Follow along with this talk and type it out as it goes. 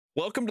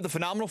Welcome to the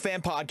Phenomenal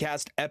Fan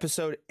Podcast,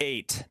 episode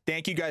 8.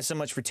 Thank you guys so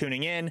much for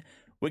tuning in.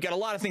 We got a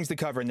lot of things to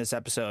cover in this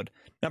episode.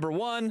 Number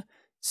one,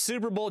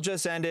 Super Bowl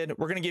just ended.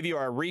 We're going to give you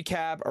our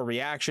recap, our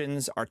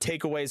reactions, our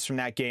takeaways from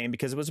that game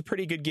because it was a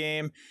pretty good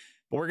game.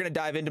 But we're going to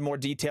dive into more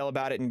detail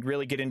about it and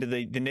really get into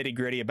the nitty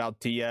gritty about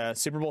the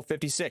Super Bowl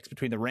 56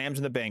 between the Rams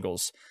and the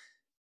Bengals.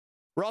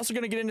 We're also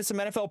going to get into some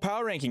NFL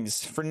power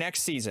rankings for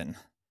next season.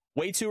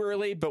 Way too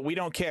early, but we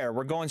don't care.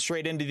 We're going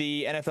straight into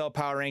the NFL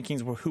power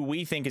rankings, who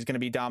we think is going to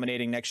be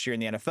dominating next year in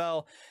the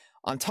NFL.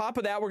 On top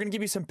of that, we're going to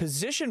give you some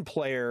position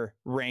player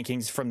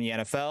rankings from the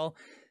NFL.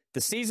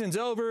 The season's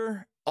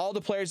over. All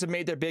the players have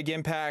made their big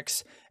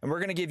impacts, and we're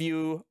going to give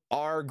you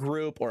our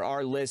group or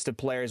our list of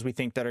players we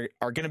think that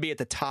are going to be at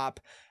the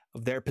top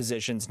of their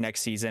positions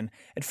next season.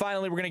 And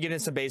finally, we're going to get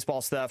into some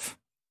baseball stuff.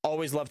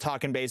 Always love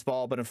talking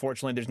baseball, but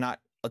unfortunately, there's not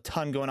a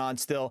ton going on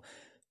still.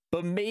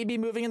 But maybe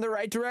moving in the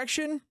right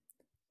direction.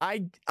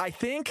 I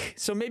think,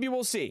 so maybe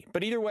we'll see.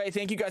 But either way,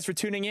 thank you guys for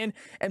tuning in,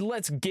 and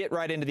let's get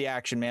right into the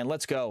action, man.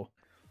 Let's go.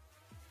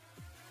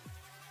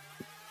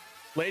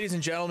 Ladies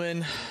and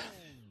gentlemen,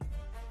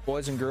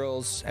 boys and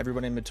girls,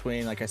 everyone in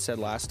between, like I said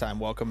last time,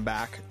 welcome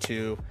back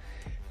to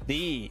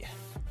the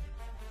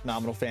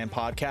Phenomenal Fan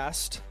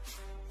Podcast.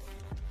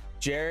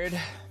 Jared,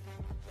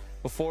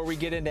 before we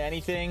get into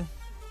anything,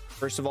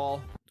 first of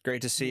all,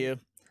 great to see you.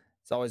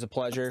 It's always a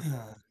pleasure.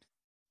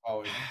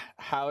 Always.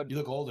 You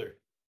look older.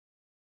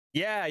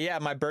 Yeah,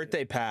 my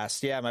birthday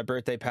passed.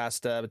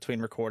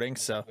 Between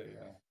recordings, so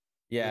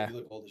yeah. You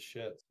look old as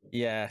shit.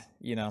 Yeah,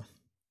 you know.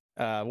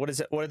 What is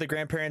it? What are the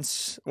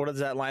grandparents? What is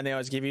that line they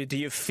always give you? Do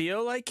you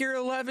feel like you're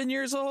 11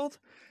 years old?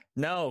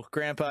 No,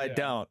 Grandpa, I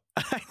don't.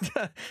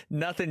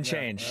 Nothing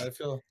changed.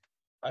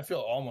 I feel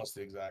almost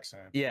the exact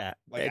same. Yeah,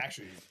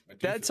 actually,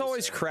 that's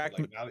always cracked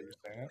me. Now that you're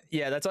saying it.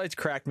 Yeah, that's always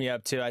cracked me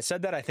up too. I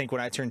said that I think when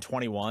I turned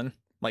 21.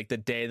 Like the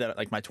day that,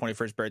 like my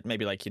 21st birthday,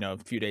 maybe like, a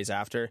few days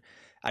after,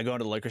 I go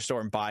into the liquor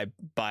store and buy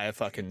a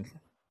fucking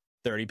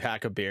 30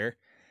 pack of beer.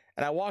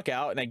 And I walk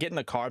out and I get in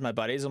the car with my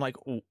buddies. I'm like,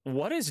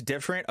 what is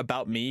different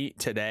about me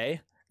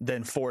today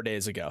than 4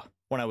 days ago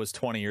when I was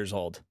 20 years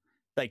old?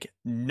 Like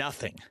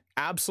nothing,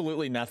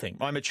 absolutely nothing.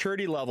 My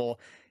maturity level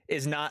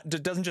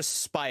doesn't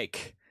just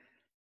spike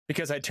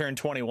because I turned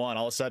 21.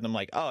 All of a sudden I'm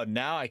like, oh,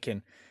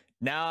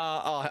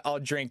 I'll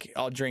drink,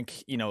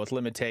 with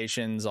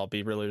limitations. I'll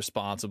be really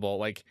responsible.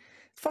 Like,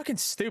 fucking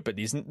stupid.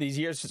 These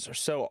years are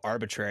so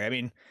arbitrary. I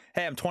mean,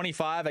 hey, I'm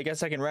 25. I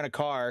guess I can rent a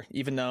car,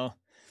 even though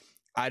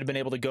I'd have been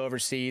able to go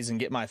overseas and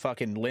get my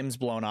fucking limbs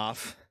blown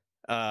off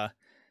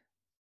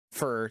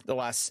for the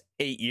last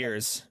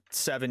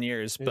 7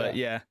 years. But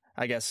yeah,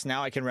 I guess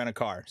now I can rent a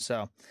car.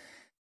 So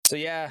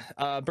yeah,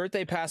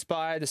 birthday passed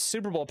by, the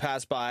Super Bowl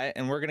passed by,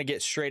 and we're going to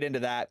get straight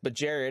into that. But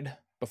Jared,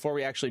 before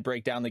we actually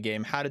break down the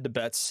game, how did the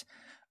bets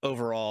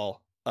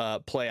overall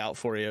play out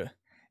for you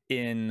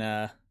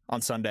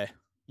on Sunday?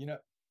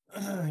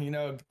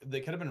 They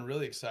could have been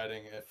really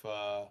exciting if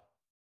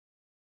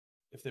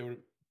they would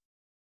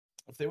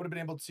have been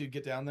able to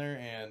get down there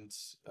and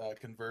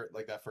convert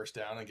like that first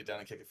down and get down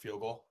and kick a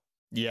field goal.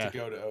 Yeah. To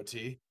go to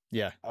OT.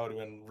 Yeah. I would have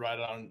been right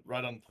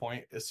on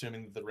point,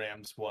 assuming the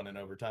Rams won in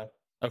overtime.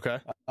 Okay.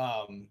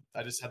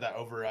 I just had that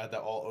over. I had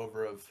that all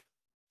over of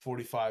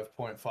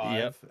 45.5.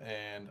 Yep.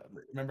 And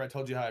remember I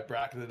told you how I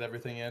bracketed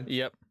everything in?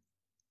 Yep.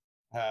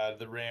 Had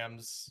the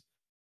Rams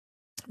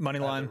money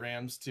line. The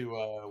Rams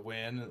to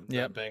win.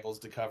 Yep. The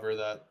Bengals to cover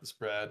that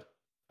spread.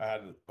 I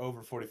had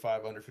over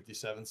 45, under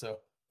 57. So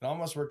it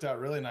almost worked out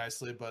really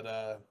nicely. But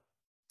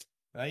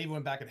I even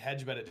went back and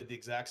hedge bet it, did the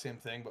exact same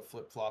thing, but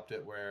flip-flopped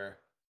it where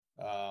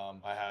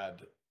I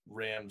had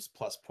Rams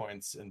plus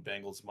points and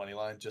Bengals money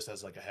line just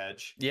as like a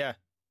hedge. Yeah.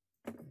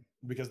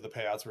 Because the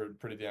payouts were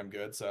pretty damn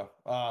good. So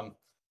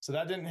so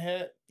that didn't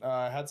hit.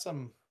 I had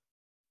some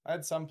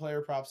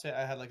player props hit.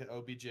 I had like an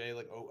OBJ, I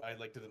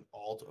did an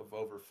alt of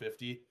over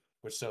 50,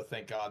 which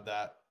thank God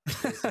that.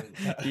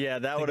 Yeah,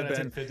 that would have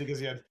been 50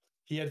 because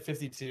he had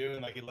 52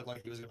 and it looked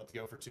like he was about to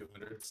go for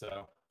 200.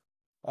 So,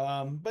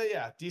 but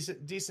yeah,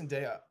 decent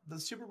day. The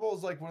Super Bowl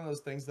is like one of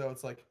those things though.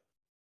 It's like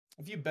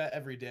if you bet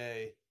every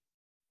day,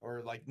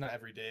 or like not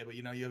every day, but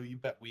you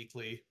bet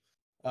weekly,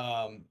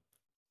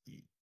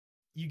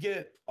 you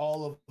get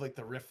all of like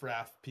the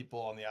riffraff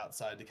people on the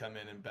outside to come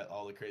in and bet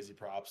all the crazy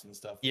props and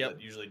stuff that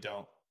usually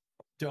don't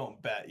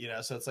bet,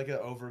 so it's like an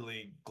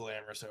overly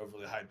glamorous,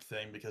 overly hyped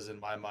thing because in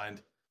my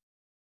mind,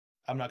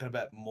 I'm not going to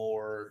bet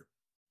more.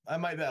 I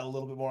might bet a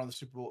little bit more on the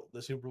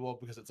Super Bowl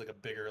because it's like a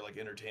bigger like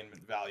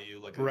entertainment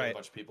value, like a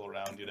bunch of people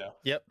around,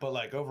 Yep. But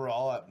like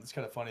overall, it's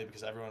kind of funny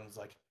because everyone's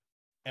like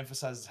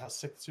emphasizes how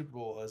sick the Super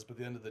Bowl is, but at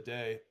the end of the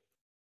day,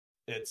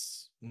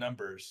 it's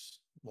numbers.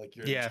 Like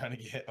you're trying to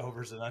get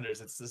overs and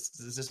unders. It's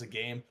just a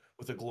game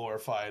with a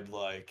glorified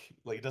like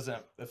it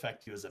doesn't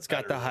affect you as a It's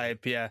got the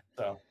hype, yeah.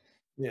 So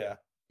yeah.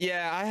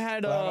 Yeah, I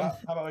had how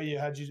about you?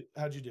 How'd you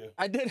do?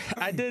 I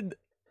did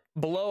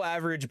below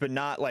average, but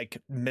not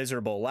like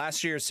miserable.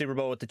 Last year's Super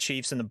Bowl with the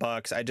Chiefs and the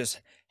Bucks, I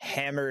just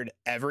hammered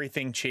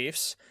everything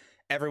Chiefs.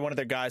 Every one of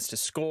their guys to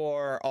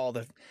score, all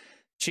the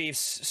Chiefs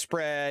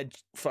spread,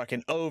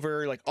 fucking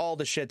over, like all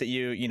the shit that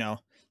you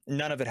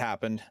none of it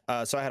happened.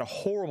 So I had a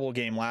horrible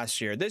game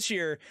last year. This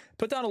year,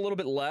 put down a little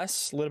bit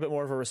less, a little bit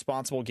more of a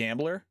responsible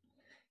gambler.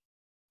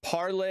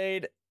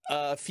 Parlayed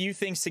a few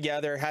things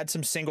together, had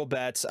some single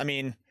bets. I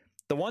mean,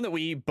 the one that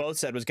we both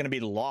said was going to be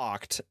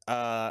locked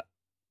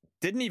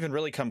didn't even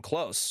really come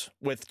close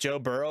with Joe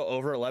Burrow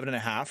over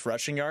 11.5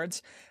 rushing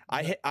yards.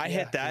 I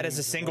hit that as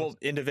a single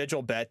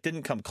individual bet,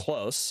 didn't come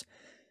close.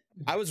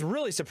 I was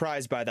really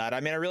surprised by that. I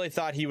mean, I really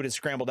thought he would have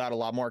scrambled out a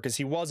lot more because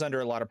he was under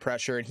a lot of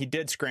pressure and he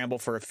did scramble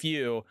for a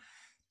few.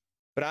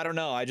 But I don't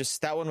know.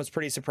 That one was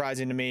pretty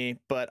surprising to me.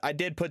 But I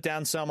did put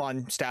down some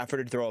on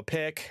Stafford to throw a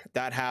pick.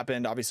 That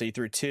happened. Obviously, he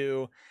threw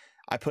 2.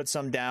 I put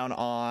some down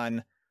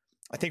on,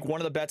 I think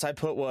one of the bets I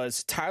put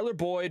was Tyler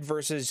Boyd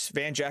versus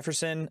Van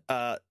Jefferson.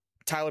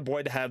 Tyler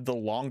Boyd to have the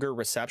longer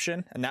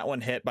reception, and that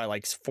one hit by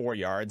like 4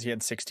 yards. He had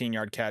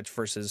 16-yard catch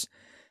versus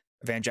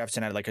Van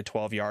Jefferson had like a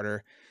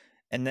 12-yarder.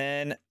 And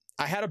then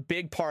I had a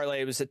big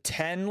parlay. It was a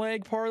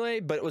 10-leg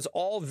parlay, but it was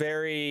all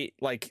very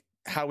like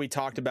how we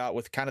talked about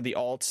with kind of the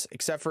alts,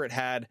 except for it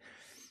had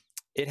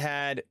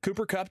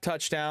Cooper Kupp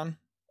touchdown,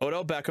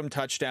 Odell Beckham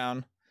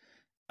touchdown.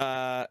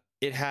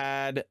 It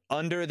had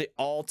under the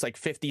alts like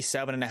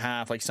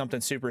 57.5, like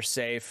something super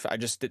safe. I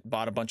just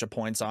bought a bunch of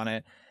points on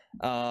it.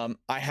 I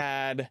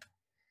had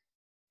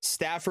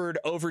Stafford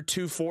over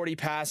 240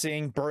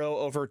 passing, Burrow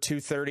over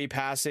 230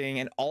 passing,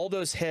 and all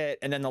those hit.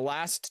 And then the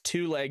last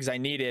 2 legs I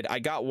needed, I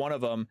got one of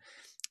them.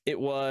 It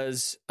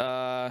was,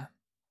 let's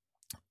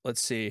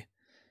see.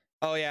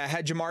 Oh yeah, I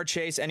had Jamar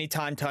Chase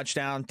anytime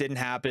touchdown, didn't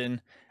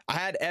happen. I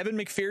had Evan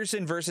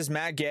McPherson versus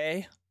Matt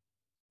Gay.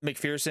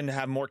 McPherson to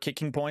have more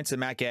kicking points than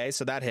Matt Gay,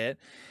 so that hit.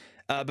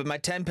 But my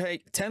 10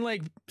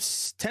 leg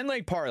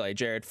parlay,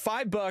 Jared,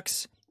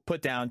 $5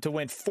 put down to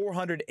win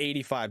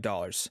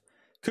 $485.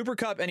 Cooper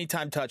Kupp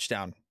anytime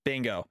touchdown,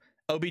 bingo.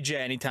 OBJ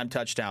anytime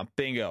touchdown,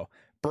 bingo.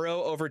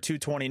 Burrow over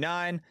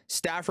 229,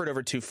 Stafford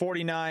over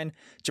 249,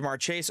 Jamar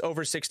Chase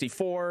over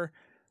 64,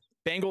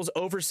 Bengals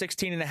over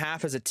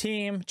 16.5 as a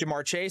team,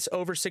 Jamar Chase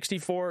over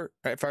 64,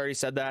 if I already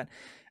said that,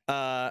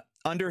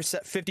 under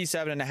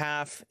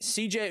 57.5,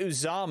 CJ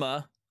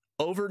Uzama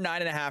over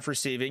 9.5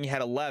 receiving, he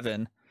had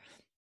 11,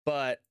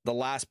 but the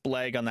last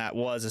leg on that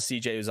was a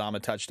CJ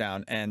Uzama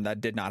touchdown, and that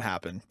did not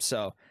happen.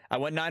 So I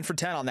went 9 for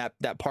 10 on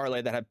that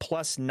parlay that had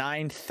plus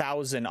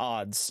 9,000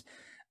 odds,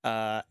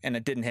 and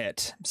it didn't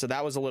hit. So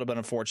that was a little bit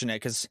unfortunate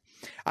because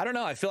I don't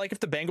know. I feel like if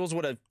the Bengals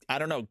would have, I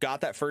don't know,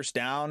 got that first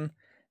down,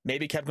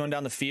 maybe kept going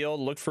down the field,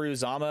 looked for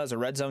Uzama as a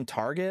red zone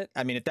target.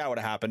 I mean, if that would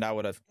have happened, I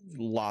would have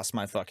lost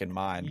my fucking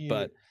mind. Yeah.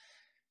 But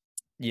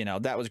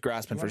that was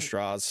grasping for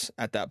straws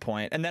at that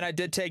point. And then I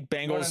did take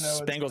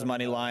Bengals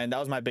money line. That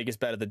was my biggest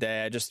bet of the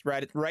day. I just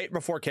right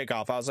before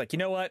kickoff, I was like, you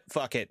know what?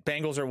 Fuck it.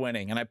 Bengals are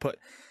winning. And I put,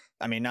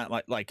 I mean,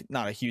 not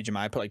a huge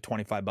amount. I put like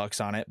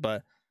 $25 on it,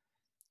 but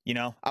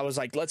I was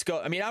like, let's go.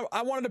 I mean,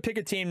 I wanted to pick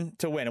a team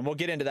to win, and we'll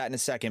get into that in a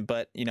second,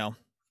 but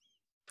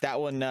that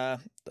one,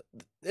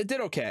 it did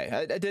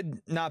okay. I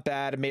did not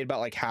bad. I made about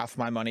like half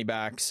my money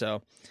back.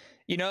 So,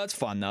 it's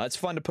fun though. It's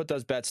fun to put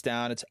those bets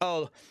down.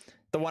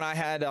 The one I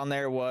had on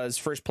there was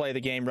first play of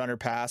the game, run or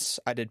pass.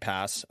 I did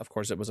pass. Of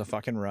course, it was a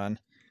fucking run.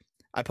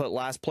 I put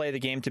last play of the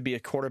game to be a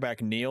quarterback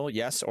kneel,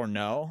 yes or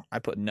no. I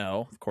put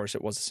no. Of course,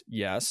 it was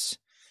yes.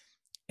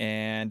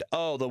 And,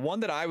 the one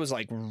that I was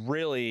like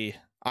really,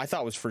 I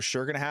thought was for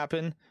sure going to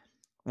happen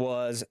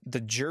was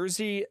the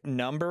jersey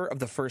number of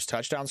the first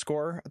touchdown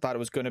score. I thought it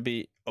was going to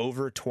be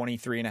over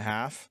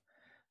 23.5,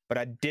 but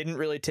I didn't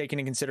really take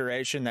into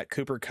consideration that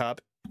Cooper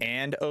Kupp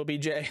and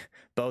OBJ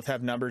both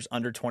have numbers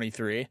under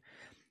 23.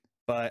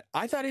 But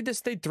I thought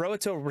they'd throw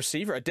it to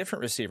a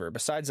different receiver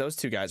besides those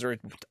two guys, or a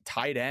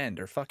tight end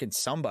or fucking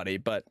somebody.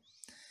 But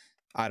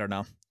I don't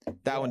know.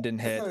 That one didn't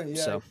hit. Yeah.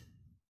 So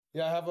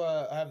yeah,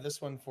 I have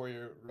this one for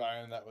you,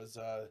 Ryan. That was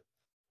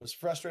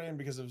frustrating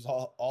because it was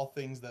all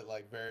things that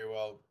like very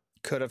well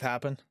could have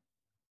happened.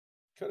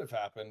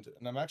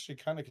 And I'm actually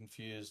kind of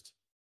confused.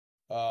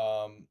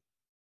 No,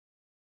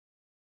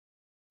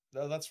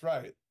 that's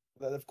right.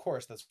 Of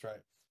course, that's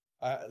right.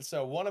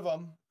 So one of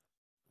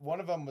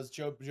them was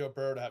Joe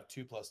Burrow to have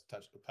 2+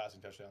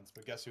 passing touchdowns,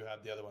 but guess who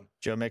had the other one?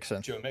 Joe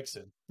Mixon.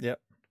 Yep.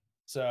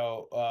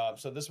 So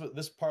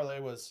this parlay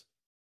was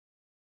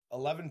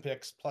 11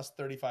 picks plus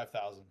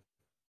 35,000.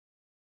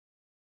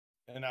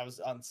 And I was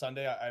on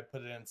Sunday. I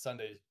put it in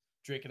Sunday,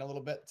 drinking a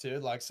little bit too.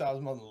 Like, so I was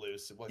on the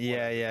loose. Like,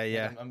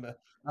 yeah.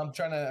 I'm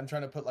trying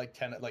to put like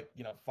 10, like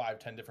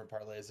 5-10 different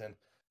parlays in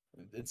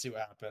and see what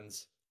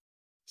happens.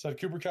 So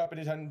Cooper Kupp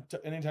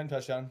anytime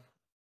touchdown.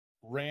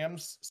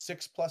 Rams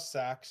 6+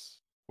 sacks.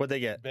 What'd they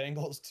get?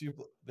 Bengals 2.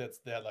 They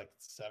had like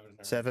 7.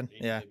 7.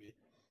 Yeah. Maybe.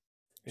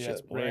 Yeah.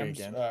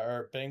 Rams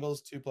or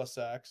Bengals 2+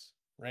 sacks.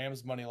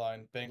 Rams money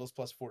line. Bengals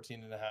plus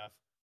 14.5.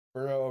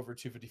 Burrow over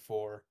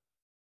 254.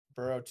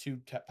 Burrow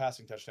 2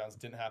 passing touchdowns.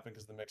 Didn't happen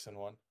because the Mixon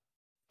one.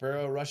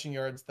 Burrow rushing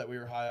yards that we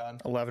were high on.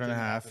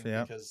 11.5.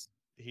 Yeah. Because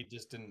he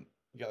just didn't.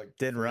 He got like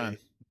didn't run.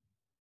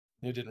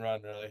 He didn't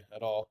run really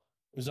at all.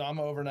 Uzama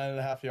over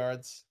 9.5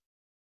 yards,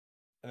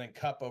 and then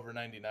Kupp over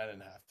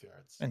 99.5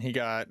 yards. And he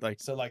got like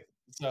so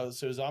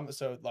Uzama.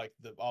 So like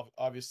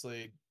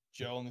obviously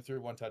Joe only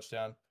threw 1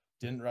 touchdown,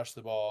 didn't rush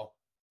the ball.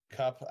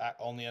 Kupp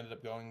only ended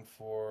up going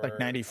for like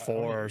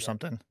 94 or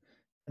something.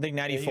 I think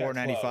 94,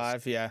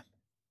 95. Yeah.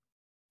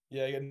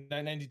 Yeah, he had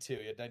 92.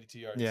 He had 92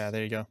 yards. Yeah,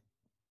 there you go.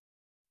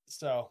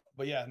 So,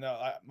 but yeah, no,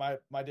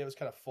 my day was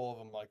kind of full of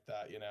them like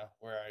that, you know,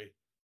 where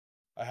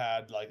I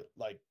had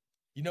like,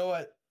 you know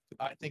what?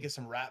 I think is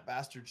some rat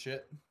bastard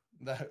shit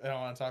that I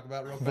want to talk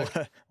about real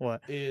quick.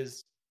 What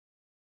is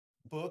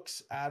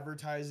books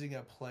advertising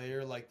a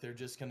player like they're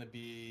just going to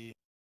be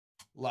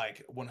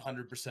like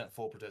 100%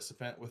 full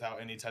participant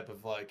without any type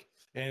of like,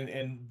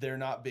 and they're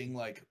not being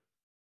like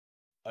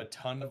a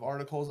ton of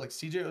articles like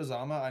CJ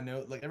Uzomah. I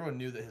know like everyone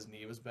knew that his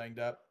knee was banged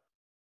up,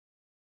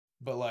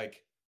 but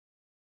like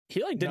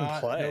he like didn't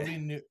play. Nobody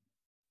knew.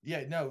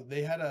 Yeah, no,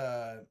 they had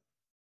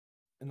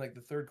in like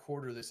the third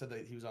quarter, they said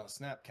that he was on a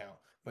snap count,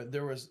 but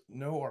there was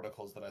no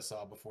articles that I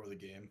saw before the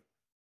game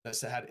that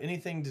had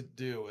anything to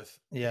do with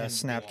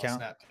snap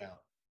count.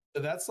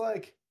 So that's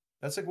like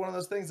one of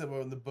those things that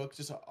when the book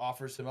just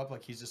offers him up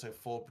like he's just a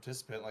full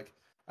participant, like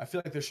I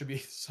feel like there should be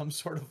some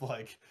sort of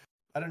like,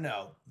 I don't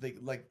know,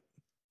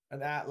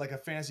 like a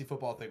fantasy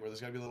football thing where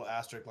there's gotta be a little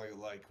asterisk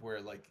like where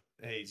like,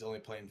 hey, he's only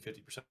playing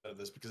 50% of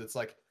this, because it's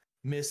like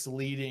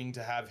misleading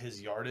to have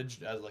his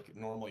yardage as like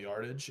normal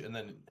yardage and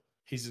then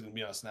he's gonna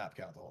be on a snap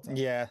count the whole time.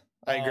 Yeah,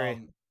 I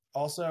agree.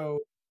 Also,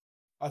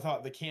 I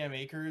thought the Cam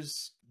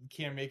Akers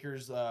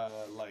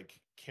like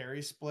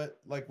carry split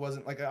like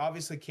wasn't like,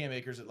 obviously Cam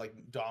Akers like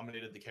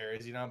dominated the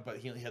carries, you know, but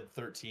he only had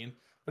 13.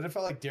 But it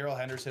felt like Darrell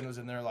Henderson was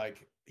in there,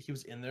 like he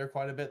was in there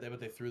quite a bit. But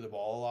they threw the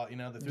ball a lot, you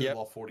know, they threw the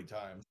ball 40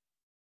 times.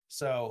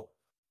 So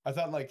I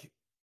thought like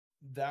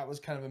that was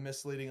kind of a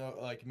misleading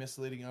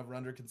over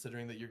under,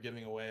 considering that you're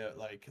giving away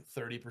like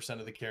 30%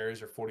 of the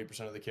carries or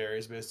 40% of the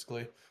carries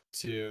basically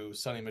to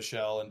Sonny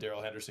Michel and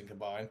Darrell Henderson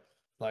combined.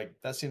 Like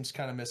that seems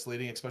kind of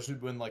misleading, especially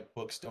when like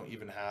books don't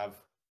even have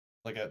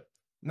like a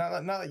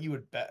not that you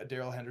would bet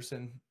Darrell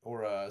Henderson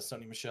or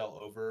Sonny Michel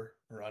over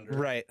or under,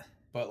 right?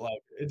 But like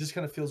it just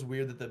kind of feels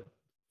weird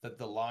that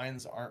the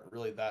lines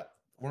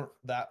weren't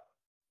that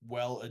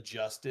well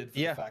adjusted for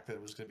the fact that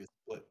it was going to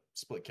be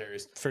split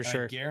carries for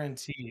sure. I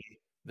guarantee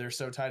they're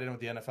so tied in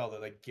with the NFL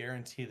that I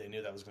guarantee they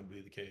knew that was going to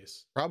be the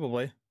case.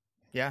 Probably.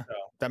 Yeah.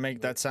 So,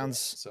 that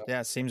sounds,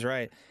 seems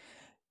right.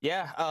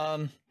 Yeah.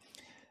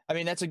 I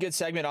mean, that's a good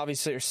segment,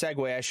 obviously, or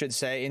segue, I should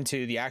say,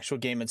 into the actual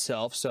game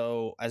itself.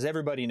 So as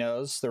everybody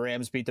knows, the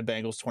Rams beat the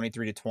Bengals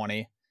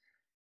 23-20.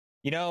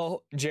 You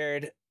know,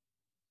 Jared,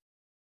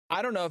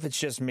 I don't know if it's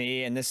just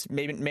me, and this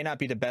may not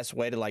be the best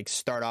way to like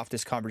start off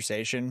this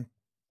conversation,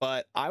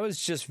 but I was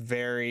just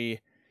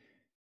very,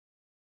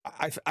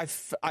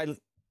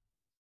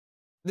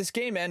 this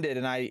game ended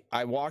and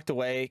I walked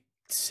away,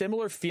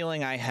 similar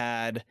feeling I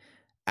had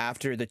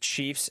after the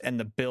Chiefs and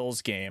the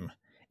Bills game,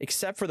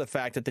 except for the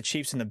fact that the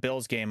Chiefs and the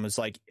Bills game was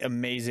like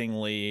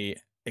amazingly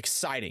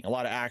exciting, a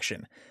lot of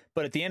action.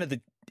 But at the end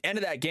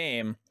of that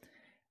game,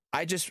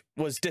 I just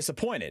was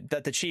disappointed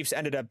that the Chiefs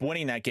ended up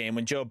winning that game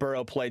when Joe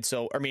Burrow played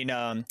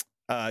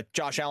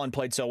Josh Allen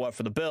played so well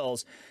for the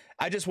Bills.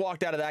 I just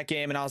walked out of that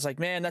game and I was like,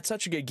 man, that's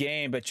such a good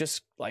game, but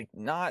just like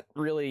not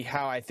really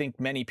how I think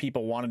many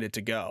people wanted it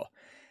to go.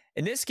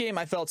 In this game,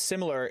 I felt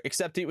similar,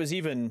 except it was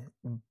even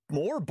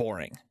more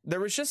boring. There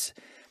was just,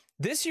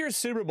 this year's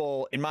Super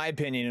Bowl, in my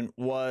opinion,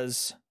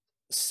 was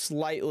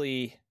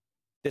slightly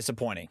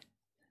disappointing.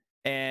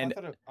 And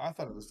I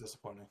thought it was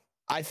disappointing.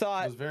 I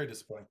thought it was very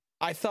disappointing.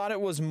 I thought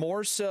it was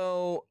more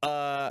so,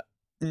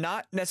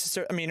 not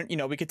necessarily. I mean, you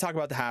know, we could talk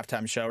about the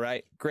halftime show,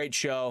 right? Great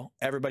show.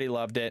 Everybody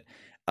loved it.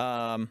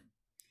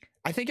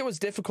 I think it was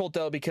difficult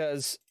though,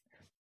 because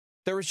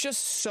there was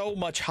just so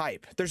much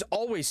hype. There's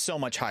always so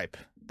much hype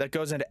that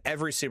goes into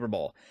every Super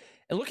Bowl.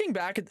 And looking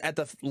back at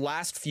the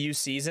last few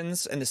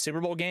seasons and the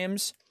Super Bowl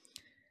games,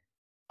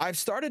 I've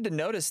started to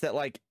notice that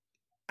like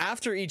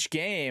after each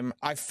game,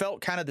 I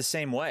felt kind of the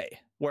same way,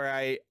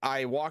 where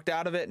I walked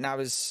out of it and I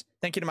was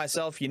thinking to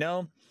myself, you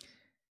know,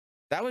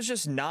 that was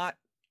just not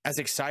as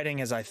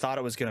exciting as I thought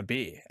it was going to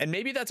be. And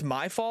maybe that's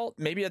my fault.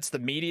 Maybe it's the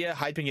media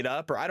hyping it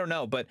up, or I don't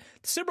know. But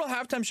the Super Bowl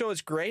halftime show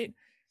is great.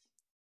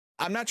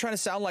 I'm not trying to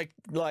sound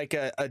like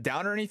a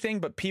downer or anything,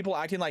 but people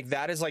acting like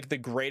that is like the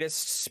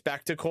greatest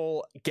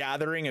spectacle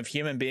gathering of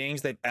human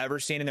beings they've ever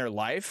seen in their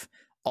life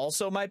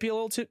also might be a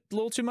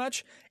little too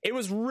much. It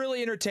was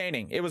really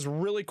entertaining. It was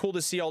really cool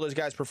to see all those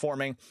guys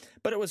performing,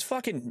 but it was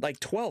fucking like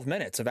 12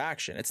 minutes of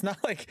action. It's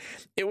not like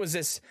it was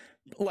this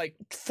like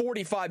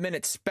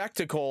 45-minute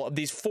spectacle of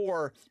these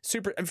 4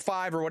 and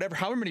 5 or whatever,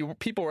 however many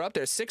people were up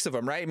there, 6 of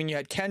them, right? I mean, you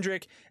had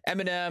Kendrick,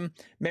 Eminem,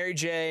 Mary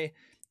J,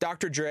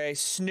 Dr. Dre,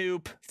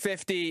 Snoop,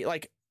 50,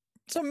 like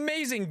it's an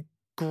amazing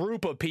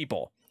group of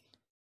people.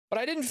 But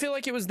I didn't feel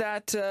like it was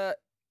that,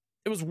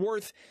 it was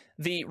worth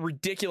the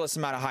ridiculous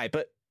amount of hype.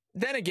 But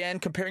then again,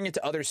 comparing it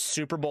to other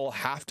Super Bowl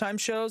halftime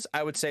shows,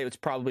 I would say it's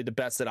probably the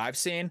best that I've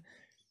seen.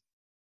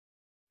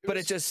 But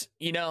it just,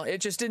 you know,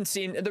 it just didn't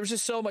seem, there was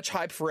just so much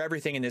hype for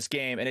everything in this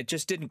game, and it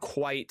just didn't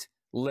quite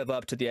live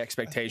up to the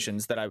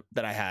expectations that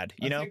I had,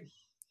 you know?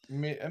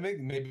 I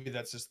think maybe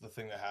that's just the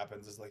thing that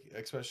happens is like,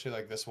 especially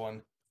like this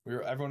one,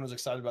 everyone was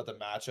excited about the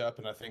matchup,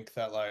 and I think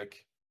that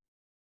like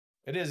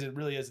it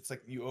really is. It's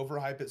like you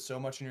overhype it so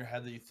much in your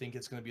head that you think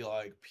it's going to be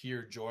like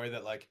pure joy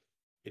that like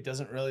it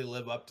doesn't really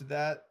live up to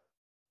that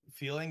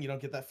feeling. You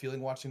don't get that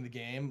feeling watching the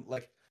game.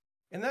 Like,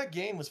 and that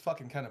game was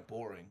fucking kind of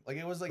boring. Like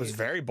it was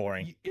very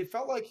boring. It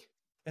felt like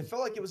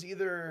it was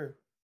either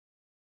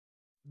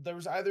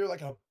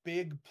like a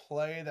big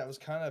play that was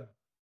kind of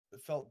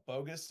felt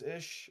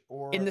bogus-ish,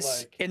 or in the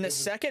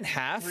second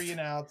half, 3 and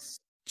outs.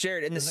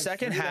 Jared, in the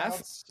second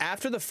half,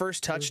 after the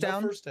first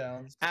touchdown,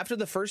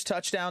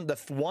 the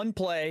one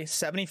play,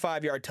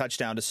 75-yard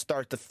touchdown to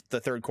start the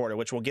third quarter,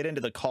 which we'll get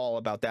into the call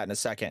about that in a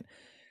second.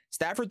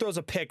 Stafford throws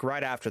a pick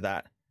right after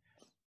that.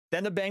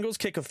 Then the Bengals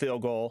kick a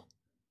field goal.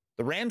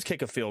 The Rams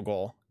kick a field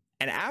goal.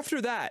 And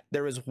after that,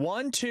 there was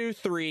 1, 2,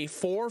 3,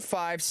 4,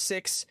 5,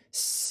 6,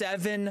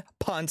 7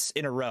 punts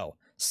in a row.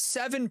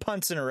 7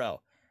 punts in a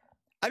row.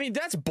 I mean,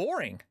 that's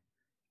boring.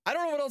 I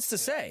don't know what else to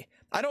say.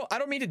 I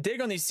don't mean to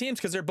dig on these teams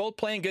because they're both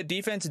playing good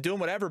defense and doing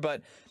whatever,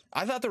 but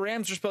I thought the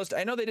Rams were supposed to,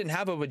 I know they didn't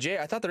have OBJ.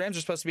 I thought the Rams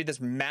were supposed to be this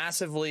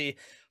massively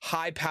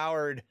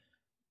high-powered,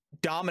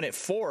 dominant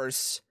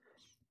force,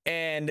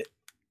 and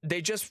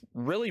they just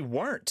really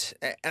weren't.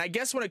 And I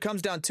guess when it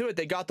comes down to it,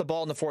 they got the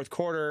ball in the fourth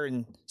quarter,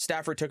 and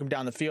Stafford took them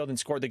down the field and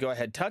scored the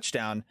go-ahead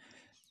touchdown.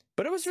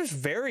 But it was just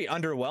very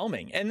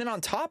underwhelming. And then on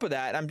top of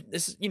that,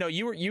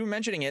 you were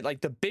mentioning it,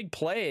 like the big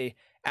play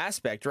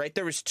aspect, right?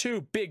 There was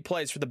 2 big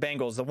plays for the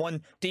Bengals. The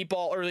one deep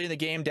ball early in the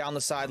game down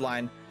the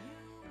sideline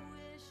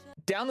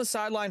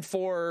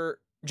for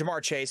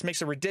Ja'Marr Chase,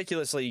 makes a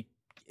ridiculously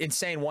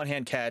insane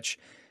one-hand catch.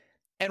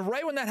 And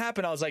right when that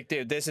happened, I was like,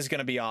 dude, this is going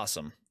to be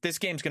awesome. This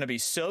game's going to be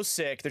so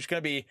sick. There's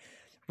going to be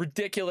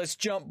ridiculous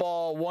jump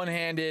ball,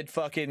 one-handed,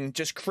 fucking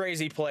just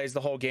crazy plays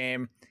the whole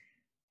game.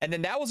 And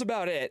then that was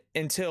about it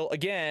until,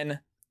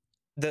 again,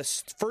 the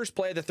first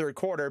play of the third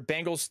quarter,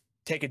 Bengals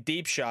take a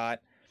deep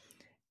shot.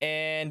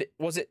 And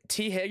was it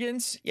T.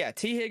 Higgins? Yeah,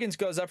 T. Higgins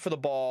goes up for the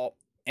ball.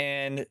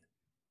 And,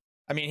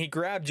 I mean, he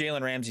grabbed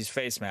Jalen Ramsey's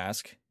face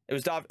mask. It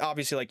was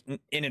obviously, like,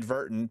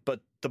 inadvertent,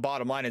 but the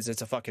bottom line is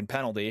it's a fucking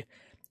penalty.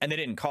 And they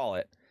didn't call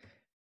it.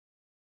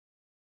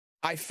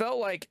 I felt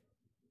like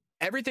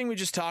everything we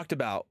just talked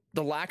about,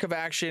 the lack of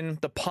action,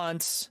 the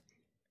punts,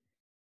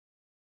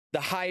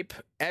 the hype,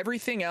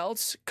 everything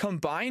else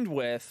combined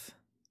with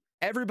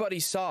everybody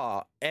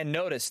saw and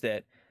noticed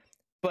it,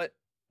 but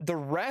the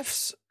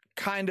refs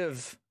kind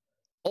of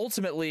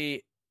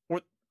ultimately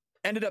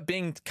ended up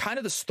being kind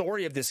of the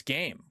story of this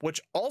game,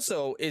 which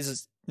also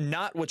is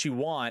not what you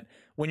want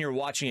when you're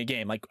watching a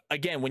game. Like,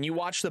 again, when you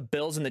watch the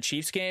Bills and the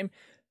Chiefs game,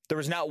 there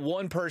was not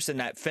one person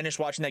that finished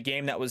watching that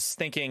game that was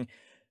thinking,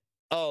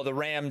 oh,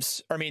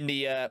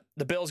 the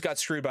Bills got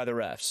screwed by the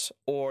refs,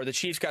 or the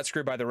Chiefs got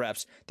screwed by the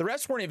refs. The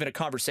refs weren't even a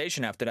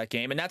conversation after that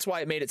game, and that's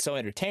why it made it so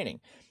entertaining.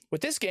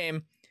 With this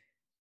game,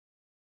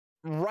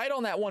 right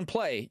on that one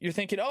play, you're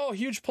thinking, oh,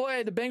 huge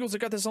play. The Bengals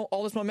have got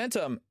all this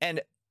momentum.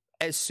 And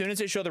as soon as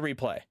they show the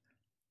replay,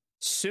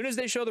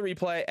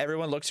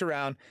 everyone looks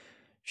around.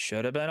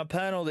 Should have been a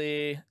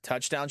penalty.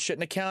 Touchdown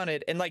shouldn't have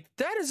counted. And like,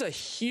 that is a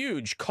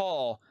huge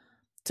call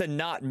to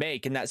not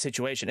make in that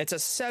situation. It's a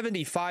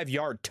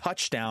 75-yard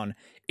touchdown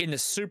in the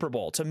Super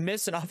Bowl. To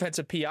miss an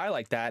offensive PI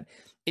like that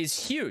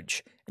is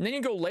huge. And then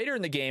you go later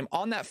in the game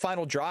on that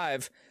final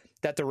drive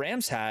that the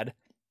Rams had.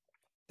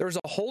 There was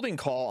a holding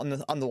call on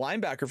the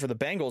linebacker for the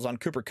Bengals on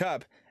Cooper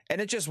Kupp,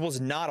 and it just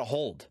was not a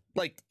hold.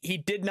 Like, he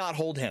did not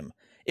hold him.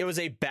 It was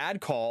a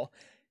bad call.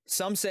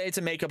 Some say it's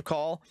a makeup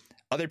call.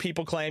 Other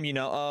people claim,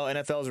 oh,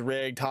 NFL's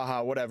rigged,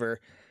 haha, whatever.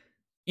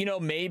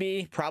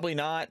 Maybe, probably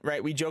not,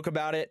 right? We joke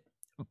about it.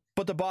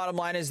 But the bottom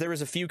line is there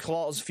was a few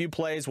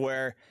plays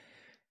where,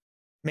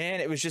 man,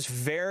 it was just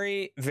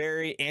very,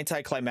 very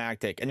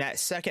anticlimactic. And that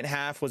second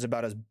half was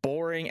about as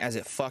boring as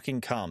it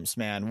fucking comes,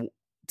 man.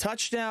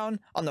 Touchdown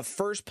on the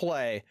first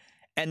play,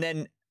 and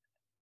then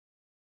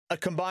a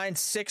combined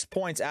 6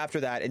 points after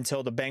that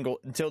until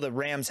the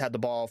Rams had the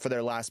ball for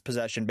their last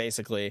possession,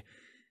 basically,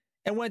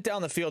 and went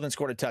down the field and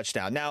scored a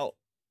touchdown. Now,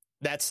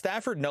 that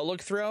Stafford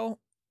no-look throw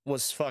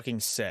was fucking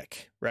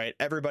sick, right?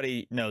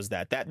 Everybody knows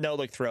that. That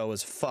no-look throw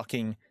was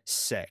fucking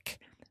sick.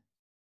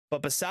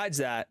 But besides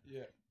that,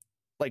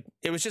 like,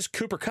 it was just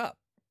Cooper Kupp.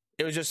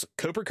 It was just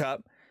Cooper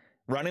Kupp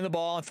running the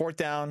ball on fourth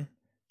down,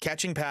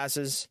 catching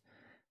passes,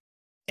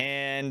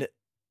 and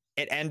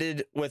it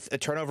ended with a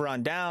turnover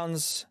on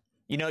downs.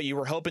 You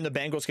were hoping the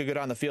Bengals could go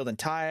down the field and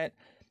tie it.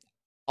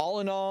 All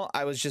in all,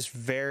 I was just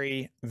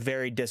very,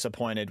 very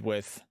disappointed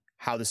with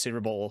how the Super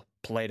Bowl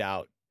played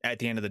out at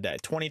the end of the day.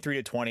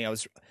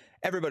 23-20.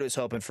 Everybody was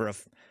hoping for a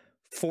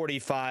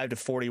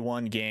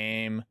 45-41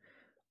 game,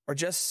 or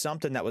just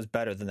something that was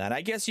better than that.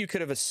 I guess you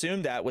could have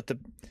assumed that with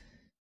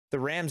the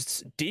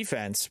Rams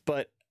defense,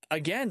 but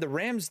again, the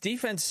Rams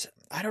defense,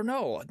 I don't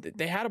know.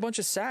 They had a bunch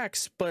of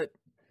sacks, but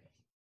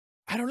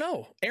I don't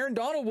know. Aaron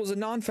Donald was a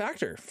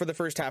non-factor for the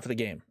first half of the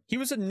game. He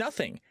was a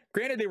nothing.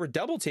 Granted, they were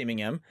double teaming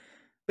him,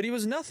 but he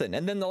was nothing.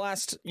 And then the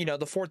last,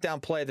 the fourth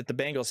down play that the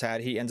Bengals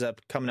had, he ends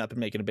up coming up and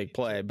making a big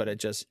play, but it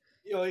just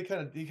You know, he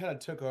kind of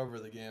took over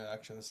the game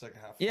actually in the second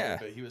half. Yeah,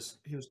 But he was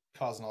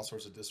causing all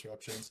sorts of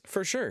disruptions.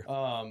 for sure.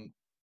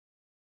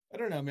 I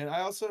don't know, man.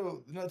 I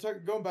also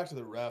going back to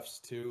the refs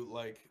too.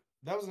 Like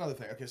that was another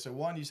thing. Okay, so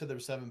one, you said there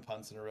were 7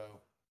 punts in a row.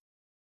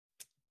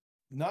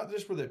 Not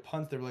just where they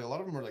punt, they were like a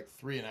lot of them were like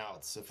 3 and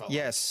outs. It felt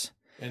Yes.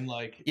 like. And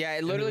like yeah,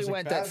 it literally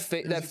went that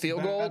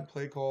field goal.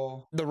 Play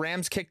call. The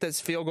Rams kicked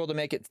this field goal to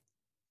make it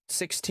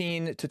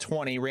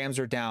 16-20. Rams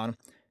are down.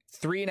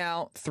 3 and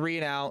out, 3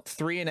 and out,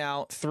 3 and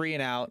out, 3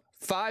 and out.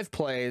 5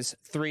 plays,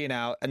 3 and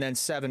out, and then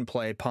 7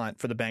 play punt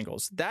for the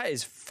Bengals. That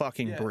is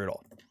fucking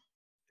brutal.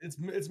 It's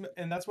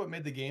and that's what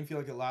made the game feel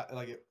like a lot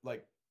like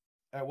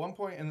at one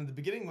point. And the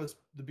beginning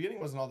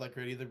wasn't all that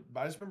great either.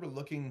 But I just remember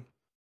looking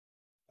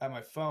at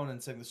my phone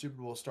and saying the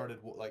Super Bowl started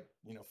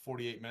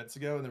 48 minutes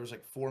ago, and there was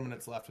like 4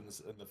 minutes left in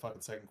the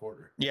fucking second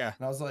quarter. Yeah,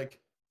 and I was like,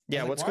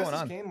 what's going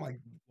on? Game, like,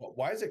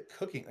 why is it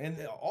cooking? And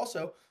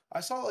also,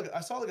 I saw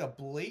a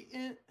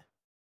blatant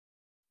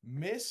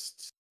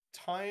missed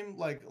time,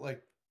 like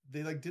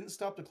they didn't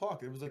stop the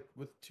clock. It was like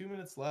with 2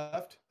 minutes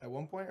left at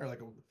one point, or like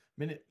a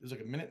minute. It was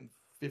like a minute and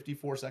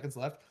 54 seconds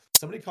left.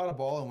 Somebody caught a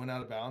ball and went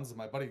out of bounds, and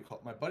my buddy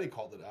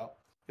called it out.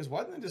 Because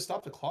why didn't they just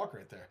stop the clock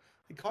right there?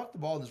 They caught the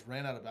ball and just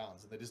ran out of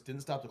bounds, and they just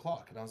didn't stop the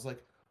clock. And I was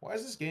like, why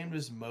is this game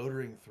just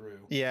motoring through?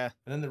 Yeah.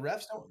 And then the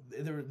refs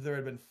there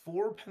had been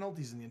 4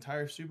 penalties in the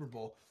entire Super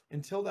Bowl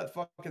until that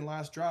fucking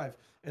last drive,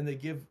 and they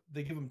give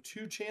them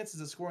 2 chances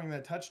at scoring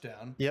that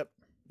touchdown. Yep.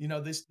 You know,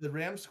 the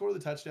Rams score the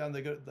touchdown.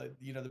 They go,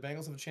 the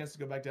Bengals have a chance to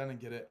go back down and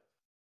get it.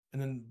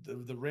 And then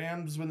the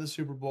Rams win the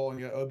Super Bowl, and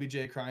you got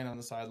OBJ crying on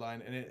the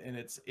sideline, and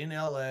it's in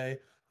LA.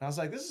 And I was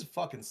like, this is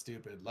fucking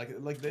stupid.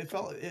 It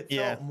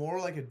felt more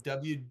like a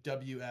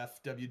WWF,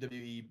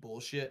 WWE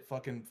bullshit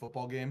fucking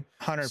football game.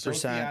 100%. So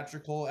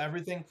theatrical,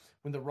 everything.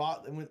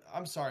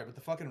 I'm sorry, but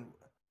the fucking,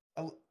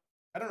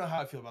 I don't know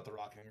how I feel about The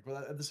Rock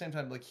anymore, but at the same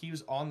time, like, he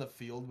was on the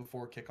field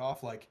before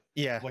kickoff. Like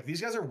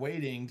these guys are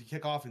waiting to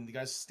kick off, and the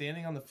guy's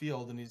standing on the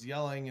field, and he's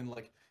yelling, and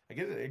like, I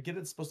get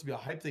it's supposed to be a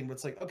hype thing, but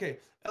it's like, okay,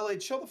 LA,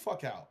 chill the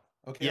fuck out.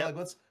 Okay,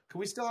 can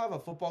we still have a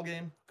football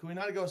game? Can we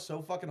not go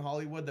so fucking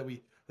Hollywood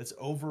that's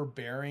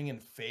overbearing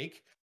and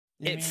fake?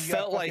 It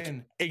felt like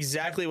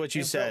exactly what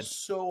you said.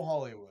 So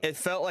Hollywood. It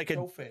felt like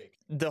so fake.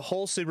 The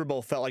whole Super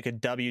Bowl felt like a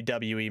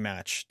WWE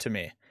match to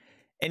me.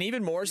 And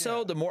even more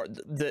so, the more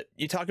that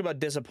you talk about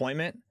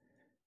disappointment,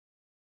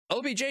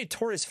 OBJ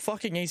tore his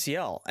fucking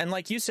ACL. And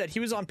like you said, he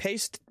was on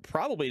pace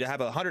probably to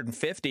have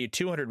 150,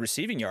 200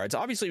 receiving yards.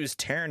 Obviously, he was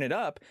tearing it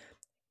up.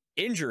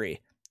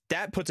 Injury.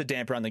 That puts a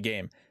damper on the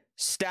game.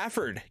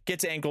 Stafford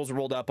gets ankles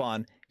rolled up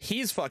on.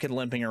 He's fucking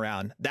limping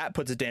around. That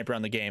puts a damper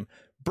on the game.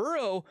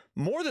 Burrow,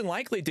 more than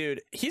likely,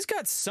 dude, he's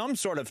got some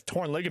sort of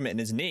torn ligament in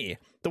his knee.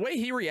 The way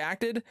he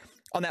reacted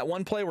on that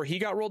one play where he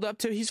got rolled up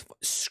to, he's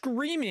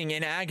screaming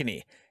in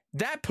agony.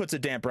 That puts a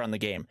damper on the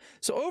game.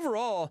 So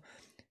overall,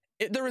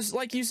 there was,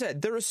 like you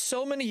said, there were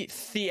so many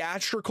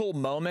theatrical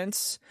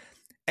moments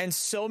and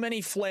so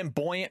many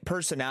flamboyant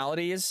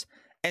personalities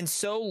and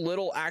so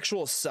little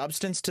actual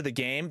substance to the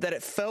game that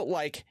it felt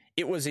like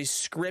it was a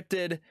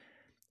scripted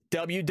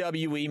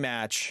WWE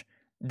match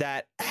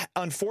that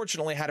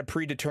unfortunately had a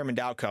predetermined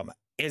outcome.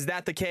 Is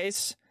that the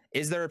case?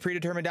 Is there a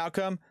predetermined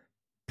outcome?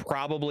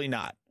 Probably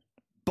not.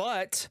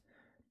 But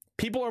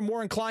people are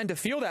more inclined to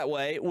feel that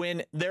way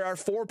when there are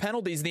 4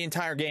 penalties the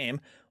entire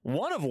game.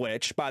 One of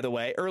which, by the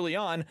way, early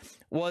on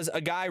was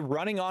a guy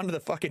running onto the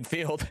fucking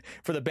field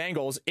for the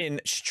Bengals in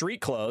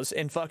street clothes,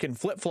 in fucking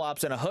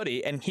flip-flops and a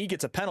hoodie, and he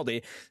gets a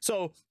penalty.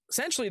 So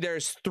essentially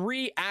there's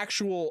 3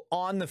 actual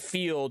on the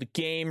field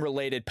game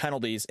related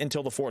penalties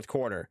until the fourth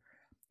quarter.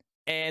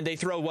 And they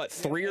throw what,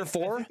 3 or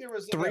 4?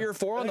 3 or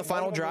 4 on the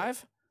final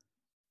drive?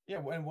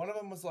 Yeah, and one of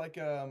them was like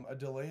a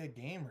delay of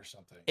game or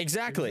something.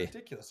 Exactly. It was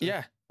ridiculous.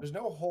 There's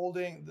no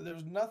holding.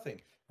 There's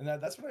nothing, and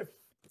that's what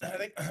I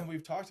think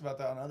we've talked about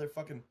that on other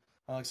fucking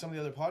like some of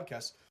the other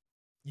podcasts.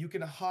 You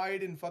can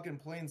hide in fucking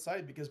plain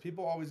sight because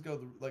people always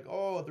go like,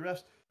 "Oh, the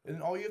refs,"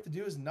 and all you have to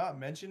do is not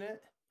mention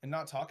it and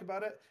not talk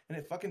about it, and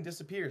it fucking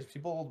disappears.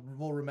 People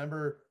will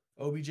remember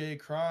OBJ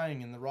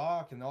crying and The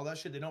Rock and all that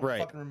shit. They don't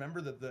fucking remember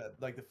that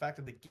the fact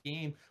that the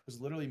game was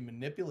literally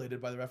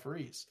manipulated by the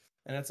referees,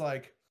 and it's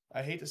like.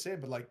 I hate to say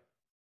it, but like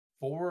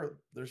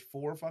there's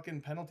 4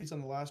 fucking penalties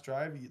on the last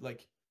drive.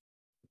 Like,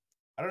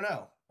 I don't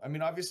know. I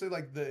mean, obviously,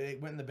 like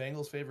it went in the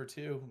Bengals' favor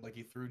too. Like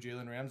he threw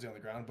Jalen Ramsey on the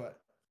ground, but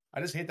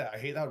I just hate that. I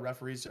hate how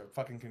referees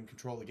fucking can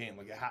control the game.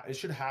 Like it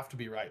should have to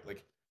be right.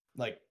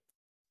 Like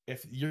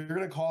if you're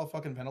gonna call a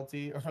fucking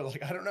penalty or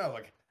like I don't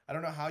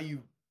know how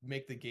you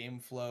make the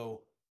game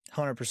flow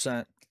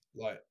 100%.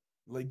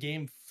 Like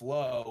game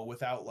flow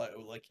without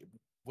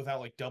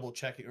double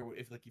checking, or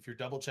if you're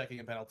double checking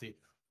a penalty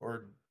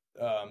or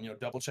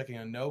double checking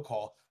a no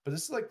call. But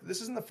this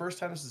isn't the first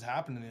time this has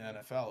happened in the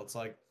NFL. It's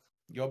like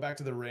go back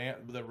to the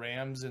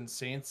Rams and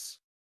Saints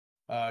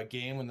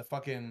game when the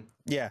fucking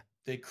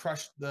they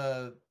crushed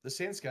the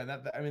Saints guy.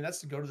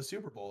 That's to go to the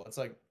Super Bowl. It's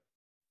like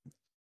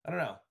I don't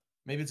know.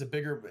 Maybe it's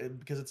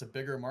because it's a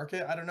bigger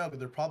market. I don't know, but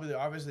they're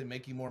obviously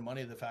making more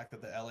money the fact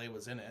that the LA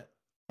was in it.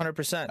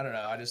 100%. I don't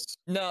know. I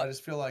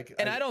just feel like,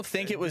 and I don't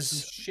think it was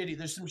shitty.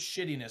 There's some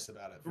shittiness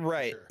about it,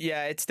 right? Sure.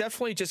 Yeah, it's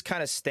definitely just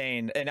kind of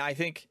stained, and I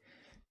think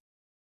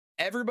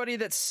everybody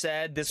that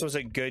said this was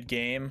a good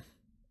game,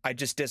 I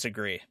just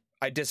disagree.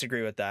 I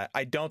disagree with that.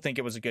 I don't think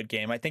it was a good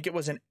game. I think it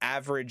was an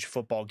average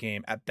football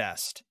game at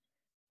best.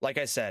 Like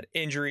I said,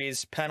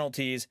 injuries,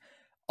 penalties,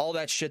 all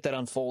that shit that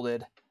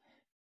unfolded.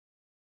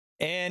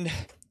 And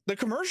the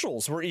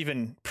commercials were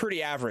even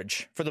pretty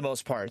average for the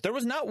most part. There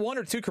was not one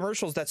or two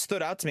commercials that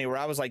stood out to me where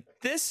I was like,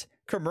 this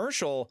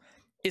commercial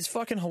is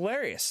fucking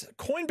hilarious.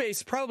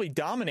 Coinbase probably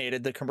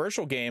dominated the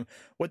commercial game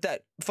with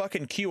that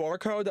fucking QR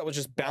code that was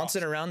just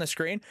bouncing around the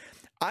screen.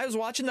 I was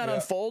watching that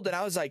unfold and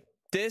I was like,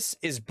 this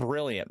is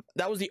brilliant.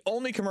 That was the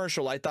only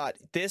commercial I thought,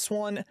 this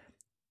one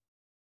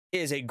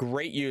is a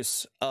great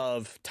use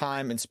of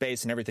time and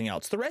space and everything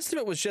else. The rest of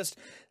it was just,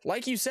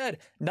 like you said,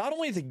 not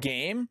only the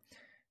game,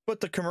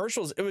 but the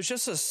commercials, it was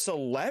just a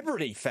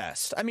celebrity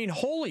fest. I mean,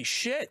 holy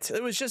shit.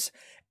 It was just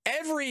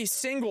every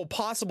single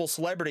possible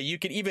celebrity you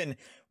could even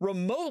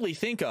remotely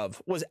think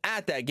of was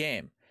at that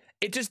game.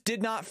 It just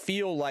did not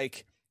feel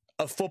like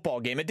a football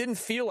game. It didn't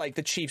feel like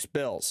the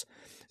Chiefs-Bills.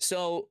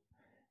 So,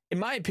 in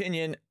my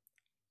opinion,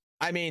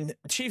 I mean,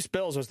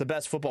 Chiefs-Bills was the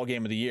best football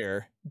game of the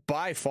year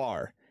by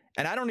far.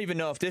 And I don't even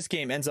know if this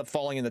game ends up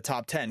falling in the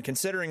top 10,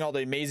 considering all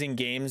the amazing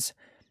games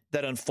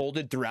that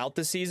unfolded throughout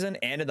the season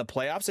and in the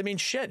playoffs. I mean,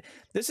 shit,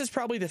 this is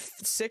probably the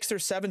 6th or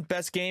 7th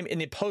best game in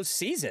the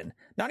postseason,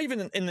 not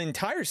even in the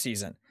entire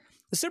season.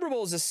 The Super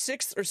Bowl is the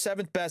 6th or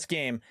 7th best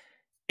game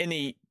in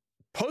the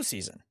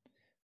postseason.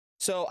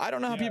 So I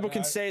don't know how people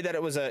can say that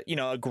it was a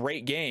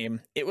great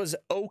game. It was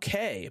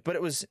okay, but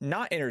it was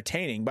not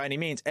entertaining by any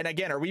means. And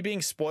again, are we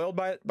being spoiled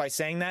by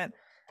saying that?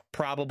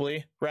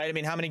 Probably, right? I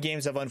mean, how many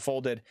games have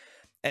unfolded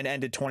and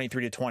ended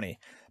 23-20?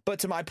 But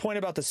to my point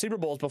about the Super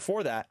Bowls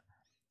before that,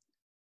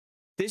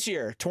 this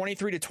year,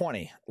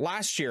 23-20.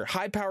 Last year,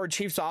 high-powered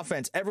Chiefs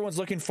offense. Everyone's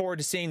looking forward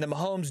to seeing the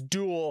Mahomes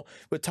duel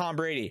with Tom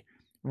Brady.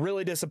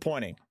 Really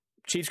disappointing.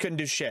 Chiefs couldn't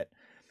do shit.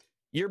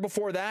 Year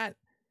before that,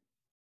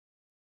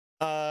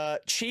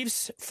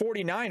 Chiefs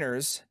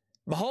 49ers.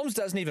 Mahomes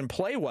doesn't even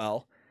play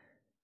well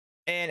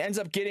and ends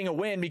up getting a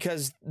win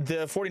because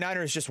the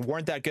 49ers just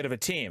weren't that good of a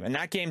team. And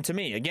that game, to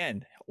me,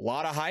 again, a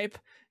lot of hype.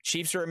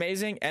 Chiefs are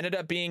amazing. Ended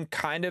up being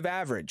kind of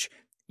average.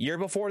 Year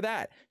before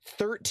that,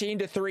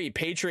 13-3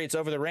 Patriots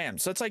over the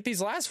Rams. So it's like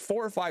these last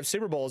 4 or 5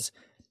 Super Bowls,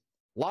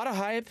 a lot of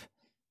hype,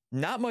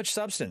 not much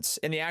substance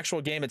in the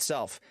actual game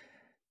itself.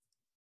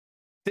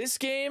 This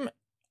game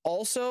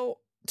also,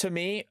 to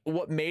me,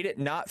 what made it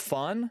not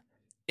fun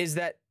is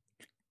that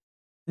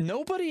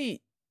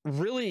nobody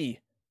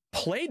really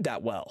played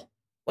that well.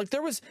 Like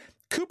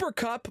Cooper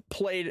Kupp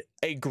played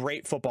a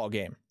great football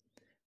game.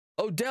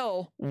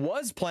 Odell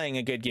was playing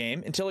a good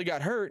game until he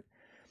got hurt.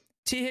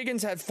 T.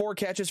 Higgins had 4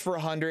 catches for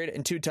 100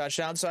 and 2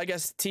 touchdowns, so I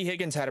guess T.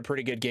 Higgins had a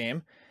pretty good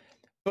game.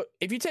 But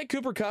if you take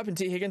Cooper Kupp and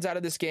T. Higgins out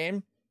of this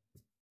game,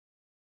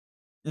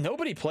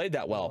 nobody played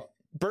that well.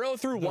 Burrow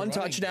threw 1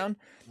 touchdown.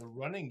 The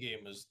running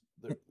game was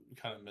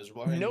kind of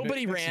miserable. I mean,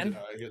 nobody ran.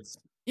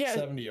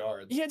 70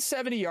 yards. He had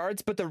 70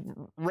 yards, but the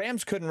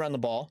Rams couldn't run the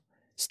ball.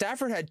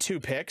 Stafford had 2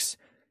 picks.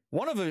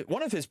 One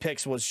of his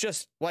picks was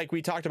just like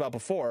we talked about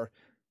before.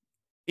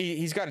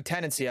 He's got a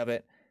tendency of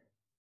it.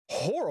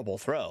 Horrible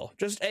throw.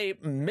 Just a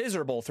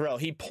miserable throw.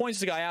 He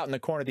points the guy out in the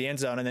corner of the end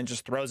zone and then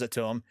just throws it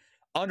to him.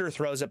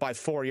 Underthrows it by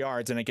 4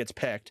 yards and it gets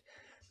picked.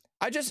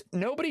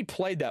 Nobody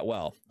played that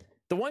well.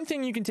 The one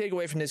thing you can take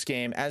away from this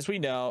game, as we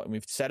know, and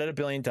we've said it a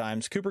billion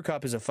times, Cooper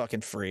Kupp is a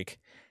fucking freak.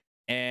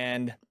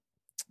 And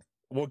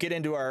we'll get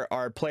into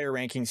our player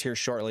rankings here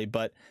shortly.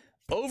 But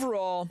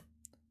overall,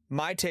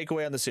 my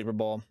takeaway on the Super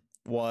Bowl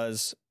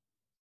was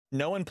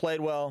no one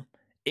played well,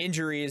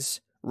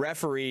 injuries,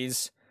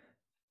 referees,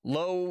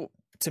 low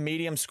to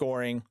medium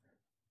scoring.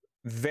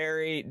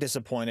 Very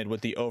disappointed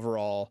with the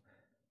overall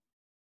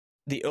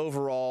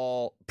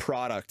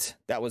product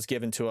that was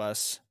given to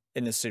us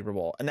in the Super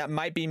Bowl. And that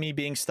might be me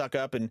being stuck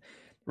up and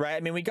right.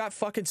 I mean, we got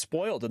fucking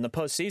spoiled in the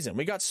postseason.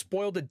 We got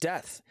spoiled to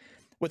death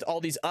with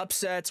all these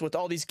upsets, with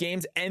all these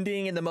games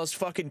ending in the most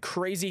fucking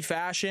crazy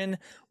fashion.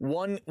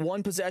 One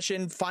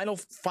possession,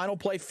 final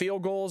play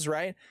field goals,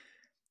 right?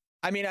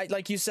 I mean,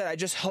 like you said, I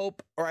just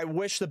hope, or I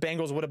wish the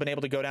Bengals would have been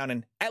able to go down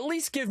and at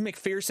least give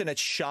McPherson a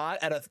shot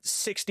at a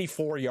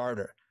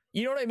 64-yarder.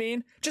 You know what I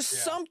mean? Just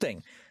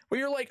something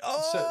where you're like,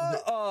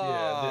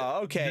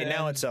 okay,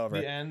 now it's over.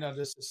 The end of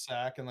this is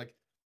sack, and like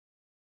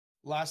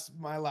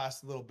my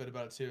last little bit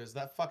about it too is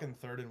that fucking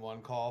 3rd and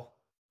 1 call.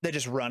 They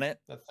just run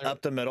it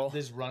up the middle. They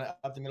just run it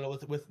up the middle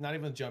with not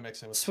even Joe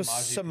Mixon, with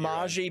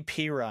Samaje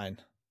Perine.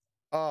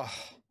 Oh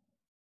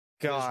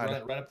God! Run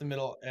it right up the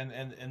middle,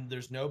 and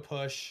there's no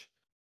push.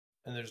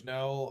 And there's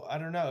no, I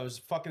don't know. It was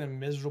fucking a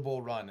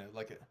miserable run. I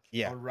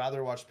would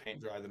rather watch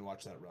paint dry than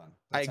watch that run.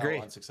 That's I agree.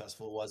 How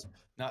unsuccessful it was.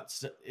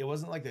 It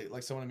wasn't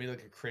like someone made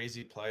like a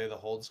crazy play. The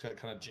holds got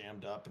kind of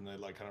jammed up, and they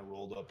like kind of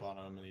rolled up on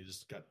him, and he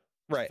just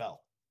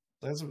fell.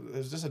 It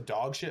was just a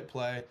dog shit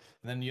play.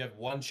 And then you have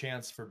one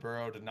chance for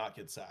Burrow to not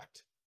get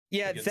sacked.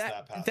 Yeah,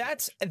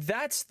 that's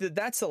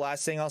the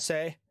last thing I'll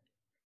say.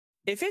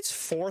 if it's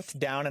 4th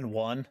down and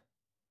 1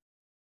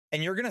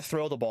 and you're going to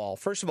throw the ball,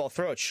 first of all,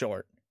 throw it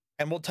short.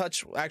 And we'll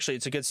touch, actually,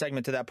 it's a good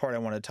segment to that part I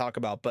want to talk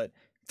about, but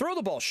throw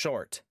the ball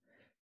short.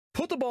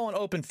 Put the ball in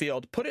open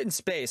field, put it in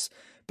space,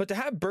 but to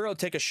have Burrow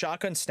take a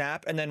shotgun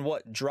snap and then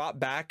drop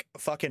back,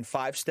 fucking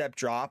 5-step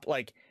drop,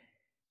 like,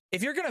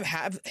 if you're going to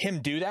have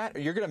him do that, or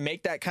you're going to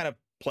make that kind of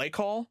play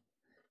call,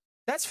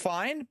 that's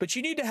fine, but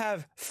you need to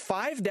have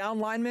 5 down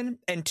linemen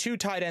and 2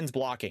 tight ends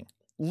blocking.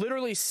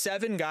 Literally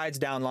 7 guys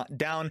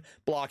down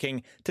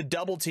blocking to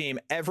double team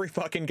every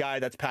fucking guy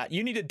that's Pat.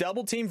 You need to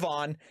double team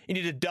Vaughn. You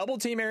need to double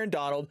team Aaron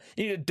Donald.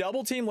 You need to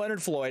double team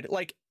Leonard Floyd.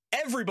 Like,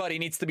 everybody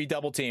needs to be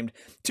double teamed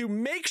to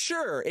make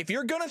sure, if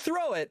you're going to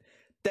throw it,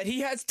 that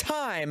he has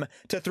time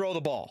to throw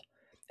the ball.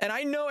 And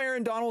I know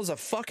Aaron Donald is a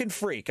fucking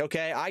freak,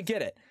 okay? I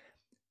get it.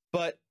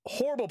 But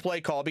horrible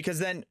play call, because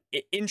then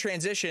in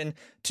transition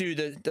to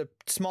the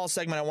small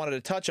segment I wanted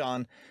to touch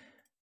on,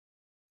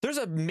 there's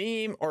a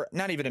meme, or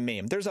not even a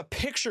meme, there's a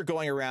picture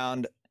going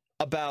around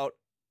about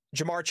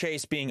Ja'Marr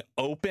Chase being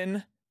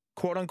open,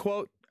 quote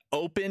unquote,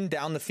 open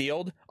down the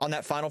field on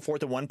that final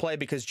 4th and 1 play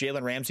because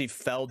Jalen Ramsey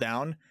fell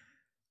down.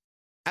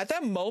 At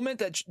that moment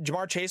that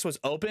Ja'Marr Chase was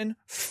open,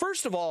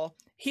 first of all,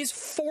 he's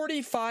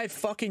 45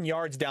 fucking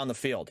yards down the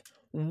field.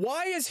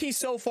 Why is he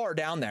so far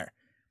down there?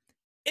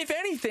 If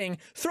anything,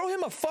 throw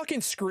him a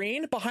fucking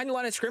screen behind the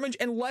line of scrimmage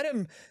and let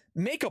him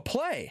make a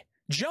play.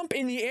 Jump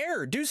in the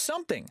air, do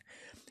something.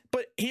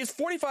 But he's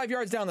 45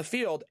 yards down the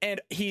field and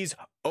he's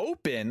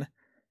open.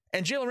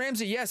 And Jalen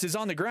Ramsey, yes, is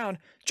on the ground.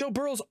 Joe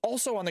Burrow's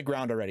also on the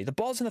ground already. The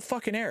ball's in the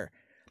fucking air.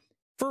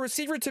 For a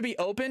receiver to be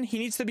open, he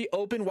needs to be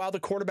open while the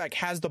quarterback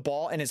has the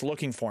ball and is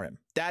looking for him.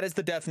 That is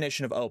the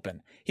definition of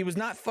open. He was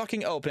not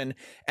fucking open.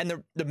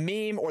 And the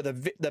meme or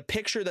the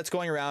picture that's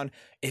going around,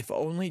 if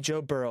only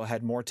Joe Burrow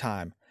had more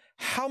time.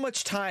 How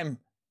much time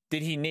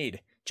did he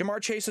need?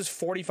 Ja'Marr Chase is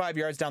 45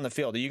 yards down the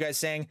field. Are you guys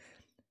saying,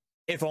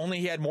 if only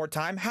he had more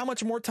time? How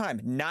much more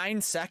time?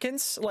 9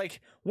 seconds? Like,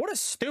 what a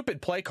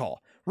stupid play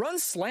call. Run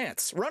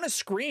slants, run a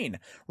screen,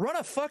 run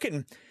a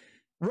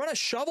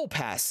shovel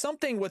pass,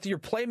 something with your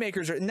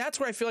playmakers. And that's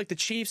where I feel like the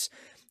Chiefs,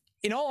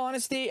 in all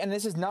honesty, and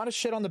this is not a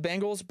shit on the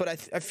Bengals, but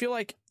I feel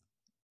like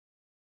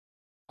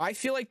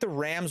the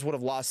Rams would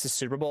have lost the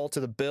Super Bowl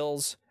to the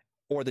Bills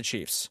or the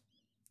Chiefs.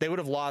 They would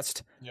have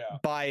lost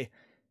by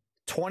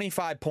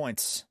 25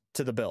 points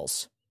to the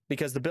Bills,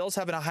 because the Bills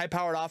have a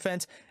high-powered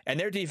offense and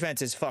their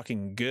defense is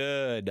fucking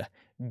good.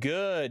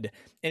 And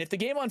if the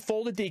game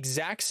unfolded the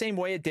exact same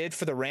way it did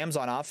for the Rams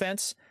on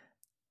offense,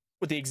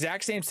 with the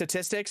exact same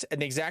statistics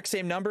and the exact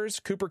same numbers,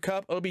 Cooper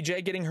Kupp,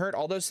 OBJ getting hurt,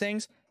 all those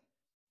things,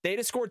 they'd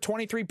have scored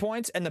 23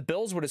 points and the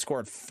Bills would have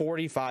scored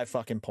 45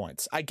 fucking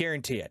points. I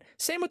guarantee it.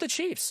 Same with the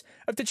Chiefs.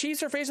 If the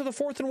Chiefs are faced with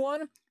a 4th and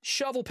 1,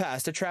 shovel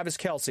pass to Travis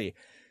Kelce,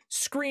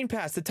 screen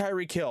pass to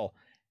Tyreek Hill,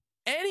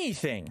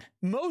 anything,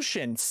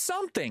 motion,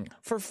 something,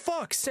 for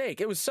fuck's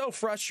sake. It was so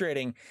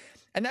frustrating.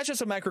 And that's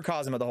just a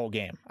microcosm of the whole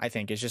game, I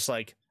think. It's just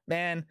like,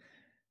 man,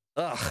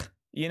 didn't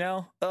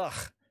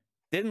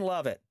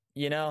love it,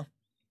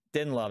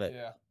 didn't love it.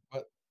 Yeah,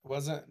 but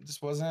wasn't,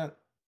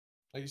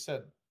 like you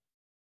said,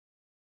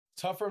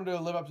 tough for him to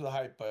live up to the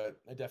hype,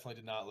 but it definitely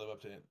did not live up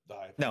to the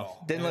hype. No,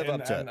 didn't live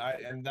up to it.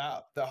 And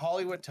that the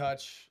Hollywood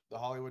touch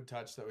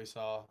that we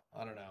saw,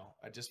 I don't know.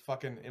 I just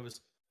fucking, it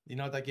was, you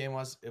know what that game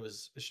was? It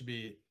was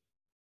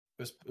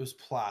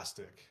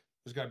plastic.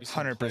 There's got to be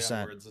some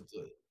 100%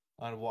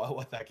 on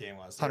what that game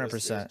was. 100%. It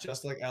was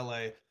just like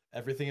LA.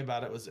 Everything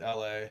about it was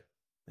LA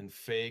and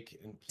fake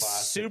and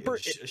plastic. Super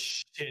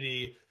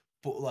shitty,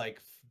 but like,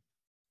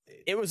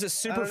 it was a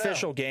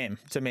superficial game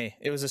to me.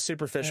 It was a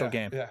superficial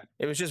game. Yeah.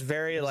 It was just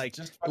very a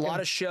lot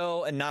of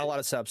show and not a lot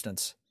of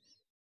substance.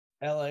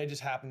 LA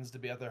just happens to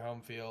be at their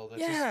home field.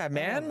 It's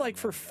man. Like,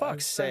 for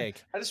fuck's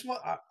sake. I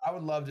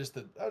would just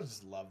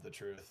love the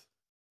truth.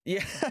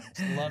 Yeah.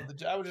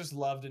 I would just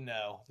love to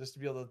know, just to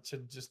be able to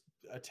just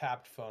a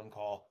tapped phone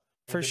call.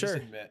 For sure.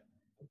 Just admit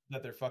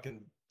that they're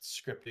fucking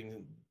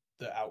scripting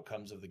the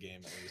outcomes of the game,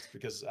 at least,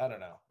 because I don't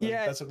know.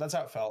 Yeah, that's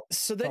how it felt.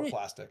 So then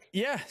plastic.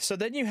 Yeah. So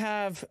then you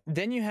have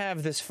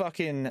this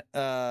fucking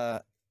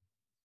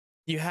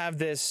you have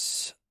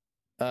this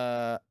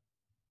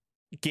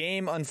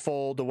game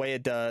unfold the way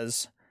it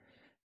does.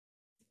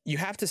 You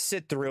have to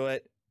sit through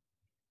it.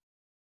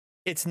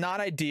 It's not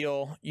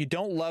ideal. You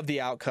don't love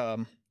the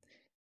outcome.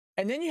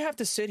 And then you have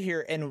to sit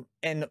here and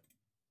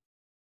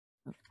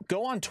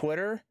go on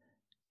Twitter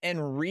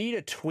and read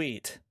a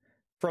tweet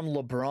from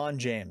LeBron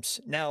James.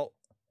 Now,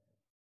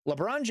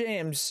 LeBron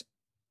James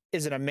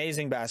is an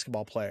amazing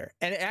basketball player.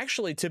 And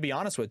actually, to be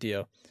honest with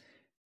you,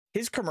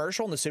 his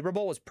commercial in the Super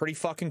Bowl was pretty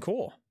fucking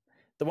cool.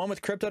 The one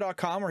with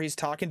Crypto.com where he's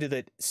talking to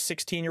the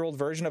 16-year-old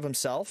version of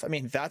himself. I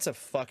mean, that's a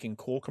fucking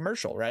cool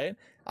commercial, right?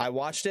 I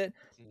watched it.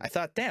 I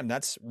thought, damn,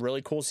 that's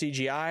really cool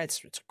CGI.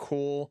 It's a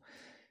cool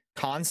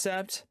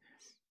concept.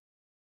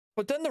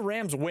 But then the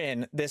Rams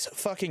win this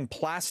fucking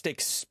plastic,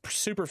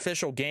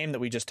 superficial game that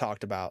we just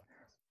talked about.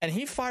 And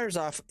he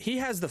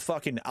has the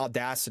fucking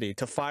audacity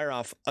to fire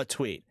off a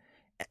tweet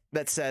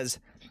that says,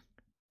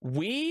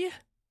 we,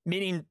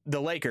 meaning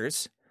the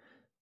Lakers,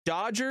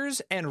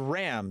 Dodgers and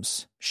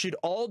Rams should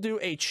all do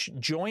a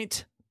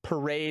joint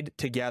parade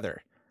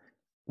together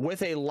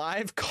with a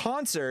live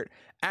concert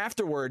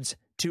afterwards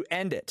to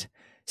end it.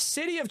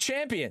 City of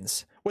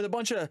Champions with a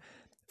bunch of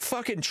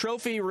fucking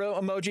trophy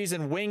emojis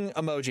and wing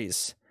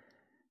emojis.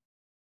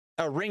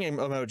 Ring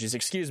emojis,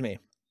 excuse me.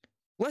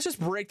 Let's just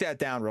break that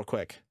down real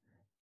quick.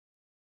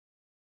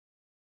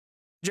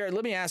 Jared,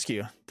 let me ask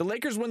you. The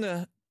Lakers win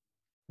the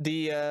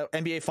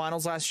NBA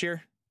Finals last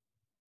year?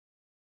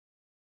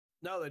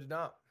 No, they did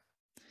not.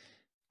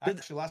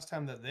 Actually, last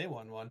time that they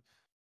won one,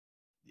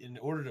 in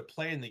order to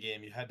play in the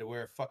game, you had to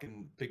wear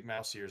fucking big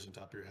mouse ears on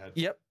top of your head.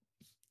 Yep.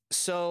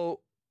 So,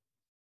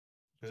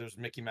 because it was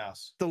Mickey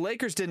Mouse. The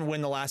Lakers didn't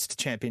win the last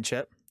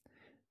championship.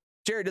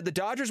 Jared, did the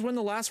Dodgers win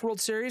the last World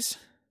Series?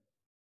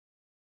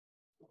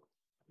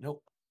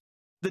 Nope.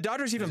 The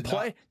Dodgers even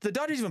play? The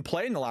Dodgers even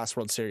play in the last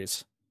World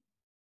Series?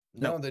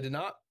 No, they did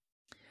not.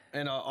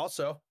 And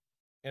also,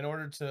 in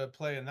order to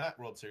play in that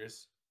World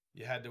Series,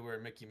 you had to wear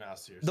Mickey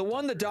Mouse ears. The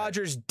one the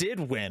Dodgers did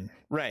win,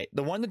 right?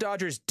 The one the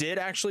Dodgers did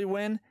actually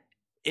win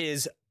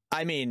is,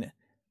 I mean,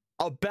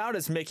 about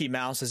as Mickey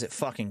Mouse as it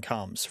fucking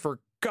comes. For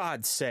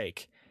God's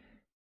sake.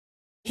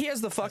 He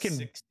has the fucking...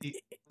 Was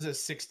it a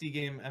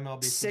 60-game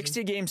MLB season?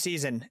 60-game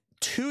season.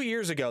 2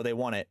 years ago, they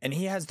won it. And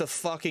he has the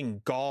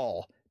fucking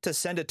gall to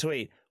send a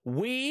tweet.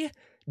 We,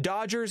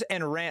 Dodgers,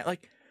 and Rams...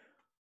 Like,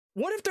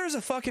 what if there's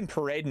a fucking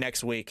parade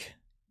next week?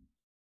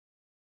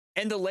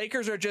 And the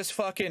Lakers are just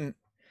fucking...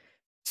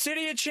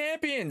 City of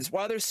Champions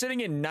while they're sitting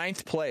in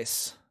 9th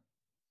place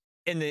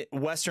in the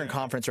Western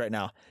Conference right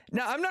now.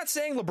 Now, I'm not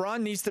saying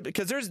LeBron needs to,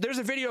 because there's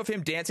a video of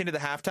him dancing to the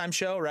halftime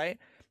show, right?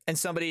 And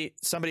somebody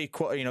sent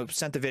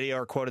the video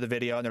or quoted the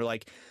video, and they're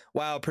like,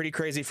 "Wow, pretty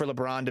crazy for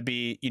LeBron to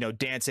be,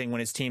 dancing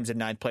when his team's in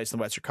 9th place in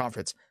the Western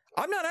Conference."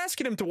 I'm not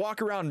asking him to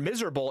walk around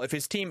miserable if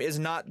his team is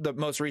not the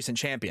most recent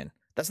champion.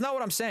 That's not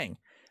what I'm saying.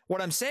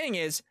 What I'm saying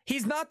is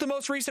he's not the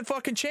most recent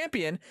fucking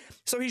champion,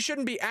 so he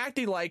shouldn't be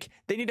acting like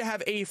they need to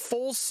have a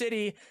full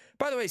city.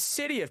 By the way,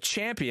 City of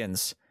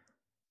Champions.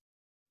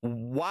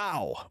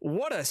 Wow,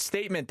 what a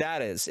statement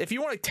that is. If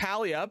you want to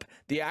tally up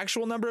the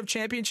actual number of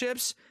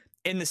championships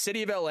in the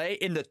city of LA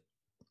in the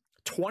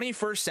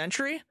 21st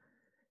century,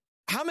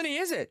 how many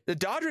is it? The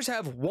Dodgers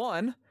have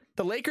one.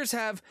 The Lakers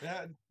have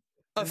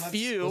a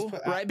few,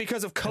 right?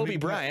 Because of Kobe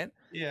Bryant.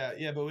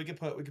 Yeah, but we could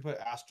put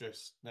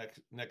asterisks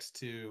next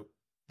to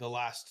the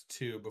last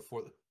two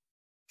before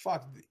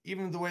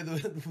even the way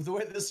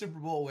the Super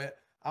Bowl went.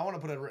 I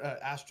want to put an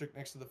asterisk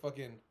next to the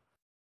fucking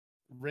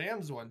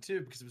Rams one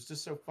too, because it was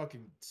just so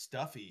fucking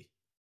stuffy.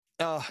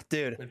 Oh,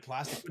 dude. And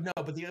plastic. No,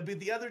 but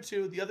the other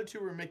two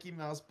were Mickey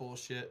Mouse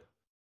bullshit.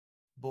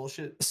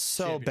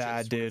 So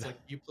bad, dude.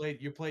 It's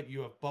like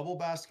you have bubble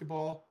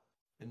basketball,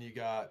 and you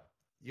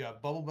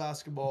have bubble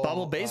basketball,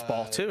 bubble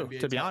baseball too, NBA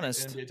to be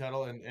honest. NBA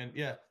title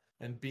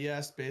and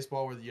BS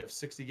baseball, where you have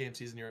 60-game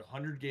season, you're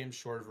 100 games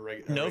short of a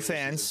regular. No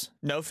fans.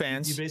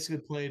 You basically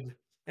played,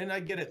 and I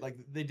get it. Like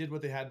they did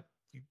what they had.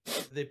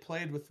 They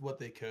played with what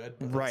they could.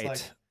 But right.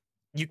 Like,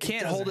 you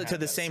can't hold it to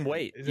the same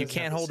weight. You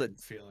can't hold it.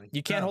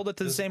 You can't hold it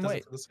to the same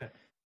weight.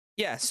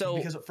 Yeah. So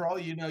because for all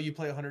you know, you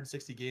play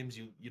 160 games.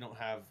 You don't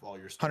have all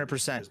your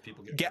 100%.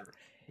 People get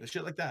hurt.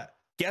 Shit like that.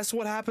 Guess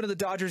what happened to the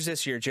Dodgers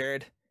this year,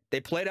 Jared? They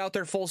played out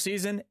their full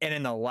season, and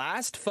in the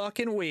last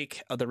fucking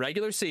week of the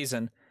regular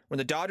season, when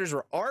the Dodgers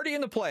were already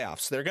in the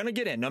playoffs, they're going to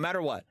get in no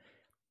matter what.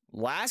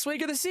 Last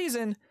week of the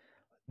season,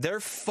 their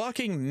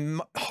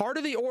fucking heart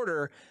of the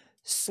order,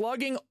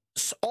 slugging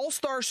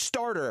all-star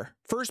starter,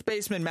 first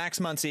baseman Max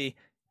Muncy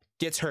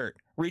gets hurt,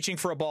 reaching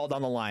for a ball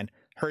down the line.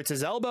 Hurts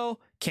his elbow,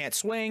 can't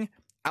swing,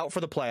 out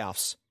for the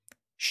playoffs.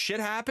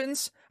 Shit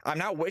happens. I'm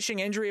not wishing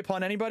injury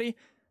upon anybody,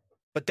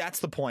 but that's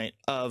the point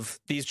of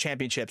these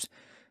championships.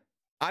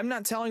 I'm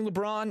not telling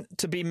LeBron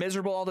to be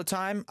miserable all the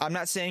time. I'm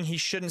not saying he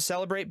shouldn't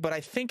celebrate, but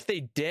I think they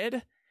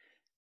did.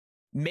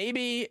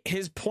 Maybe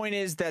his point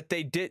is that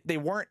they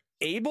weren't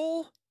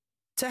able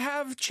to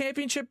have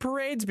championship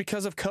parades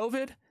because of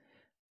COVID.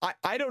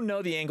 I don't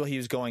know the angle he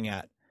was going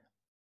at,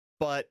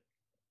 but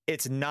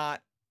it's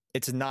not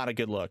a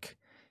good look.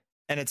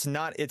 And it's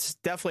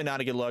definitely not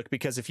a good look,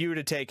 because if you were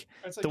to take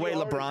the way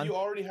LeBron, you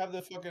already have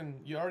the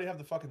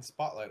fucking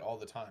spotlight all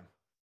the time.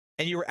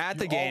 And you were at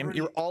the game,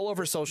 you were all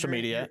over social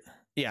media.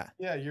 Yeah,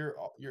 you're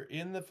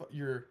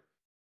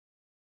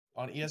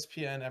on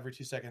ESPN every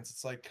 2 seconds.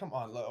 It's like, come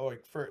on,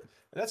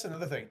 that's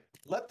another thing.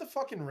 Let the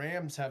fucking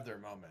Rams have their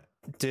moment,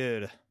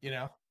 dude.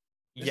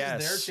 This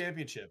is their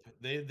championship.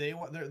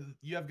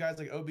 You have guys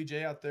like OBJ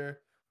out there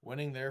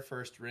winning their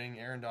first ring,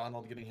 Aaron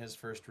Donald getting his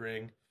first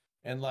ring,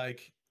 and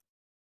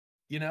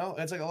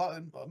it's like a lot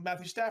of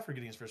Matthew Stafford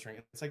getting his first ring.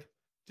 It's like,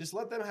 just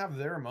let them have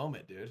their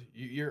moment, dude.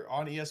 You're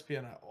on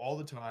ESPN all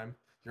the time.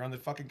 You're on the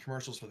fucking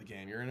commercials for the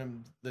game. You're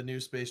in the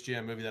new Space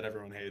Jam movie that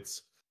everyone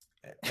hates.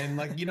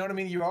 And you know what I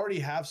mean? You already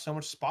have so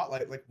much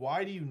spotlight. Like,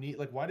 why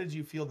did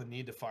you feel the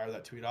need to fire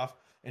that tweet off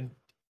and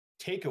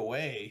take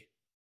away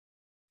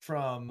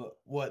from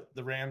what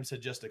the Rams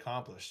had just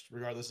accomplished,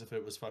 regardless if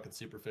it was fucking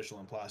superficial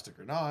and plastic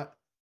or not?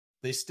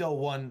 They still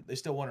won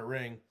a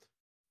ring.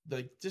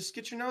 like just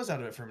get your nose out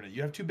of it for a minute.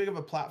 You have too big of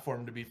a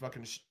platform to be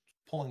fucking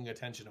pulling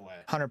attention away.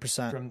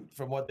 100%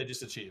 from what they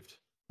just achieved.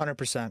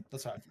 100%.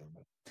 That's how I feel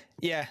about it.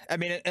 Yeah, I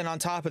mean, and on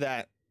top of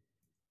that,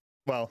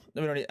 well,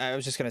 I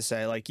was just gonna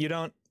say, like, you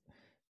don't.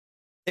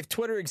 If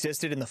Twitter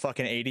existed in the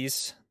fucking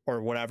 80s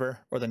or whatever,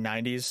 or the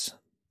 90s,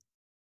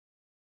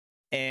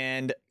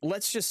 and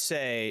let's just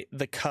say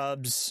the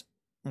Cubs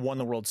won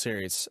the World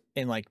Series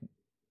in like,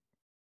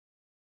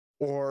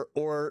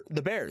 or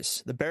the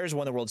Bears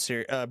won the World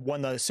Series,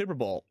 won the Super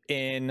Bowl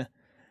in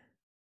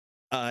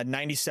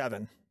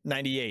 97,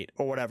 98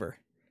 or whatever.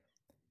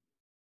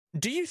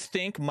 Do you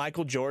think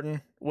Michael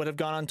Jordan would have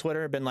gone on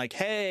Twitter and been like,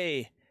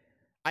 hey,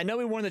 I know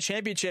we won the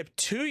championship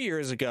 2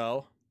 years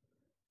ago,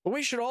 but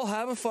we should all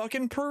have a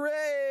fucking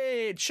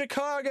parade,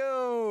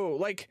 Chicago?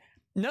 Like,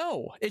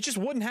 no, it just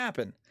wouldn't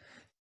happen.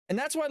 And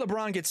that's why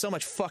LeBron gets so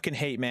much fucking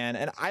hate, man.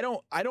 And I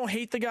don't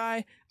hate the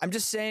guy. I'm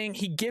just saying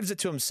he gives it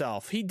to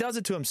himself. He does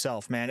it to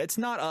himself, man. It's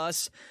not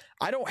us.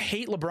 I don't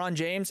hate LeBron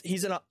James.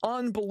 He's an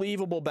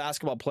unbelievable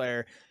basketball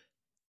player,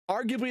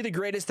 arguably the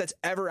greatest that's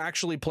ever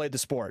actually played the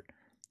sport.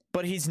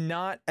 But he's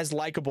not as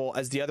likable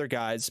as the other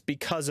guys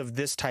because of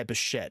this type of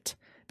shit.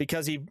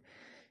 Because he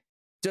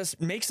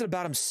just makes it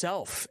about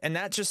himself. And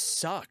that just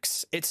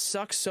sucks. It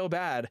sucks so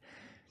bad.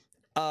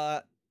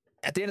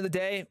 At the end of the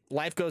day,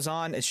 life goes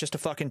on. It's just a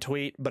fucking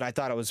tweet, but I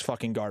thought it was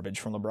fucking garbage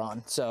from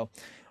LeBron. So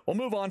we'll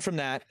move on from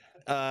that.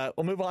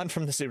 We'll move on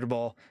from the Super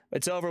Bowl.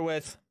 It's over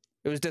with.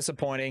 It was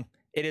disappointing.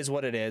 It is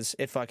what it is.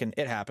 It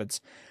happens.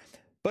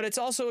 But it's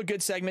also a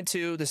good segment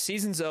too. The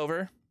season's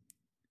over.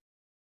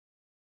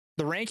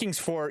 The rankings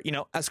for,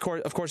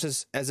 of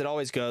course, as it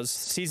always goes,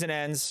 season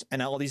ends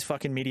and all these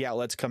fucking media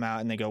outlets come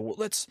out and they go,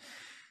 well,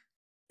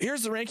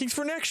 here's the rankings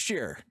for next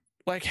year.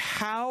 Like,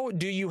 how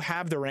do you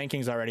have the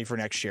rankings already for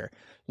next year?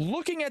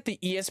 Looking at the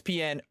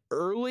ESPN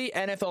early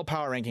NFL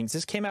power rankings,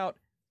 this came out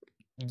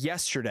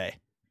yesterday.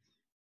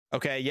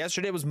 Okay,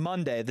 yesterday was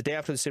Monday, the day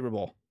after the Super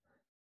Bowl.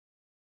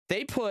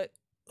 They put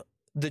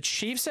the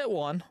Chiefs at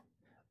 1,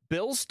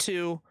 Bills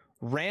 2,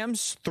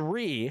 Rams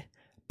 3,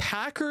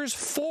 Packers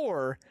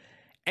 4,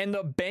 and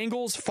the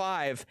Bengals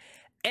 5,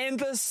 and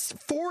the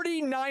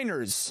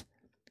 49ers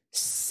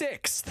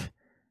 6th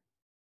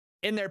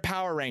in their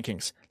power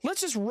rankings.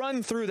 Let's just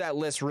run through that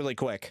list really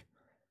quick.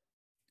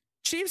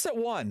 Chiefs at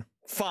 1,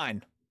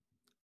 fine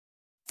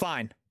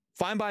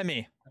by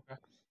me. Okay.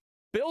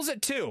 Bills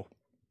at 2,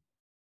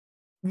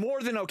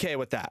 more than okay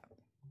with that.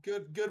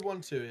 Good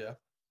one too, yeah.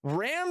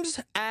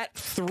 Rams at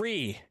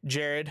 3,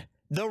 Jared.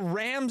 The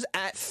Rams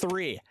at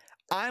 3.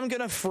 I'm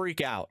gonna freak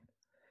out.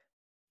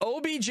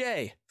 OBJ,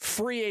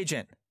 free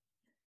agent.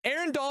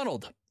 Aaron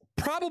Donald,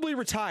 probably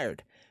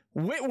retired.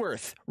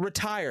 Whitworth,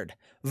 retired.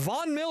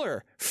 Von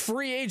Miller,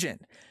 free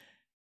agent.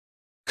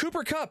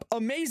 Cooper Kupp,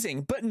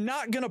 amazing, but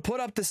not going to put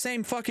up the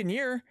same fucking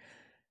year.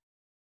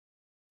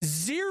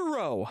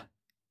 Zero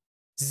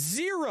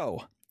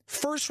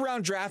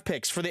first-round draft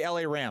picks for the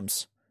LA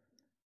Rams.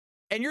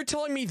 And you're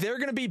telling me they're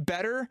going to be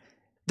better?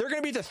 They're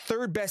going to be the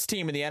third best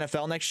team in the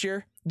NFL next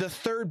year? The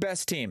third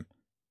best team.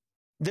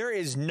 There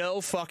is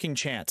no fucking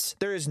chance.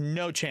 There is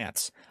no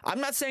chance. I'm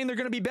not saying they're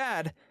going to be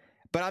bad,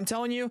 but I'm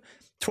telling you,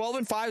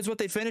 12-5 is what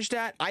they finished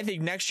at. I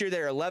think next year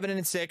they're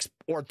 11-6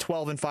 or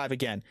 12-5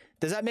 again.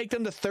 Does that make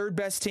them the third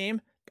best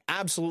team?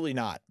 Absolutely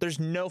not. There's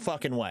no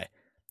fucking way.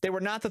 They were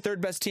not the third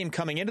best team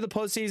coming into the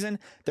postseason.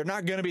 They're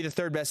not going to be the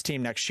third best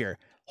team next year.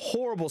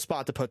 Horrible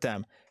spot to put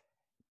them.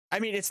 I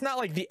mean, it's not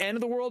like the end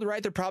of the world,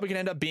 right? They're probably going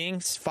to end up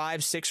being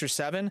 5, 6, or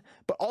 7,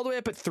 but all the way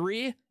up at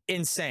 3,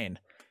 insane.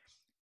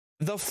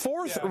 The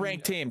fourth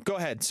ranked team. Go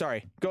ahead.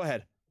 Sorry. Go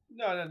ahead.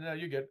 No,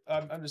 you're good.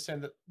 I'm just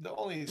saying that the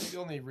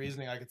only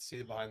reasoning I could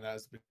see behind that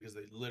is because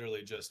they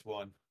literally just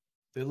won.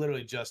 They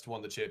literally just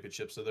won the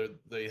championship, so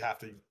they have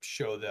to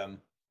show them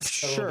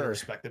a little bit of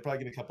respect. They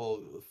probably get a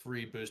couple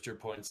free booster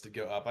points to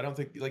go up. I don't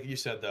think, like you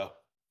said though,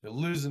 they're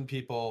losing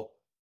people.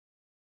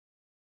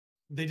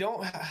 They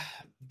don't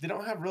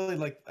have really,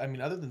 like, I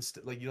mean, other than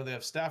they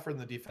have Stafford in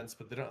the defense,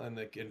 but they don't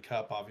in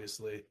Kupp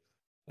obviously.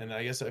 And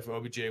I guess if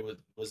OBJ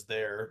was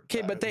there,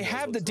 okay, but they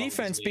have the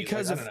defense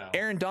because of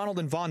Aaron Donald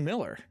and Von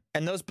Miller,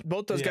 and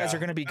both those guys are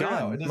going to be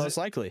gone most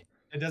likely.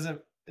 It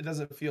doesn't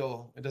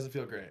feel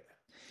great.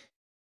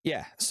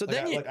 Yeah. So like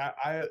then go ahead.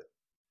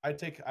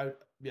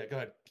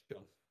 Keep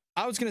going.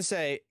 I was going to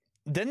say,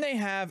 then they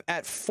have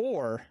at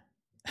 4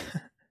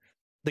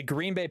 the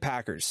Green Bay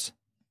Packers.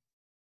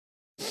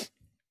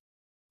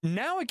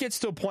 Now it gets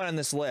to a point on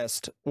this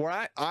list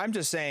where I'm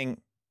just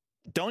saying,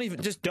 don't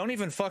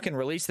even fucking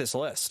release this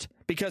list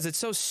because it's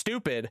so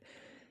stupid.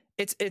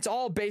 It's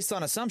all based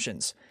on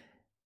assumptions.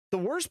 The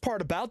worst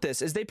part about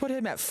this is they put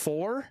him at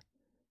 4,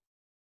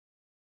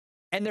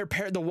 and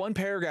the one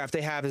paragraph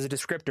they have is a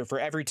descriptor for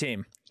every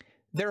team.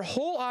 Their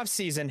whole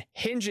offseason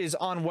hinges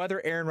on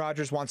whether Aaron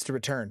Rodgers wants to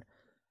return.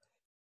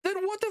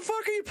 Then what the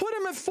fuck are you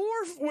putting him at 4?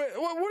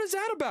 What is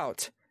that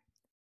about?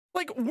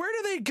 Like, where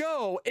do they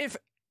go if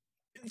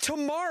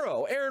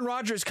tomorrow Aaron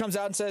Rodgers comes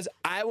out and says,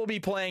 I will be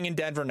playing in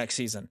Denver next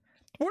season?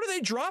 Where do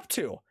they drop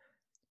to?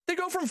 They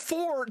go from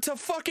 4 to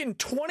fucking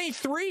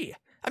 23.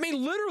 I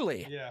mean,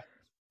 literally. Yeah.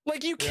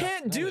 Like, you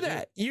can't do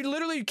that. You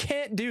literally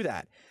can't do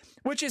that,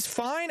 which is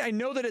fine. I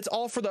know that it's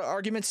all for the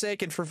argument's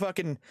sake and for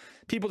fucking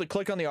people to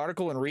click on the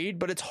article and read,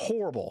 but it's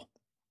horrible.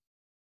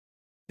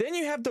 Then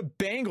you have the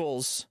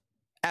Bengals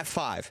at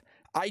 5.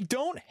 I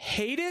don't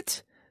hate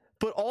it,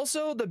 but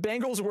also the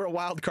Bengals were a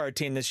wild card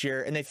team this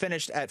year and they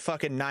finished at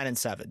fucking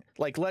 9-7.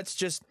 Like, or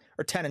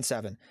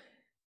 10-7.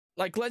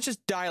 Like, let's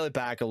just dial it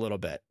back a little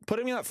bit.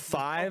 Putting me at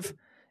 5.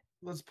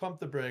 Let's pump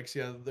the brakes.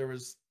 Yeah, there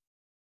was,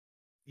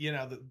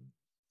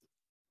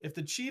 if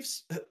the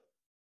Chiefs,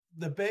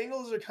 the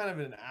Bengals are kind of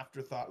an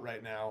afterthought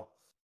right now.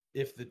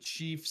 If the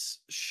Chiefs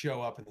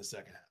show up in the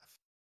second half.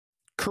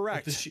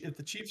 Correct. If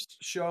the Chiefs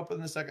show up in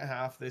the second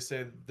half, they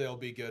say they'll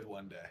be good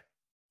one day.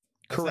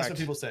 Correct. That's what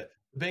people say.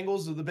 The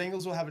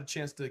Bengals will have a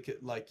chance to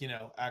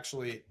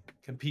actually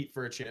compete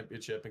for a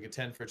championship and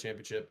contend for a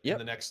championship in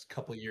the next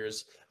couple of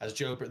years as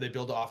they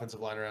build an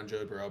offensive line around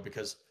Joe Burrow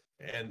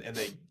and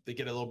they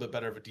get a little bit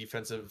better of a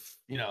defensive,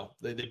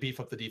 they beef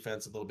up the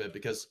defense a little bit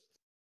because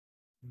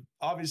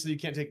obviously you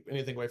can't take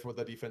anything away from what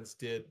that defense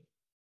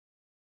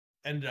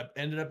ended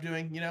up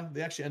doing.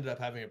 They actually ended up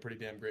having a pretty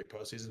damn great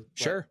postseason.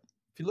 Sure.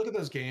 If you look at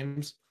those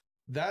games,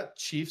 that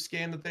Chiefs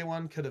game that they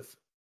won could have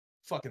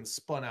fucking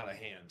spun out of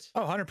hand.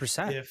 Oh,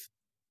 100%.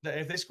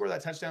 If they score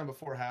that touchdown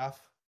before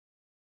half,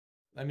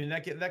 I mean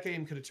that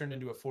game could have turned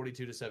into a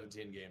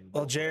 42-17 game.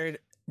 Well, Jared,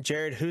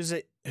 who's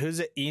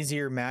an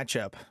easier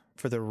matchup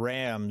for the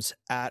Rams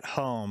at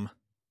home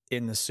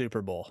in the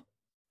Super Bowl?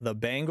 The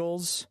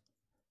Bengals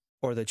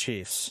or the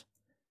Chiefs?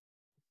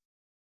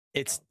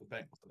 It's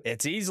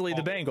easily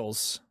the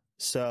Bengals.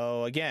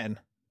 So again,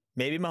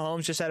 maybe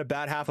Mahomes just had a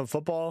bad half of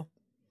football.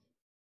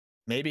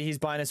 Maybe he's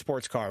buying a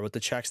sports car with the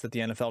checks that the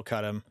NFL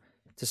cut him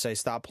to say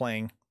stop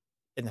playing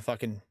in the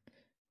fucking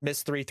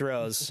miss 3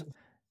 throws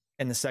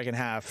in the second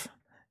half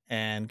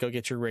and go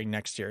get your ring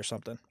next year or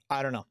something.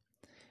 I don't know.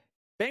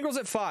 Bengals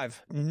at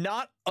 5.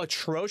 Not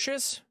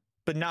atrocious,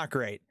 but not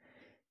great.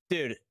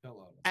 Dude,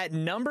 at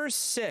number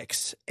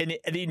 6, and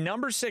the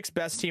number 6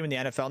 best team in the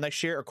NFL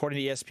next year, according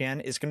to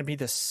ESPN, is going to be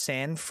the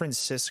San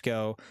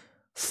Francisco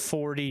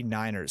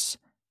 49ers.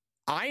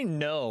 I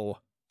know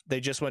they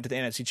just went to the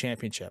NFC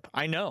Championship.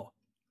 I know.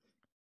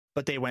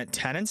 But they went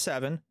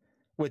 10-7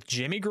 with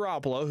Jimmy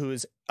Garoppolo, who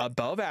is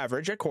above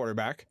average at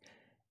quarterback,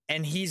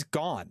 and he's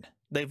gone.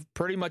 They've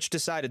pretty much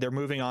decided they're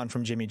moving on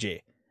from Jimmy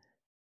G.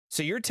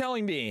 So you're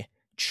telling me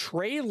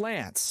Trey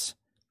Lance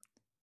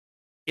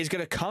is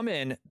going to come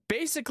in,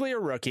 basically a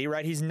rookie,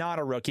 right? He's not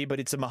a rookie, but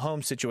it's a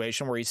Mahomes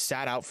situation where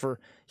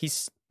he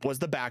was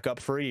the backup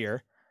for a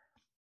year.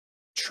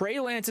 Trey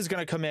Lance is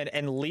going to come in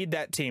and lead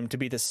that team to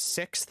be the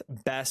 6th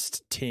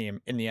best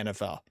team in the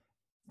NFL.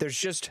 There's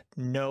just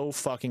no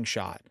fucking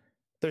shot.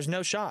 There's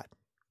no shot.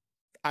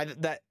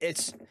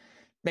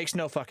 Makes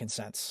no fucking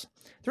sense.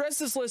 The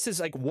rest of this list is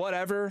like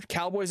whatever.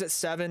 Cowboys at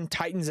 7,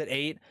 Titans at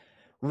 8.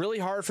 Really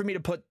hard for me to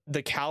put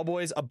the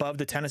Cowboys above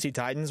the Tennessee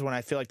Titans when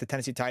I feel like the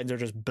Tennessee Titans are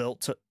just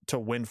built to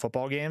win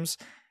football games,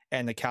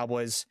 and the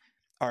Cowboys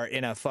are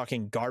in a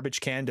fucking garbage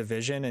can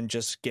division and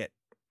just get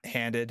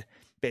handed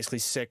basically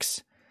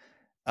 6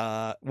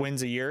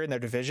 wins a year in their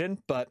division.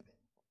 But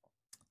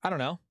I don't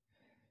know.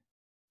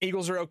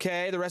 Eagles are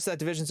okay. The rest of that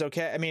division's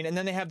okay. I mean, and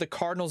then they have the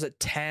Cardinals at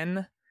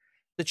 10,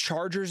 the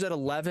Chargers at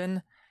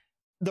 11,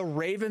 the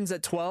Ravens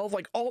at 12.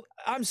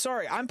 I'm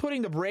sorry. I'm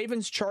putting the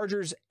Ravens,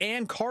 Chargers,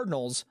 and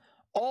Cardinals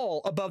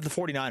all above the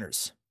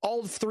 49ers.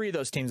 All 3 of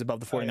those teams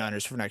above the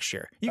 49ers for next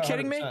year. You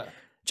kidding me?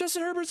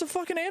 Justin Herbert's a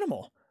fucking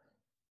animal.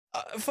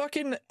 If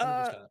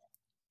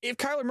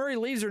Kyler Murray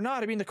leaves or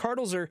not, I mean, the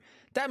Cardinals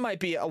that might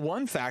be a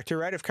one factor,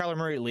 right? If Kyler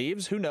Murray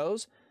leaves, who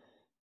knows?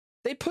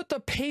 They put the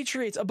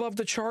Patriots above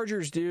the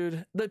Chargers,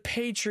 dude. The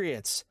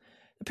Patriots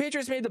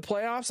made the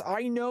playoffs.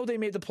 I know they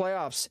made the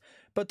playoffs,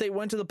 but they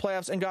went to the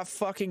playoffs and got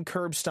fucking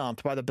curb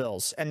stomped by the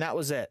Bills, and that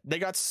was it. They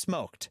got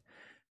smoked.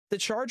 The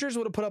Chargers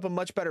would have put up a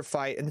much better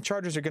fight, and the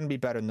Chargers are going to be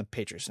better than the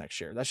Patriots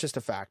next year. That's just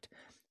a fact.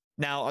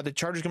 Now, are the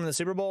Chargers coming to the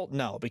Super Bowl?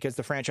 No, because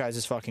the franchise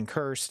is fucking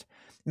cursed.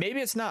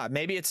 Maybe it's not.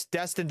 Maybe it's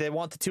destined. They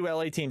want the 2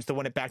 LA teams to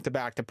win it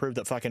back-to-back to prove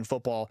that fucking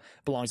football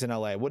belongs in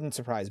LA. Wouldn't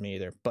surprise me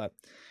either. But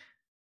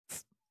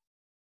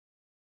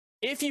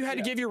if you had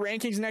to give your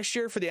rankings next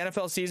year for the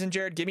NFL season,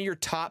 Jared, give me your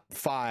top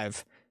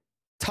 5.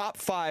 Top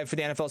 5 for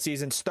the NFL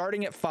season,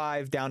 starting at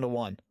 5 down to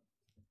 1.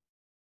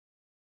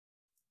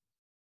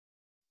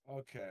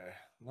 Okay.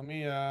 Let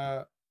me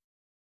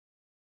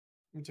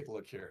take a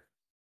look here.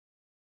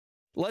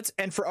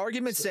 For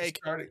argument's sake,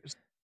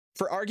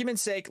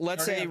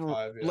 let's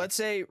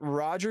say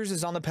Rodgers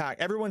is on the pack.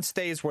 Everyone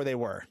stays where they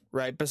were,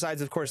 right?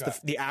 Besides, of course,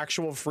 the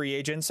actual free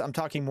agents. I'm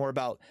talking more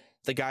about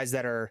the guys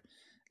that are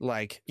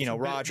like,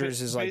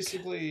 Rodgers is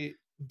basically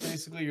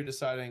you're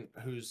deciding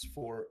who's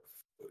 4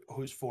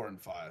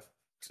 and 5.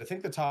 Because I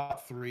think the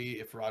top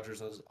 3, if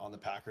Rodgers is on the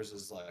Packers,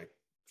 is like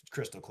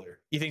crystal clear.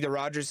 You think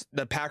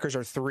the Packers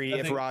are 3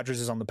 if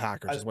Rodgers is on the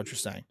Packers, is what you're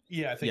saying?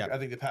 Yeah, I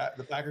think the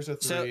Packers are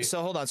 3.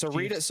 So hold on. So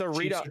Chiefs,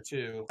 read up.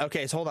 2.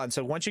 Okay, so hold on.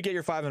 So once you get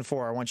your 5 and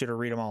 4, I want you to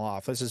read them all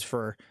off. This is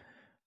for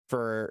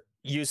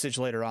usage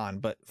later on.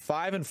 But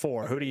 5 and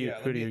 4, who do you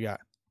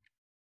got?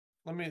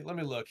 let me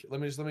look. Let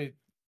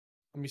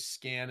me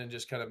scan and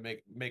just kind of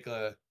make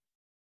a.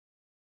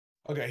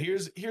 Okay,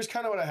 here's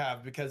kind of what I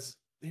have, because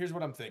here's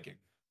what I'm thinking.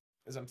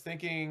 I'm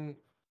thinking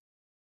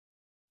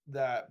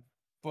that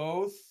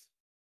both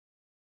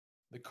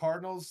the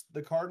Cardinals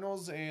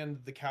and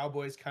the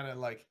Cowboys kind of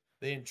like,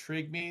 they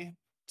intrigue me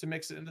to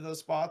mix it into those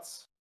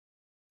spots.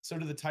 So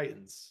do the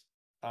Titans.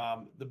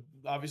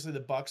 Obviously the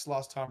Bucks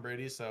lost Tom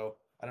Brady, so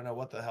I don't know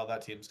what the hell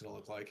that team's gonna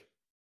look like.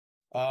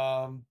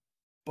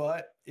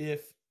 But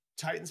if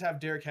Titans have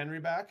Derrick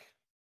Henry back,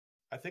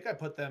 I think I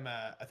put them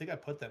at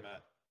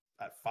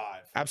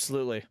 5.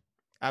 Absolutely.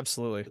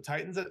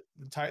 The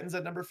Titans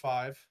at number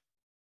 5.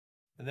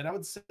 And then I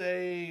would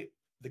say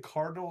the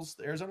Cardinals,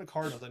 the Arizona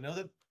Cardinals. I know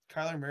that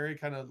Kyler Murray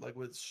kind of like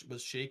was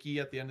shaky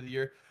at the end of the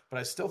year, but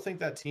I still think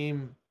that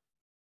team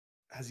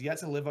has yet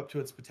to live up to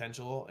its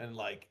potential. And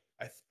like,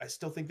 I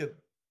still think that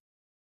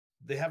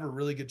they have a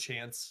really good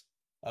chance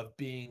of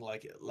being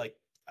like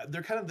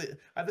they're kind of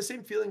I have the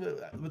same feeling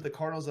with the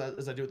Cardinals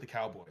as I do with the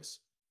Cowboys,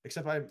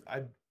 except I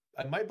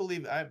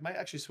might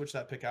actually switch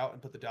that pick out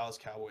and put the Dallas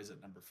Cowboys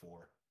at number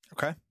 4.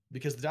 Okay.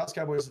 Because the Dallas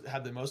Cowboys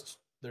had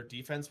their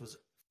defense was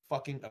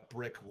fucking a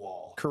brick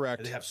wall. Correct.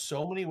 And they have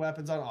so many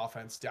weapons on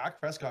offense. Dak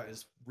Prescott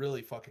is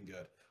really fucking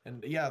good.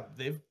 And yeah,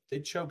 they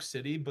choke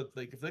City, but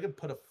like if they could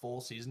put a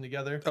full season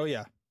together, oh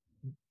yeah,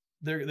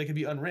 they could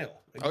be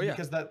unreal. Oh yeah,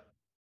 because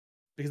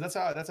that's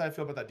how I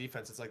feel about that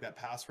defense. It's like that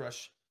pass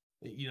rush.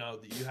 You know,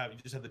 you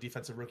just had the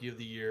defensive rookie of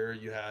the year.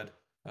 You had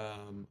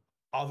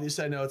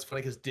obviously, I know it's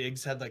funny because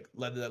Diggs had like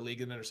led that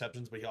league in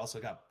interceptions, but he also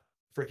got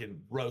freaking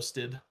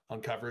roasted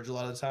on coverage a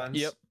lot of the times.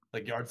 Yep.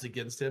 Like yards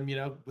against him, you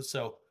know.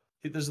 So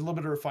there's a little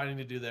bit of refining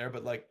to do there,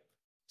 but like,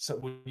 so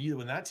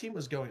when that team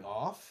was going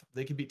off,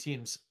 they could beat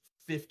teams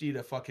 50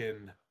 to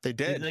fucking. They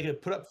did. They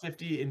could put up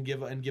 50 and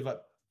give up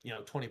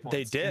 20 points.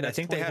 They did. I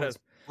think they had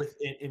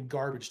in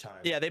garbage time.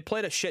 Yeah, they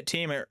played a shit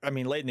team. I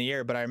mean, late in the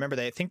year, but I remember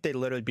I think they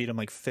literally beat them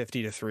like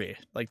 50-3.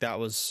 Like that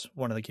was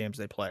one of the games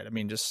they played. I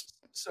mean, just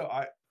so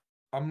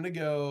I'm gonna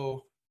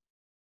go.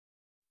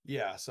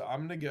 Yeah, so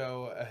I'm gonna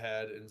go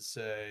ahead and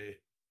say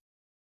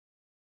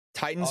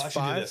Titans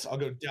 5. I'll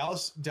go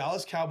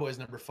Dallas Cowboys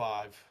number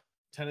 5,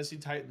 Tennessee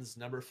Titans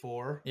number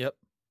 4. Yep.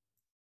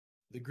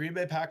 The Green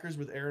Bay Packers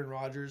with Aaron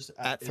Rodgers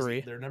at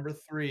 3. They're number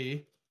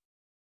 3.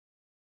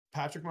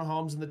 Patrick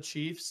Mahomes and the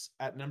Chiefs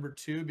at number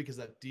 2 because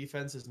that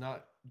defense is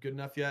not good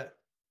enough yet.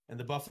 And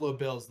the Buffalo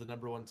Bills, the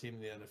number 1 team in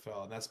the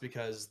NFL. And that's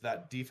because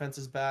that defense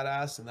is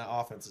badass and that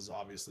offense is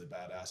obviously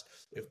badass.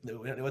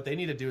 What they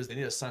need to do is they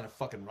need to sign a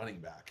fucking running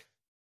back.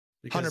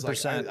 Because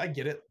 100%. Like, I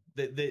get it.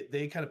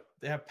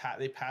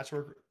 They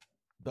patchwork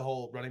the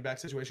whole running back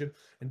situation.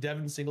 And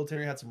Devin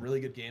Singletary had some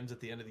really good games at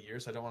the end of the year,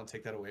 so I don't want to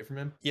take that away from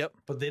him. Yep.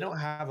 But they don't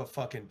have a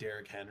fucking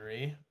Derrick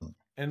Henry.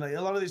 And like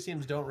a lot of these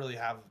teams don't really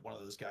have one of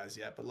those guys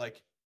yet. But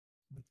like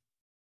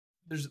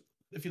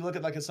if you look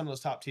at like some of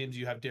those top teams,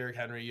 you have Derrick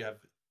Henry, you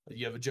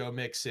have a Joe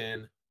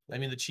Mixon. I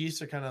mean, the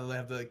Chiefs are kind of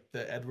have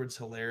the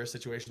Edwards-Helaire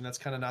situation. That's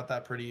kind of not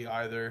that pretty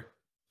either.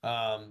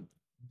 I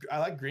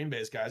like Green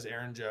Bay's guys,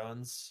 Aaron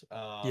Jones.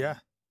 Yeah.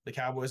 The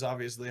Cowboys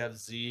obviously have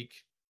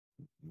Zeke.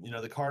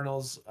 The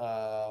Cardinals,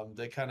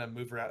 they kind of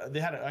move around. They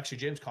had actually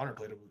James Conner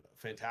played a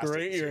fantastic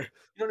great year.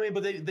 You know what I mean?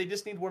 But they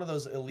just need one of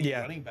those elite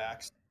running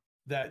backs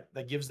that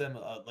gives them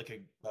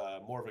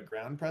more of a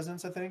ground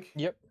presence, I think.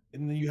 Yep.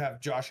 And then you have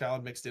Josh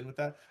Allen mixed in with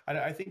that.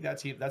 I think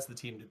that's the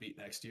team to beat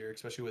next year,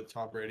 especially with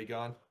Tom Brady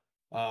gone.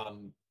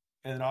 And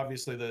then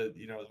obviously I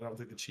don't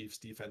think the Chiefs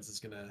defense is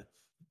gonna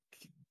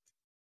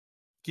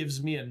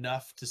gives me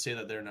enough to say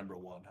that they're number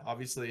 1.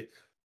 Obviously,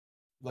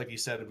 like you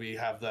said, we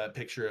have that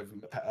picture of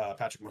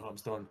Patrick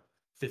Mahomes throwing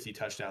 50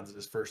 touchdowns in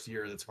his first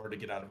year. That's hard to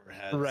get out of our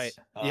heads. Right.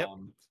 Yep.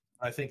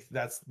 I think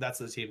that's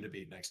the team to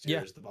beat next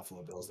year is the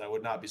Buffalo Bills. I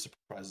would not be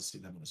surprised to see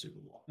them in a Super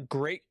Bowl.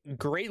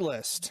 Great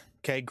list.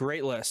 Okay,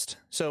 great list.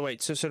 So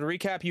wait, so to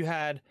recap, you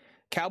had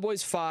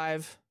Cowboys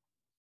 5,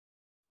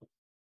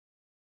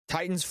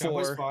 Titans 4,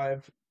 Cowboys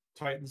 5,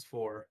 Titans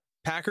 4,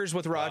 Packers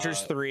with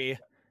Rodgers 3,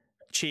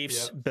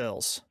 Chiefs,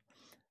 Bills.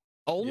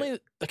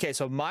 Okay,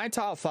 so my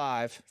top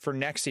 5 for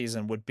next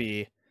season would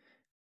be,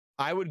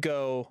 I would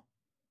go.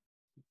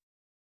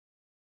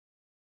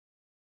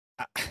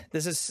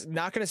 This is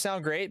not going to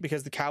sound great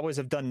because the Cowboys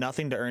have done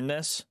nothing to earn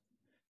this.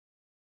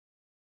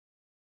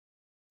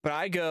 But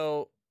I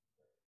go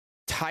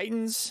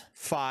Titans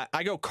 5.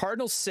 I go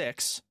Cardinals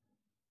 6.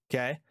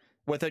 Okay.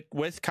 With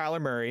Kyler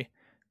Murray.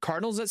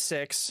 Cardinals at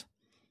 6.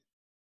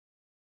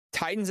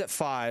 Titans at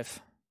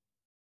 5.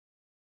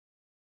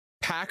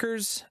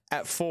 Packers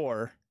at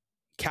 4.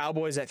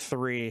 Cowboys at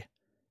 3.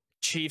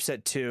 Chiefs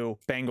at 2.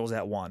 Bengals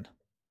at 1.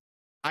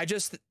 I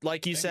just,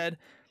 like you said,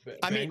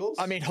 I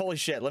mean, holy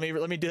shit. Let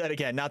me do that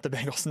again. Not the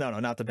Bengals. No,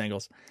 not the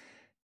Bengals.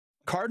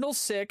 Cardinals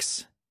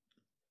 6,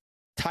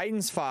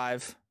 Titans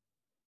 5,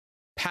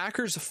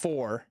 Packers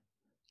 4,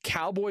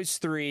 Cowboys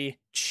 3,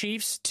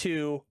 Chiefs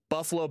 2,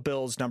 Buffalo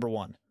Bills number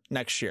 1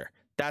 next year.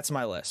 That's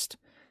my list.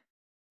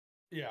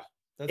 Yeah,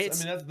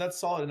 That's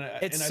solid.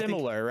 It's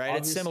similar, right?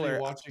 It's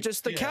similar.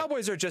 Just the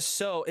Cowboys are just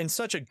so in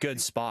such a good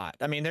spot.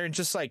 I mean, they're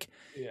just like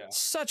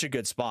such a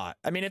good spot.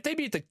 I mean, if they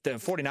beat the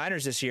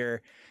 49ers this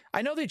year,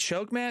 I know they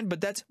choke, man,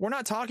 but we're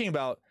not talking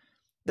about.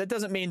 That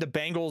doesn't mean the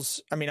Bengals.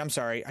 I mean, I'm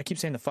sorry, I keep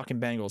saying the fucking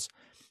Bengals.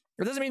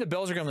 It doesn't mean the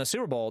Bills are going to win the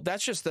Super Bowl.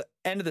 That's just the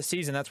end of the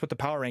season. That's what the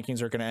power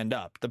rankings are going to end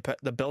up.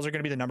 The Bills are going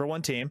to be the number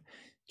 1 team.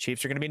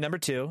 Chiefs are going to be number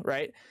 2,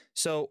 right?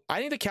 So I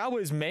think the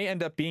Cowboys may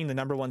end up being the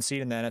number 1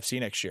 seed in the NFC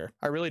next year.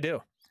 I really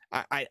do.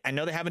 I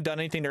know they haven't done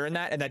anything to earn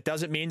that, and that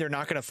doesn't mean they're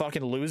not going to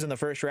fucking lose in the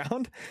first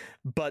round.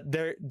 But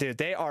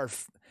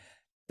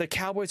the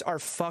Cowboys are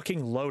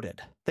fucking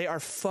loaded. They are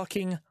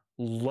fucking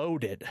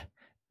loaded,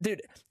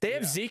 dude. They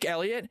have Zeke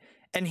Elliott,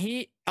 and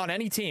he on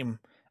any team.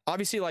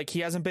 Obviously, like,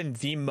 he hasn't been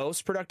the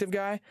most productive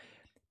guy,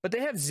 but they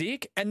have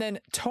Zeke, and then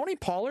Tony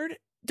Pollard,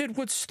 dude,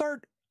 would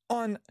start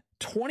on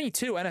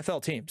 22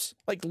 NFL teams.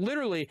 Like,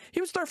 literally, he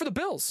would start for the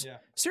Bills. Yeah.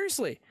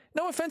 Seriously.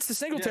 No offense to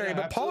Singletary,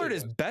 but Pollard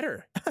is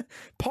better.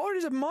 Pollard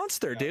is a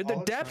monster, dude.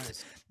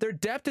 Their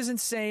depth is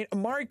insane.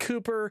 Amari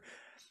Cooper,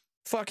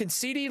 fucking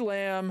CeeDee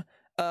Lamb,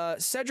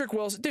 Cedric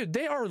Wilson. Dude,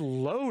 they are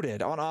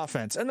loaded on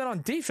offense. And then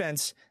on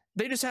defense,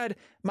 they just had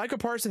Micah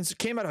Parsons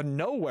came out of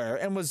nowhere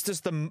and was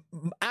just the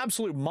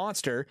absolute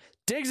monster.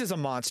 Diggs is a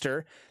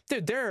monster.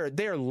 Dude,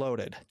 they're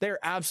loaded. They're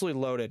absolutely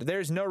loaded.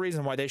 There's no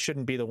reason why they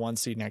shouldn't be the 1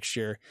 seed next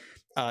year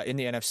in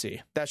the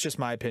NFC. That's just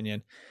my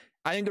opinion.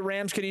 I think the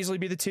Rams could easily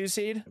be the 2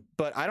 seed,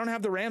 but I don't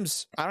have the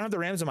Rams. I don't have the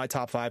Rams in my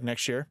top 5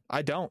 next year.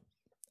 I don't.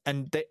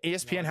 And the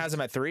ESPN has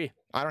them at 3.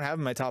 I don't have them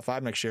in my top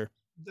 5 next year.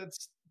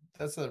 That's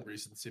a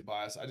recency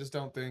bias. I just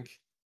don't think.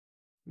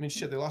 I mean,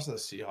 shit, they lost to the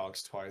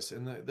Seahawks twice.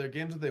 And their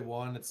games that they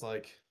won, it's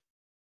like,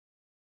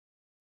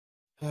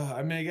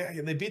 I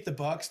mean, they beat the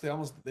Bucks. They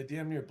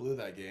damn near blew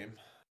that game.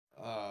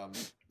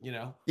 You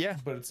know? Yeah.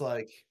 But it's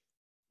like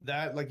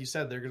that, like you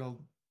said, they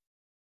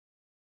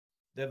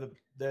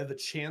have the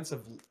chance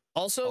of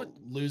also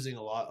losing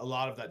a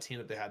lot of that team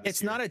that they had this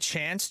It's year. not a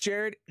chance,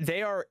 Jared.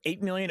 They are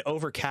 $8 million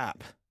over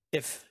cap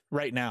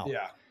right now.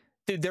 Yeah.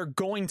 Dude, they're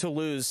going to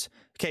lose.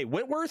 Okay,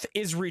 Whitworth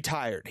is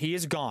retired. He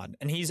is gone,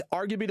 and he's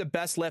arguably the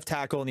best left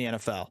tackle in the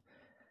NFL.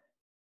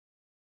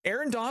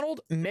 Aaron Donald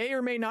may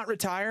or may not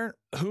retire.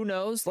 Who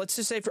knows? Let's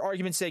just say, for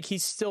argument's sake,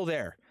 he's still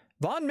there.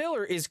 Von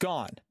Miller is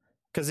gone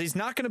because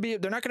they're not going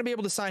to be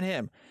able to sign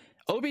him.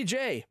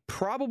 OBJ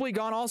probably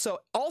gone also.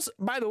 Also,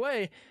 by the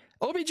way,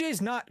 OBJ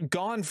is not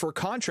gone for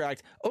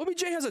contract.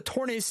 OBJ has a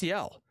torn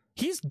ACL.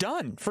 He's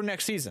done for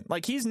next season.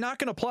 Like, he's not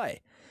going to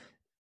play.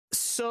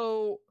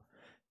 So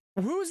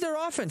who's their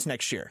offense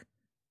next year?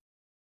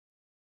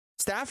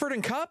 Stafford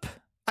and Kupp?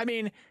 I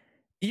mean,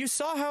 you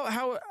saw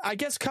how I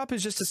guess Kupp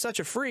is just such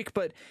a freak,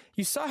 but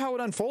you saw how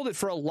it unfolded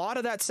for a lot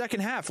of that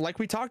second half. Like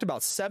we talked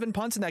about, 7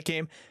 punts in that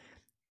game.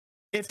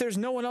 If there's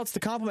no one else to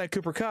complement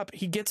Cooper Kupp,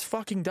 he gets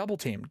fucking double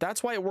teamed.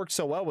 That's why it worked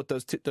so well with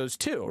those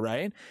two,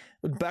 right?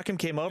 When Beckham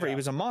came over, he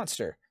was a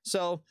monster.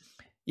 So,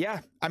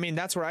 yeah, I mean,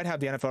 that's where I'd have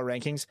the NFL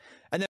rankings.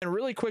 And then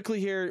really quickly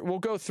here, we'll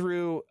go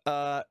through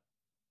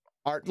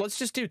let's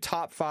just do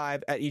top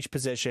 5 at each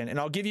position, and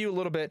I'll give you a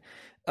little bit.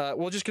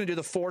 We're just going to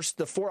do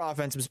the four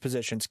offensive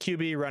positions: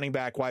 QB, running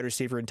back, wide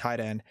receiver, and tight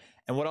end.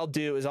 And what I'll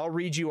do is I'll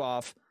read you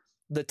off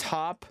the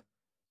top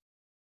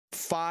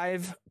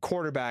 5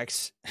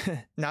 quarterbacks.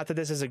 Not that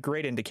this is a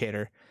great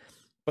indicator,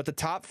 but the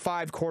top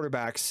 5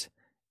 quarterbacks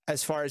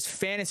as far as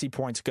fantasy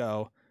points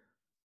go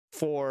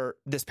for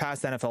this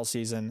past NFL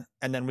season,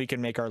 and then we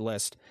can make our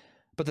list.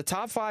 But the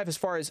top 5 as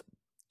far as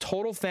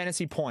total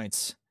fantasy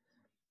points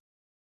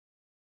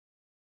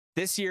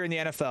this year in the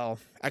NFL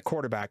at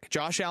quarterback: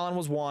 Josh Allen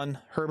was 1,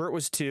 Herbert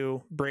was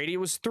 2, Brady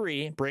was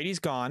 3, Brady's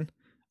gone,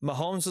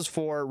 Mahomes was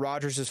 4,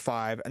 Rodgers is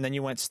 5, and then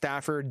you went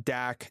Stafford,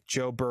 Dak,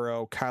 Joe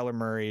Burrow, Kyler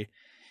Murray,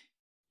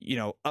 you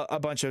know,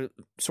 a bunch of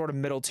sort of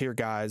middle tier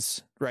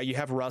guys, right? You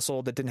have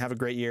Russell that didn't have a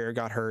great year,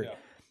 got hurt. Yeah.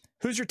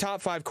 Who's your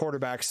top 5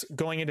 quarterbacks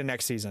going into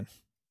next season?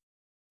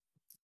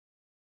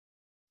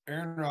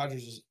 Aaron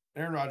Rodgers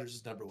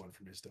is number 1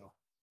 for me still.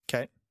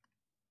 Okay.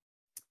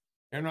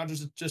 Aaron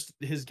Rodgers is just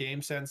his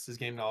game sense, his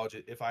game knowledge.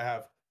 If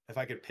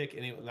I could pick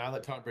any, now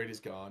that Tom Brady's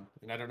gone,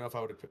 and I don't know if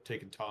I would have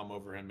taken Tom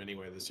over him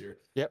anyway this year.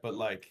 Yep. But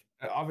like,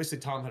 obviously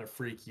Tom had a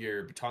freak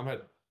year, but Tom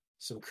had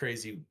some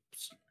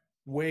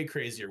way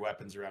crazier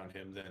weapons around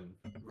him than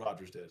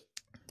Rodgers did.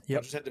 Yep.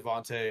 Rodgers had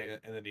Devontae,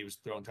 and then he was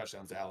throwing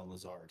touchdowns to Alan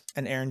Lazard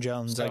and Aaron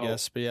Jones, I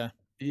guess. But yeah,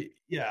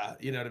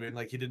 you know what I mean.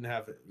 Like, he didn't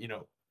have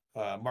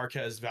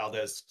Marquez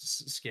Valdez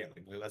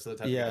Scantling. Like, that's the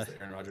type of guys that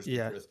Aaron Rodgers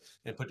with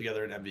and put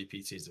together an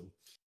MVP season.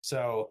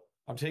 So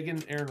I'm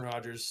taking Aaron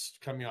Rodgers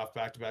coming off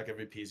back-to-back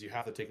MVPs. You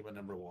have to take him at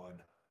number 1.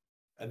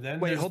 And then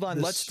wait, hold on.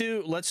 Let's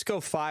go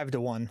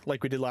 5-1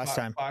 like we did last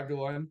time.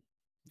 5-1.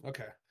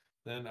 Okay.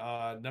 Then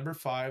number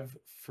 5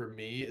 for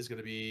me is going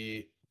to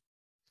be,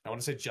 I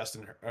want to say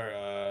Justin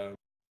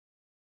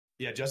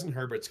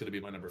Herbert's going to be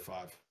my number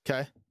 5.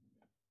 Okay.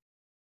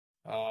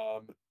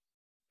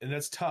 And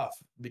that's tough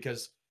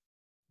because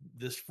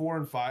this 4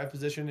 and 5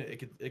 position, it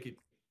could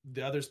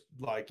the others,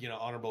 like, you know,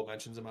 honorable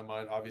mentions in my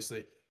mind,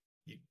 obviously.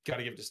 you got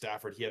to give it to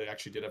Stafford. He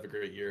actually did have a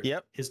great year.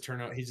 Yep. His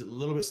turnover, he's a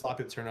little bit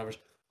sloppy with turnovers.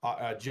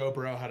 Joe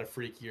Burrow had a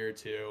freak year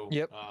too.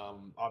 Yep.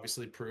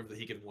 Obviously proved that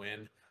he could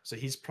win. So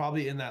he's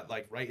probably in that,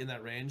 like, right in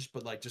that range.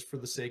 But like, just for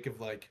the sake of,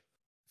 like,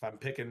 if I'm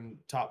picking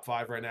top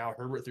 5 right now,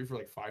 Herbert threw for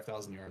like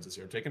 5,000 yards this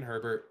year. I'm taking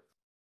Herbert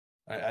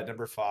at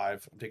number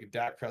 5. I'm taking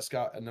Dak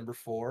Prescott at number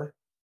 4.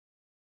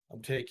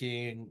 I'm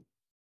taking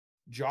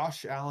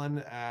Josh Allen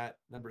at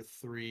number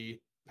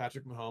 3,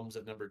 Patrick Mahomes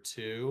at number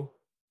 2,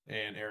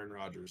 and Aaron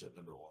Rodgers at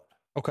number 1.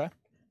 Okay.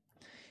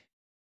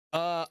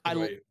 I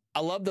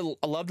love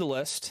the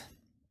list.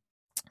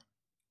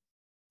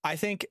 I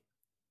think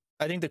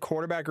the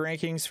quarterback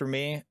rankings for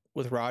me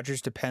with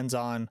Rodgers depends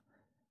on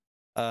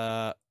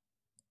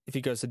if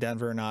he goes to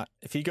Denver or not.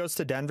 If he goes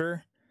to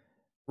Denver,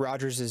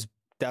 Rodgers is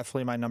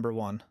definitely my number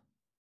 1.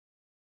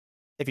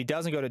 If he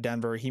doesn't go to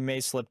Denver, he may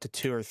slip to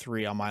 2 or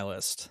 3 on my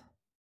list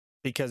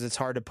because it's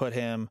hard to put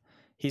him.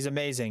 He's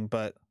amazing,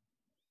 but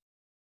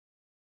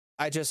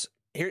I just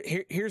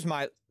here's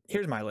my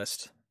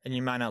list, and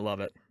you might not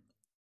love it.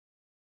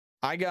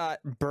 I got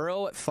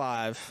Burrow at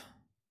 5,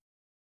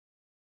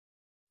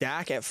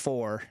 Dak at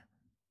 4,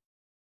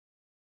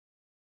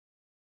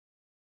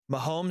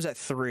 Mahomes at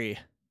 3,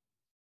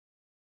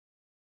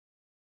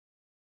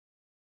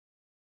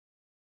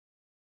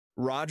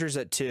 Rodgers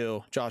at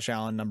 2, Josh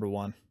Allen number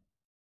 1.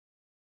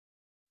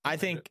 I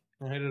think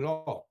I hate it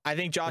all. I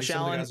think Josh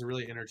Allen is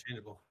really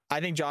interchangeable. I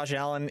think Josh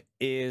Allen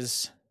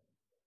is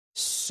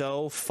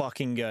so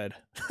fucking good.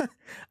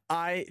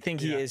 I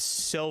think he is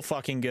so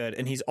fucking good,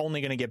 and he's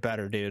only going to get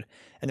better, dude.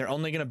 And they're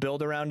only going to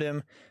build around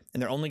him,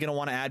 and they're only going to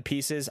want to add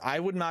pieces. I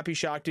would not be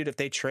shocked, dude, if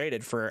they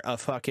traded for a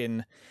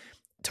fucking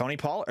Tony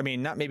Pollard. I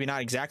mean, not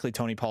exactly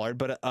Tony Pollard,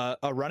 but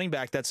a running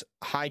back that's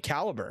high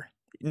caliber.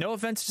 No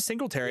offense to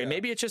Singletary. Yeah.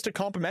 Maybe it's just a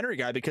complimentary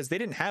guy because they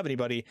didn't have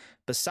anybody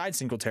besides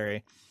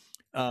Singletary.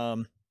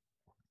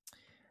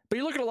 But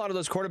you look at a lot of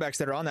those quarterbacks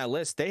that are on that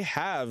list, they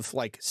have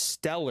like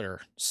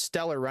stellar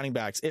running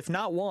backs. If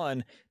not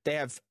one, they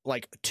have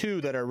like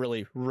 2 that are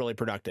really, really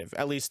productive,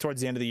 at least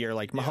towards the end of the year.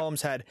 Like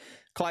Mahomes had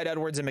Clyde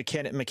Edwards and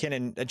Jerick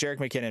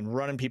McKinnon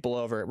running people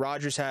over.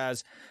 Rodgers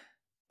has,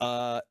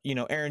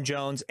 Aaron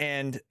Jones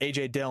and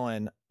AJ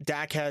Dillon.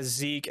 Dak has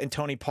Zeke and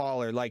Tony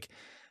Pollard. Like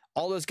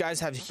all those guys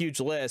have huge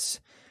lists.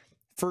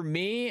 For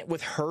me,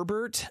 with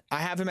Herbert, I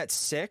have him at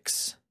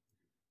 6.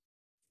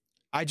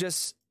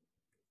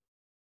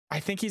 I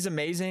think he's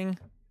amazing,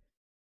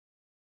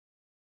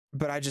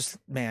 but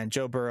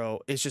Joe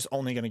Burrow is just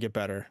only going to get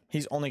better.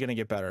 He's only going to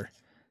get better.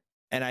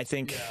 And I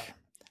think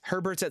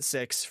Herbert's at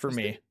 6 for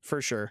me, for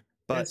sure.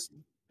 But it's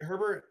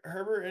Herbert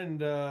and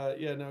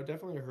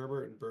definitely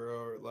Herbert and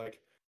Burrow are like,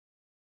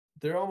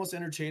 they're almost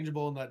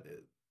interchangeable in that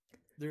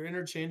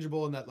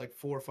like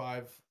 4 or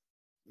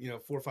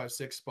 5,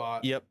 6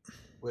 spot. Yep.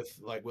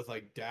 With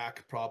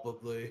Dak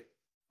probably.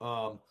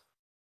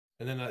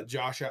 And then the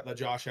Josh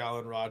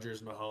Allen,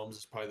 Rodgers, Mahomes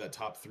is probably that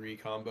top 3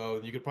 combo.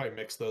 And you could probably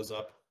mix those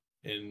up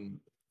you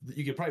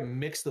could probably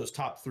mix those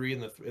top 3 in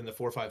the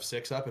 4, 5,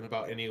 6 up in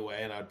about any way.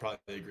 And I'd probably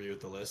agree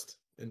with the list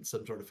in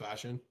some sort of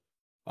fashion.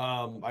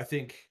 I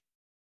think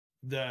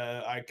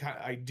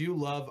I do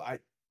love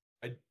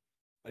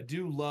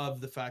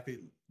the fact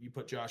that you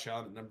put Josh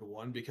Allen at number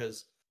 1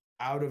 because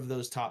out of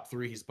those top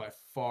 3, he's by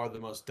far the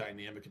most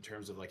dynamic in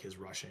terms of like his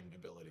rushing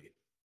ability.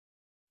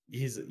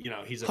 He's a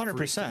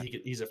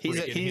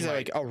 100%. He's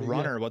like a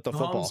runner with the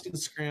football. Mahomes can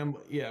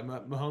scramble. Yeah,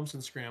 Mahomes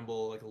can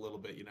scramble like a little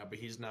bit, but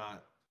he's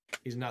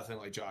nothing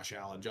like Josh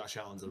Allen. Josh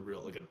Allen's a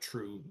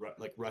true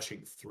like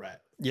rushing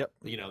threat. Yep.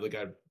 The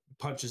guy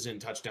punches in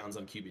touchdowns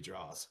on QB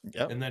draws.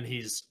 Yep. And then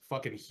he's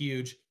fucking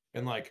huge.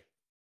 And like,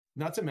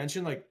 not to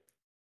mention, like,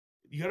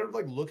 you gotta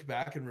like look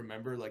back and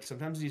remember, like,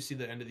 sometimes you see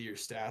the end of the year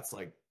stats,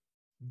 like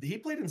he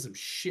played in some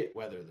shit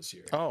weather this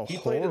year. Oh, he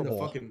played in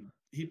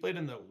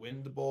the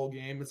Wind Bowl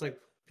game. It's like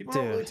people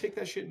don't really take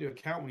that shit into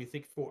account when you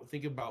think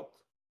about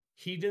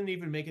he didn't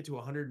even make it to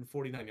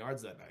 149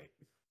 yards that night.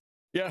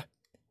 Yeah.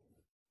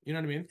 You know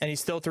what I mean? And he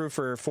still threw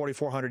for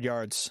 4,400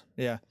 yards.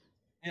 Yeah.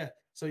 Yeah.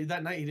 So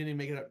that night he didn't even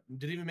make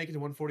it to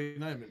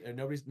 149, and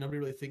nobody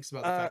really thinks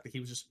about the fact that he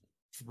was just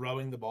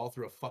throwing the ball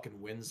through a fucking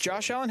windstorm.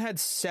 Josh Allen had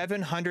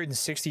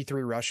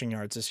 763 rushing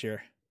yards this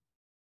year.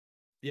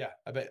 Yeah,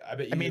 I bet. I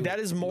mean,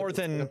 that's more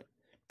than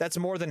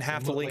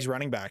half the league's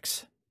running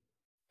backs.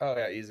 Oh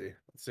yeah, easy.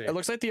 Let's see. It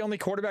looks like the only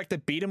quarterback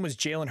that beat him was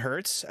Jalen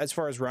Hurts as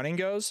far as running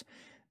goes,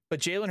 but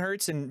Jalen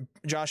Hurts and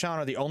Josh Allen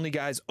are the only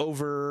guys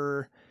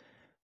over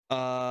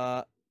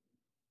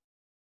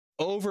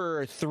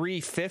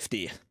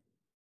 350.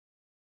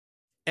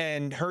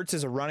 And Hurts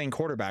is a running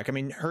quarterback. I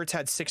mean, Hurts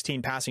had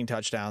 16 passing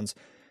touchdowns.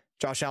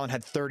 Josh Allen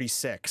had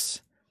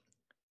 36.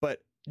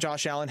 But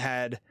Josh Allen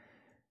had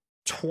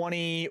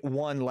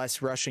 21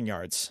 less rushing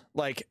yards.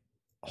 Like,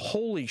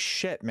 holy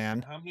shit,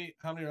 man. How many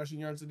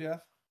rushing yards did he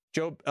have?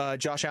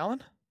 Josh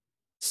Allen?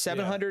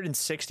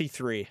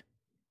 763.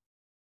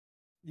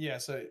 Yeah,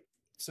 so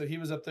he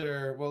was up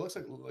there. Well, it looks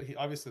like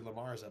obviously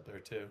Lamar's up there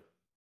too.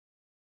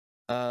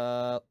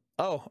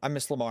 Oh, I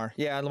missed Lamar.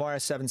 Yeah, Lamar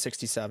has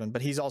 767,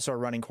 but he's also a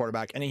running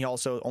quarterback, and he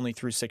also only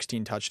threw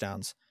 16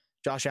 touchdowns.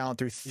 Josh Allen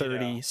threw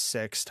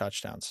 36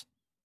 touchdowns.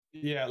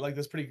 Yeah, like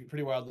that's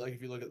pretty wild. Like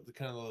if you look at the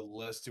kind of the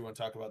list, you want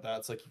to talk about that.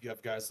 It's like you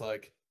have guys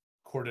like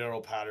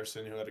Cordero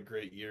Patterson who had a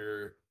great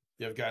year.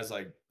 You have guys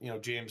like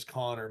James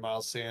Conner,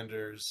 Miles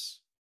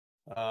Sanders.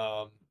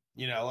 Like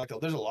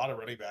there's a lot of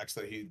running backs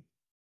that he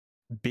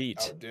beat.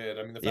 Outdid.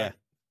 I mean, the fact,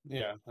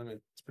 I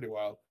mean, it's pretty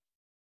wild.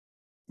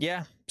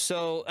 Yeah.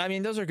 So, I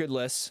mean, those are good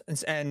lists,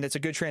 and it's a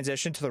good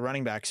transition to the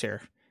running backs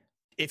here.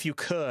 If you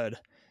could,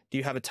 do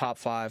you have a top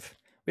 5?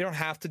 We don't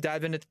have to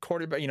dive into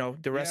quarterback,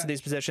 the rest of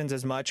these positions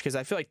as much, because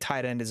I feel like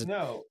tight end's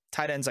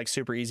like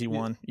super easy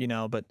one,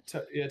 but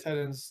tight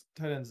ends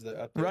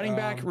the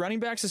running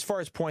backs as far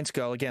as points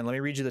go. Again, let me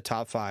read you the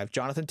top 5.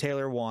 Jonathan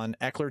Taylor 1,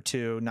 Eckler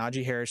 2,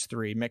 Najee Harris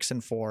 3,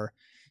 Mixon 4,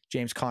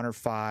 James Conner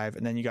 5,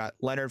 and then you got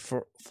Leonard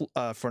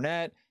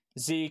Fournette,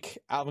 Zeke,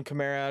 Alvin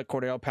Kamara,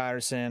 Cordell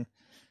Patterson,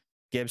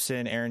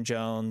 Gibson, Aaron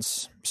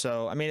Jones.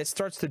 So I mean, it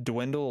starts to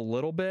dwindle a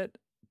little bit,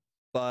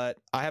 but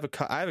I have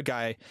a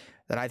guy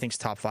that I think is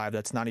top 5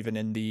 that's not even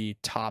in the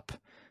top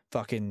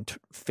fucking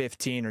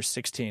 15 or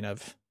 16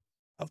 of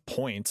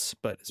points,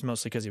 but it's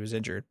mostly because he was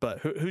injured. But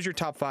who's your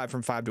top 5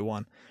 from 5 to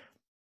 1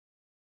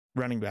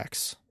 running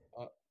backs?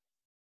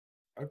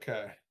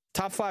 Okay,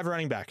 top 5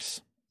 running backs.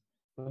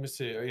 Let me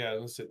see. Oh, yeah,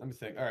 let me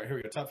think. All right, here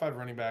we go. Top 5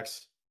 running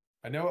backs.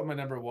 I know what my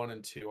number 1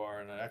 and 2 are,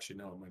 and I actually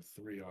know what my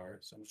 3 are.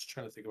 So I'm just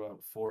trying to think about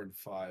 4 and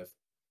 5.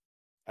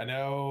 I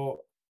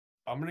know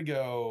I'm gonna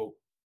go.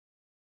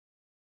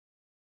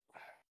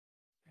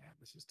 Man,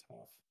 this is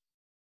tough.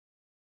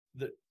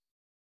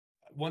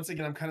 Once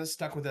again, I'm kind of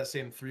stuck with that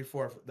same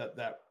 3-4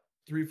 that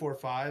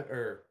 3-4-5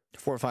 or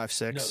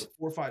 4-5-6. No,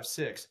 the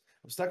 4-5-6.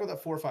 I'm stuck with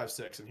that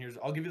 4-5-6, and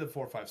I'll give you the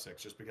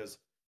 4-5-6 just because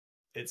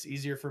it's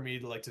easier for me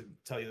to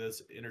tell you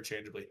this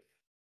interchangeably.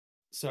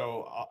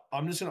 So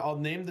I'll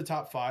name the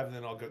top 5 and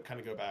then I'll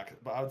go back.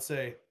 But I would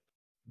say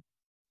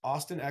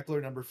Austin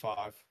Eckler number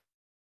 5,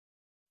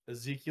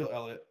 Ezekiel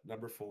Elliott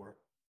number 4,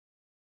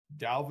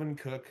 Dalvin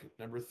Cook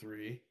number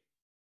 3,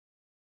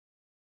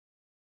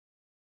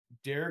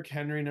 Derrick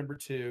Henry number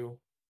 2,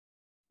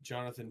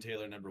 Jonathan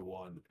Taylor number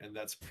 1, and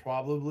that's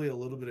probably a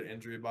little bit of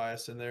injury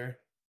bias in there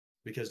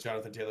because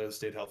Jonathan Taylor has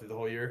stayed healthy the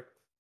whole year.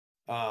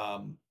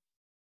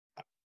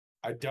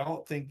 I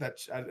don't think that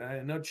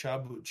I know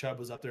Chubb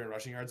was up there in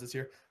rushing yards this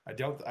year. I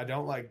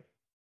don't like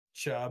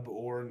Chubb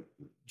or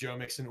Joe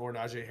Mixon or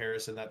Najee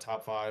Harris in that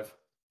top 5.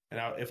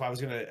 And if I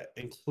was going to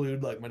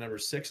include like my number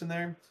 6 in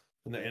there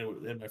in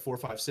my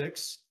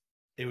 4-5-6,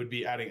 it would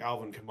be adding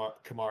Alvin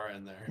Kamara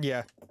in there.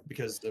 Yeah,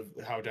 because of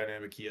how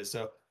dynamic he is.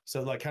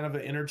 So like kind of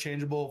an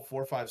interchangeable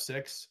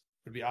 4-5-6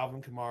 would be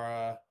Alvin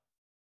Kamara,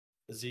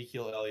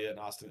 Ezekiel Elliott, and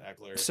Austin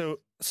Eckler. So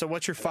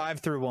what's your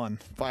 5 through 1?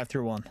 5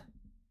 through 1.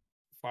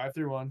 5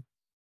 through 1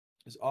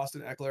 is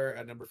Austin Eckler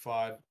at number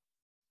 5,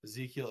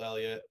 Ezekiel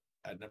Elliott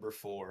at number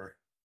 4,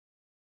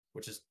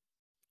 which is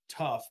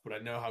tough, but I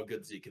know how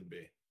good Zeke can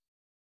be.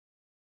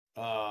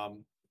 I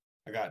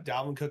got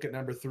Dalvin Cook at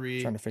number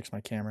 3. Trying to fix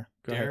my camera.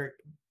 Go ahead.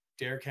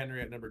 Derrick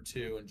Henry at number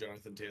 2 and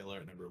Jonathan Taylor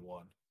at number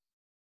 1.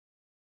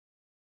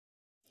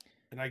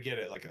 And I get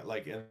it,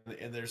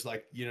 and there's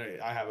I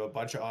have a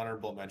bunch of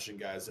honorable mention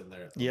guys in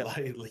there. Yeah.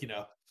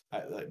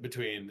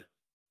 Between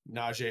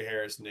Najee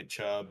Harris, Nick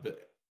Chubb,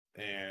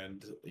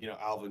 and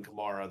Alvin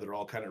Kamara, they're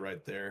all kind of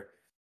right there.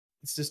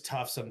 It's just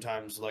tough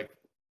sometimes.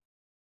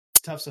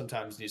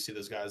 You see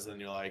those guys, and then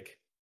you're like,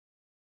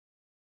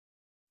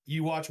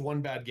 you watch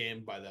one bad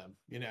game by them,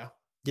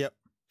 Yep.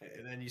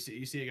 And then you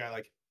see a guy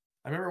like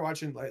I remember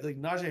watching like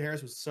Najee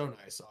Harris was so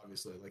nice,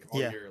 obviously, all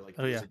year,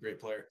 he's a great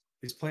player.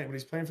 He's playing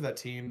for that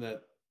team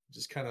that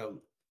just kind of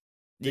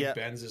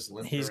Ben's just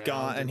limping he's around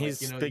gone, and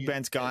Big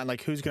Ben's gone.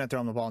 Like, who's going to throw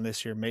him the ball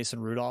this year? Mason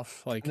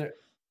Rudolph.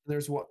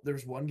 There's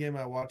one game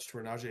I watched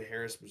where Najee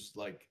Harris was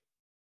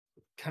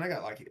kind of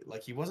got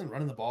he wasn't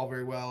running the ball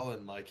very well,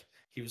 and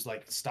he was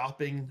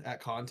stopping at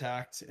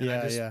contact.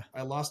 And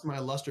I lost my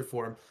luster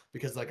for him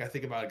because I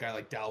think about a guy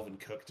like Dalvin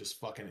Cook just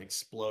fucking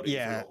exploding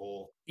through the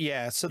hole.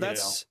 Yeah. So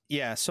that's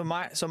So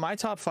my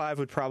top 5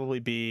 would probably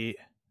be,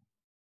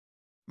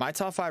 my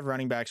top 5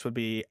 running backs would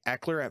be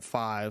Eckler at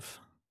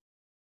 5,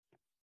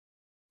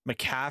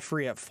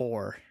 McCaffrey at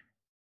 4.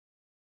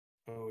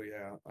 Oh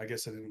yeah, I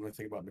guess I didn't really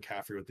think about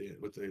McCaffrey with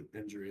the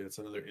injury. It's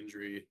another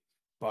injury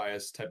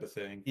bias type of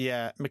thing.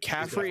 Yeah,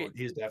 McCaffrey.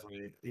 He's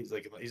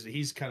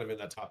kind of in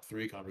that top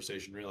 3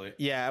 conversation, really.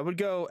 Yeah, I would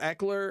go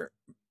Eckler,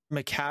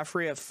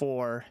 McCaffrey at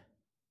 4,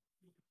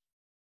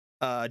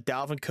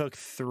 Dalvin Cook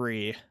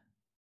 3,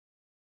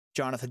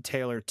 Jonathan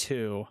Taylor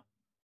 2,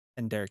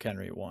 and Derrick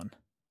Henry 1.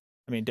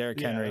 I mean, Derrick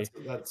Henry is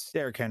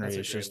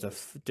just a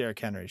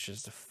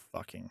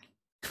fucking.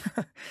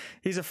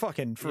 He's a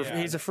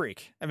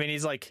freak. I mean,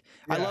 he's I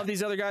love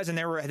these other guys, and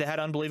they had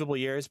unbelievable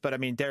years, but I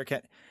mean,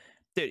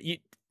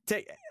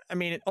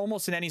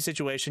 almost in any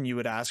situation you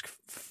would ask,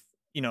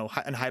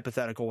 an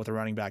hypothetical with a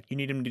running back, you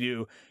need him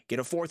to get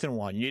a 4th and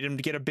 1. You need him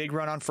to get a big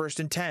run on 1st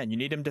and 10. You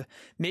need him to,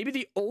 maybe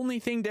the only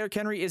thing Derrick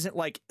Henry isn't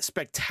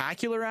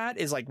spectacular at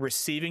is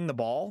receiving the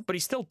ball, but he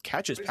still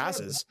catches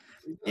passes.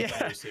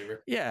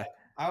 Yeah.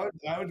 I would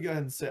go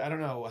ahead and say, I don't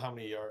know how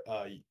many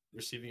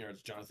receiving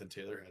yards Jonathan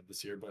Taylor had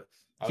this year, but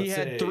he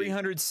had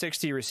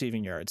 360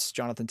 receiving yards.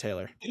 Jonathan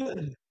Taylor.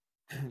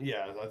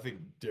 Yeah, I think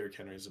Derrick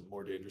Henry is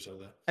more dangerous out of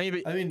that. I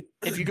mean,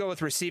 if you go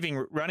with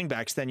receiving running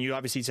backs, then you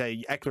obviously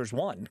say Eckler's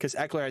one because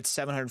Eckler had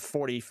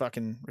 740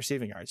 fucking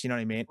receiving yards. You know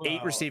what I mean? Well,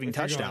 8 receiving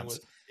touchdowns.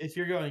 If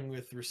you're going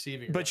with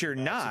receiving, but you're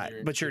not.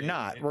 But you're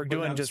not. We're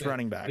doing just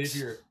running backs.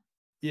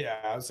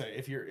 I would say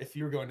if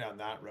you're going down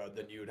that road,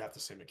 then you would have to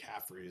say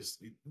McCaffrey's.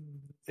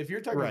 If you're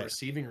talking about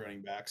receiving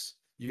running backs,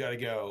 you got to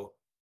go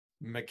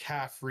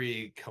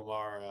McCaffrey,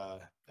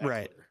 Kamara,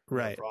 Eckler,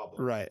 right.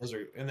 Those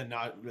are, and then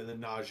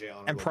Najee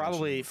on, and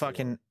probably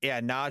fucking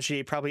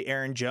Najee, probably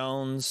Aaron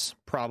Jones,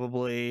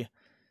 probably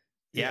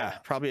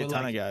probably a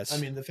ton of guys. I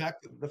mean, the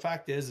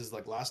fact is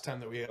like last time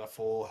that we had a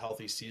full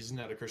healthy season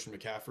out of Christian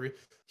McCaffrey,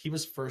 he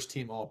was first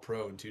team All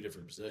Pro in 2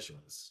 different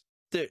positions.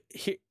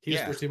 He was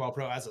first team All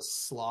Pro as a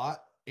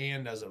slot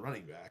and as a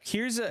running back.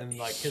 His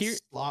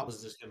slot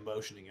was just him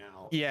motioning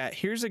out. Yeah,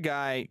 here's a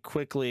guy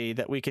quickly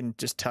that we can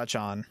just touch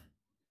on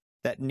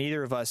that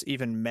neither of us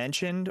even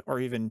mentioned or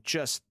even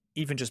just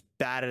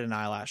batted an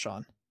eyelash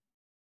on.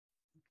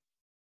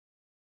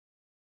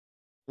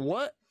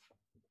 What,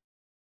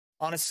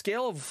 on a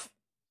scale of,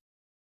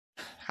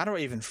 how do I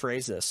even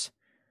phrase this?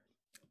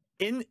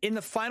 In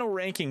the final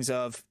rankings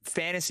of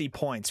fantasy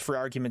points, for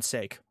argument's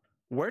sake,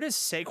 where does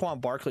Saquon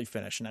Barkley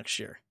finish next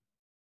year?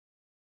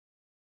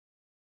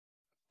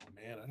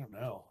 Man, I don't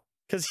know.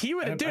 Because he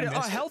would,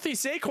 a healthy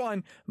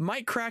Saquon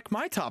might crack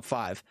my top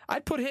 5.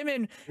 I'd put him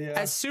in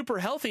as super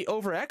healthy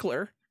over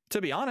Eckler, to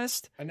be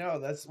honest. I know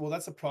that's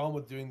the problem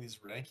with doing these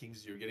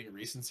rankings. You're getting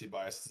recency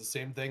bias. It's the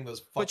same thing.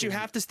 But you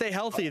have to stay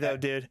healthy, though,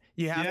 dude.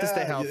 You have to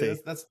stay healthy.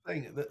 That's the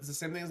thing. It's the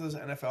same thing as those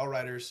NFL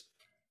writers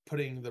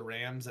putting the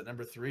Rams at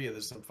number 3.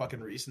 There's some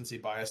fucking recency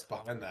bias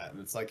behind that, and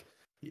it's like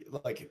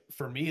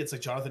for me, it's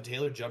like Jonathan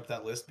Taylor jumped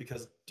that list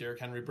because Derrick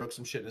Henry broke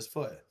some shit in his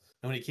foot.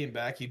 And when he came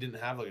back, he didn't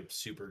have like a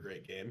super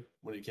great game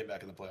when he came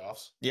back in the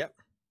playoffs. Yep.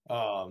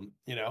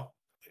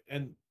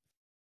 And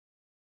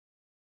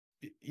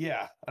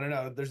yeah, I don't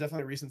know. There's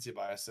definitely recency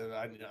bias, and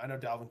I know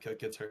Dalvin Cook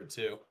gets hurt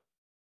too.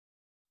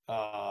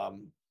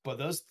 But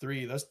those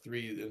three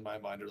in my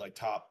mind are like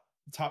top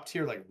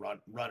tier like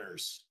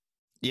runners.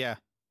 Yeah.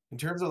 In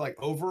terms of like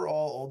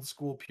overall old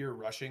school pure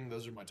rushing,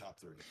 those are my top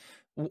 3.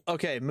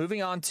 Okay,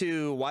 moving on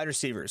to wide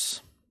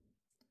receivers.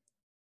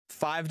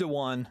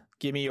 5-1.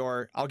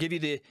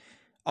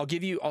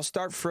 I'll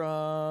start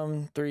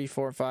from 3,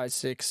 4, 5,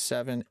 6,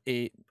 7,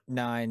 8,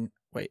 9.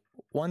 Wait,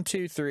 1,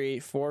 2, 3,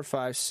 4,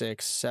 5,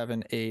 6,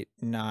 7, 8,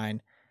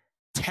 9,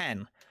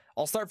 10.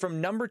 I'll start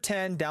from number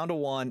 10 down to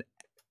 1.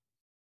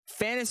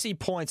 Fantasy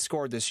points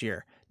scored this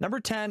year. Number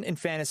 10 in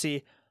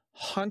fantasy,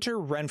 Hunter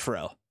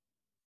Renfrow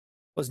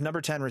was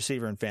number 10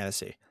 receiver in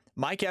fantasy.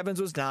 Mike Evans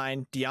was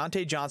 9.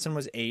 Deontay Johnson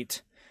was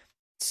 8.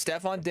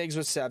 Stephon Diggs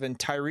was 7.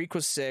 Tyreek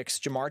was 6.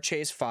 Jamar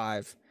Chase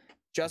 5.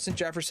 Justin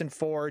Jefferson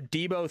 4.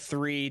 Debo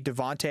 3.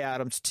 Devontae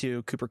Adams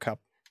 2. Cooper Kupp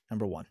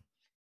number 1.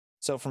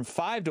 So from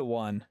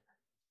 5-1,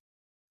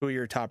 who are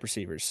your top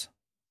receivers?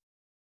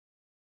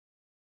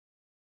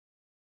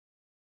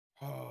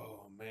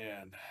 Oh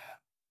man,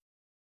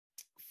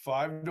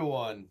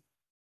 5-1.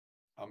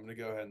 I'm gonna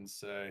go ahead and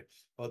say,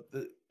 but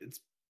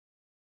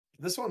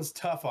this one's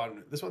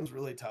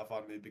really tough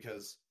on me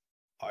because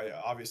I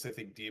obviously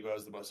think Debo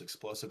is the most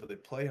explosive, but they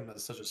play him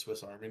as such a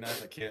Swiss Army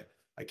knife.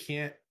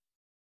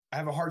 I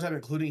have a hard time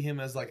including him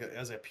as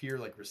a pure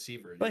like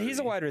receiver. But he's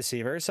a wide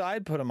receiver, so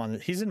I'd put him on.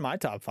 He's in my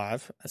top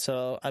 5.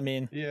 So I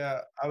mean, yeah,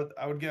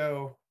 I would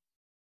go.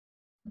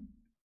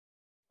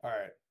 All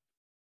right,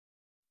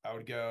 I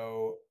would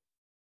go.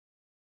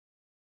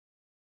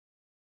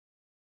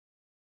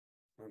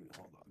 Hold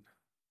on.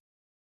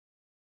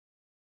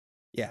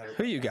 Yeah,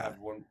 who you got?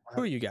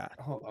 Who you got?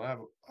 Hold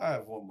on, I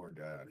have one more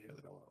guy on here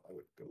that I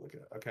would go look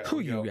at. Okay,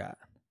 who you got?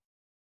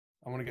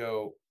 I'm gonna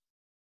go.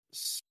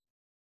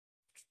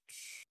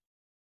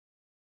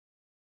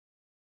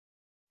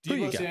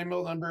 Debo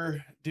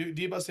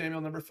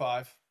Samuel number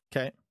 5.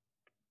 Okay.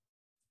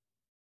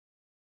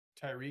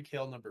 Tyreek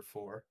Hill number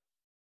 4.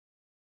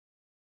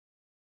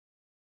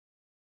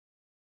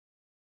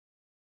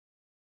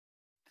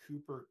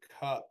 Cooper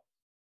Kupp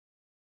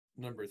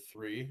number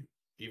 3,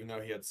 even though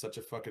he had such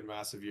a fucking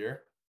massive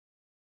year.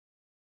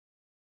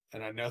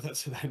 And I know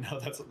that's a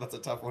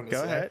tough one to say.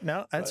 Go ahead.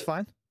 No, that's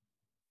fine.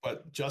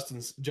 But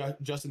Justin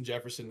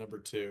Jefferson number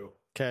 2.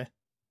 Okay.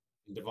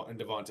 And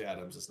Devontae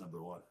Adams is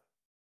number 1.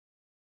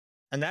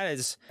 And that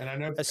is, and I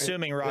know,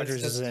 assuming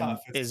Rodgers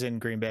is in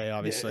Green Bay,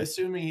 obviously. Yeah,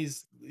 assuming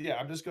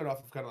I'm just going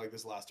off of kind of like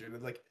this last year.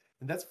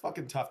 And that's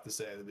fucking tough to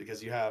say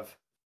because you have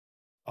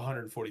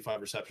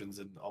 145 receptions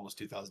and almost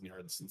 2,000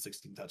 yards and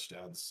 16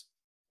 touchdowns.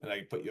 And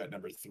I put you at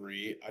number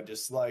 3. I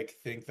just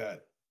think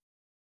that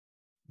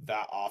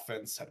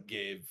offense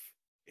gave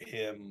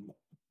him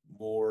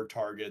more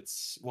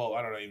targets. Well,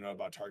 I don't even know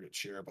about target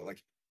share, but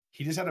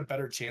he just had a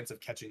better chance of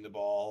catching the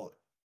ball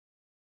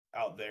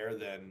out there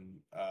than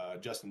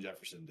Justin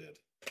Jefferson did.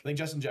 I think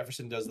Justin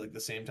Jefferson does the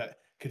same type,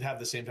 could have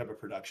the same type of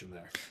production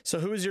there. So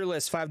who is your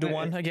list?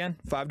 5-1 again?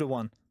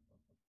 5-1.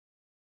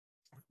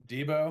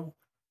 Debo,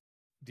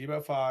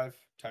 Debo 5,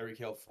 Tyreek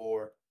Hill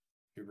 4,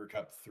 Cooper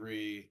Kupp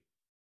 3,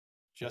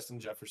 Justin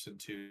Jefferson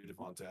 2,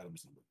 Devonta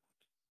Adams number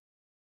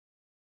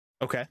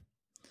 1. Okay.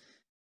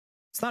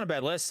 It's not a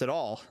bad list at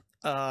all.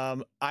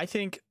 I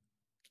think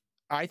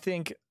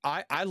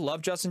I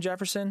love Justin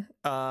Jefferson.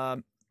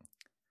 I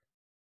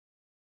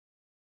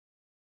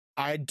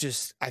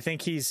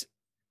think he's,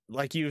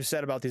 like you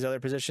said about these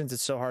other positions,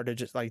 it's so hard to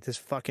just like this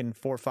fucking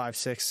 4, 5,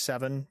 6,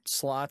 7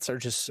 slots are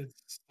just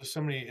there's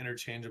so many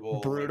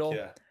interchangeable brutal. Like,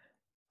 yeah.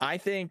 I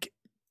think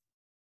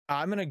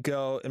I'm gonna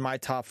go in my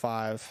top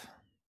 5.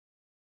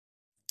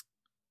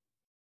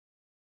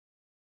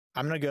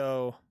 I'm gonna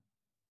go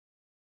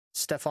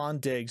Stefon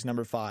Diggs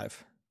number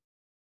 5.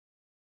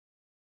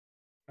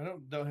 I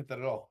don't hit that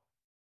at all.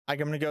 I'm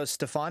gonna go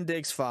Stefon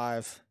Diggs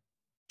 5,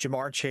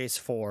 Jamar Chase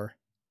 4,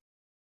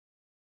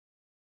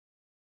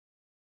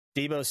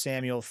 Deebo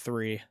Samuel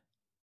 3,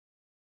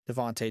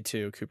 Devontae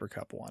 2, Cooper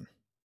Kupp 1.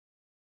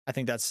 I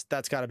think that's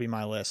got to be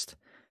my list.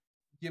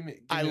 Give me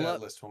that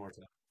list one more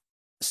time.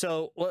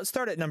 So let's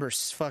start at number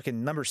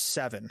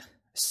 7.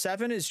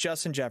 7 is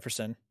Justin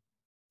Jefferson.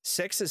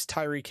 6 is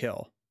Tyreek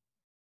Hill.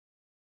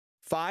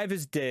 5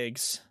 is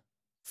Diggs.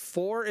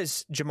 4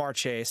 is Jamar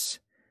Chase.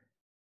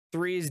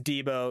 3 is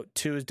Deebo.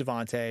 2 is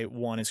Devontae.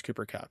 1 is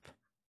Cooper Kupp.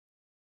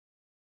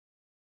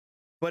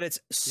 But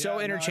it's so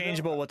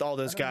interchangeable with all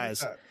those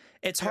guys.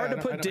 It's hard to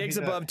put Diggs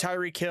above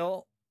Tyreek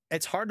Hill.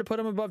 It's hard to put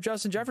him above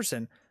Justin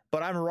Jefferson.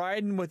 But I'm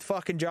riding with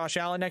fucking Josh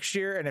Allen next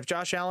year. And if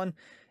Josh Allen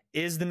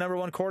is the number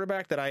 1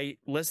 quarterback that I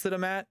listed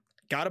him at,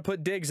 got to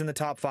put Diggs in the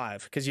top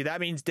 5. Because that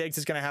means Diggs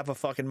is going to have a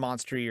fucking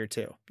monster year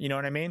too. You know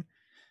what I mean?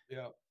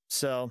 Yeah.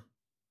 So.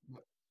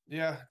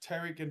 Yeah,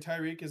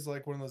 Tyreek is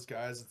like one of those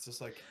guys. It's just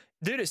like,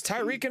 dude, is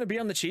Tyreek going to be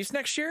on the Chiefs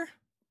next year?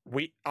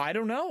 I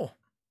don't know.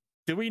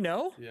 Do we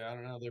know? Yeah, I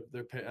don't know. I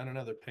don't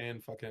know. They're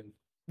paying fucking.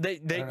 They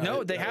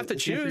have to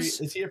choose.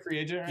 Is he a free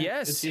agent? Right?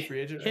 Yes. Is he a free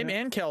agent? Him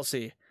and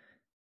Kelsey.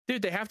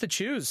 Dude, they have to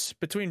choose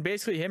between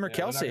basically him or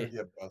Kelsey.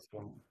 Both of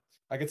them.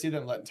 I could see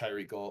them letting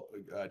Tyreek go.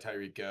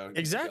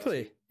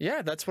 Exactly.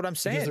 Yeah, that's what I'm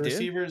saying, because the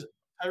dude. Receivers,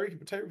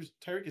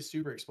 Tyreek is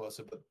super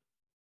explosive, but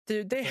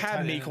dude, they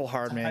have Mecole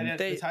Hardman.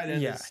 The tight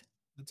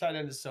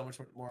end is so much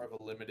more of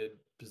a limited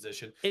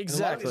position. Exactly.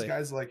 And a lot of these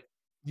guys, like,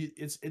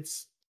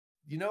 it's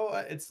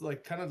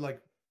like kind of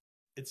like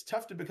it's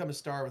tough to become a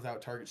star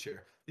without target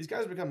share. These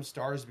guys become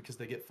stars because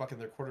they get fucking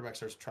their quarterback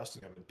starts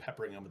trusting them and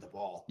peppering them with the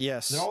ball.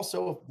 Yes. They're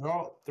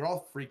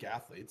all freak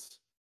athletes.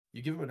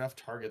 You give them enough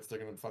targets, they're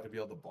gonna fucking be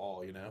able to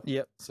ball, you know?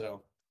 Yep.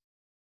 So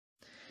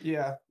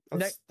yeah,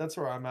 that's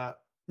where I'm at.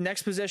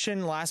 Next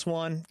position, last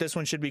one. This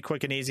one should be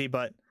quick and easy,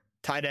 but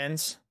tight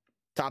ends,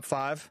 top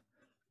 5.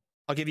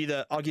 I'll give you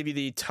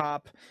the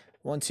top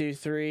 1, 2,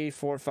 3,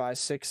 4, 5,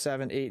 6,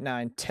 7, 8,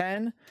 9,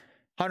 10.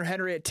 Hunter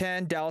Henry at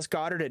 10, Dallas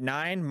Goedert at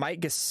 9,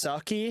 Mike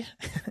Gesicki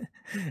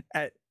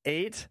at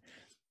 8,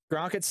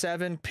 Gronk at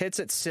 7, Pitts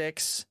at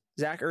 6,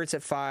 Zach Ertz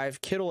at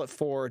 5, Kittle at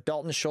 4,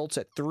 Dalton Schultz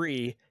at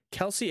 3,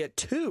 Kelsey at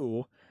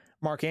 2,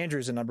 Mark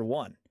Andrews at number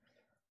 1.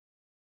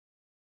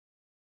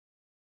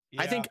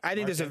 Yeah, I think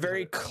there's a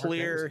very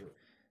clear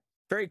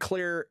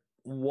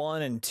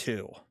 1 and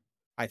 2.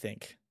 I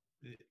think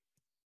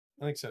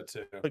so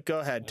too. But go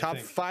ahead, top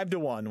 5 to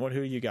 1.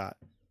 Who you got?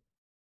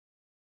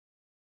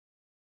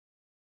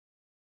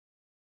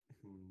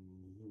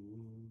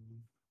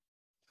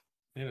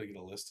 I need to get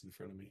a list in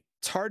front of me.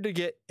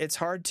 It's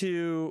hard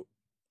to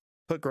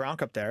put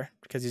Gronk up there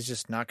because he's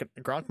just not gonna.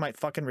 Gronk might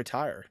fucking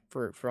retire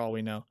for all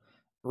we know,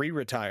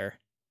 retire,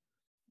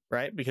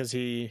 right? Because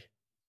he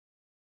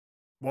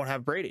won't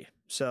have Brady.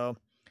 So,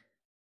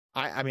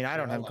 I mean, I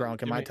don't have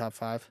Gronk in my top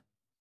 5.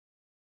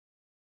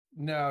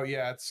 No,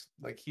 yeah, it's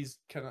like he's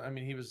kind of. I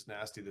mean, he was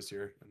nasty this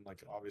year, and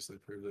like obviously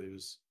proved that he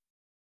was.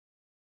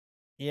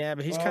 Yeah,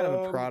 but he's kind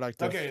of a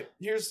product. Okay,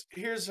 here's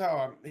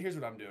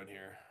what I'm doing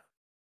here.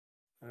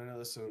 I know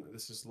this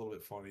is a little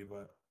bit funny,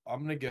 but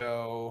I'm gonna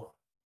go.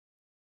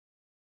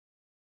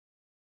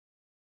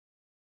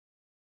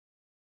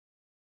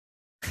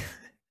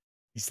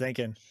 He's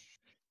thinking.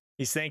 I'm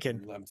just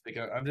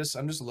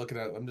looking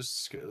at. I'm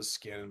just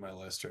scanning my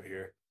list right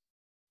here.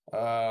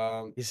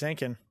 He's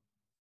thinking.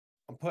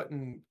 I'm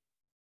putting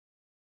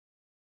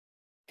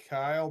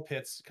Kyle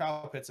Pitts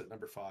at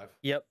number 5.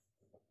 Yep.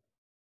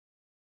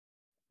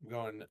 I'm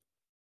going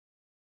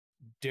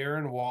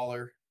Darren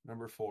Waller,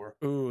 number 4.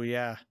 Ooh,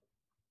 yeah.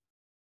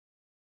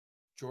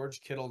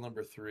 George Kittle,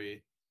 number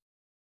 3.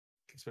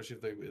 Especially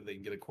if they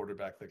can get a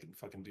quarterback that can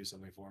fucking do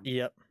something for him.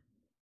 Yep.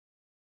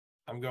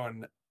 I'm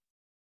going.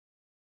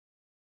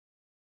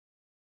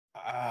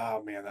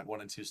 Oh man, that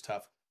 1 and 2 is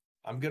tough.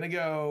 I'm gonna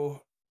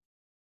go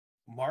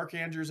Mark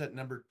Andrews at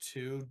number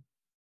 2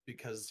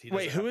 because he.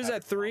 Wait, who is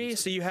at 3?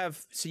 So you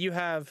have.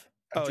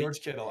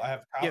 George Kittle. I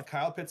have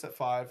Kyle Pitts at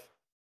 5,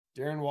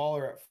 Darren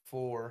Waller at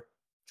 4,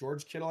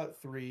 George Kittle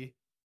at 3.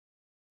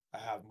 I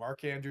have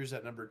Mark Andrews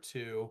at number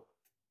 2,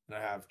 and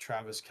I have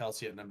Travis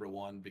Kelce at number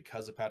 1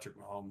 because of Patrick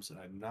Mahomes. And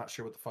I'm not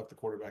sure what the fuck the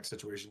quarterback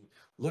situation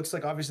looks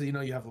like. Obviously,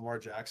 you have Lamar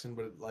Jackson,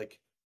 but like,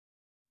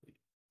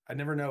 I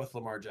never know with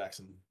Lamar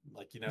Jackson.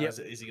 Like,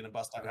 is he going to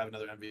bust out and have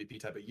another MVP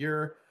type of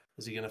year?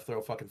 Is he going to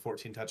throw fucking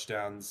 14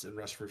 touchdowns and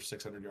rush for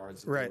 600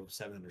 yards and Right. throw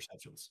 7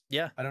 interceptions?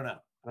 Yeah. I don't know.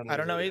 I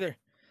don't know either.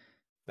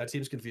 That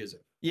seems confusing.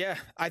 Yeah,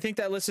 I think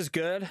that list is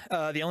good.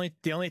 The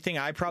only thing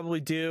I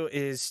probably do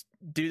is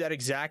do that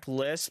exact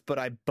list, but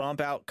I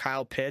bump out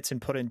Kyle Pitts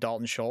and put in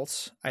Dalton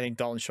Schultz. I think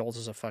Dalton Schultz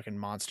is a fucking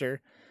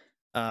monster.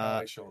 I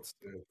like Schultz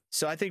too.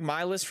 So I think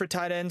my list for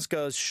tight ends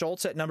goes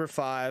Schultz at number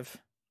 5,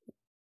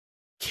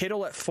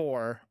 Kittle at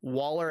 4,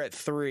 Waller at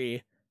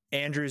 3,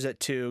 Andrews at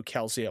 2,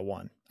 Kelsey at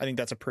 1. I think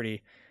that's a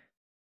pretty,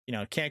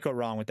 can't go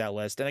wrong with that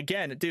list. And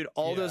again, dude,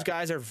 all those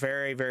guys are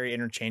very, very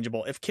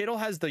interchangeable. If Kittle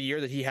has the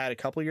year that he had a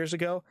couple years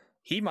ago,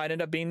 he might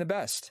end up being the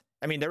best.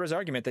 I mean, there was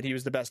argument that he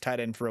was the best tight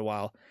end for a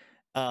while.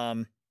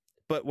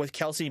 But with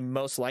Kelsey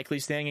most likely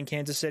staying in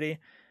Kansas City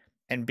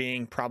and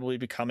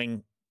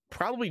becoming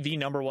the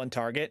number 1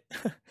 target.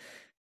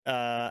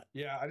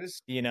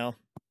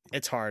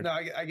 It's hard. No,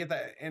 I get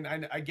that. And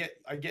I get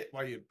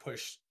why you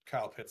push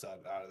Kyle Pitts out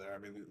of there. I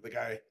mean, the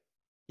guy,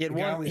 he had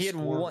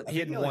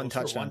one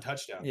touchdown.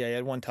 Yeah, he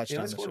had one touchdown. He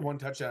only scored one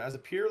touchdown. As a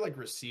pure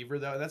receiver,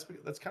 though,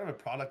 that's kind of a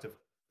product of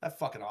that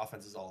fucking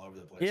offense is all over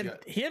the place.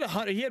 He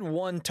had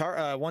one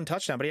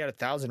touchdown, but he had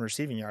 1,000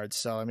 receiving yards.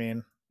 So I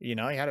mean, he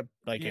had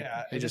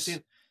it just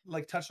seemed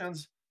like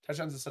touchdowns.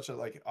 Touchdowns is such a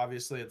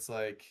obviously it's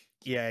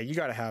you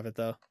got to have it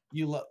though.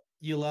 You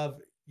love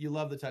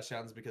the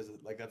touchdowns because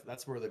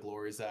that's where the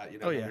glory's at.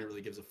 Nobody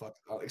really gives a fuck,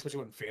 especially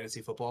when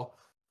fantasy football.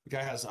 The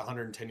guy has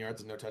 110 yards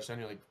and no touchdown.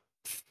 You're like,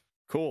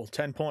 cool,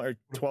 10 point or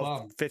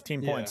 12,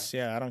 15 points.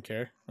 Yeah, I don't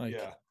care.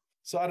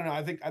 So I don't know.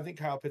 I think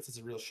Kyle Pitts is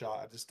a real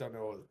shot. I just don't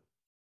know.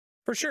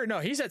 For sure, no,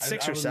 he's at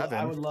 6 or 7.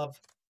 I would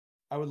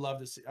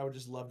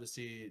just love to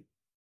see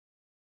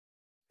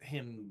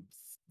him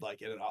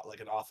in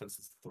an offense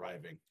that's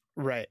thriving.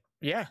 Right.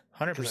 Yeah.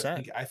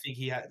 100%. I think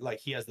he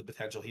has the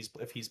potential.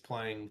 If he's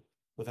playing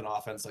with an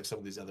offense like some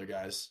of these other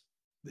guys,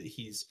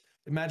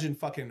 imagine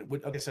fucking.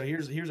 Okay, so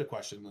here's a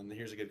question, and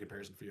here's a good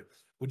comparison for you.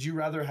 Would you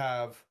rather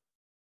have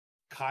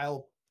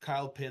Kyle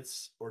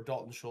Pitts or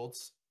Dalton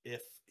Schultz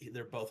if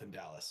they're both in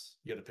Dallas?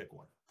 You got to pick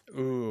one.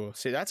 Ooh,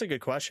 see, that's a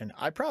good question.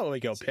 I'd probably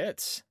go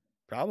Pitts.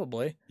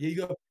 Probably.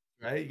 Yeah,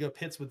 you go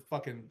Pitts with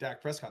fucking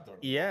Dak Prescott throwing.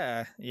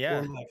 Yeah.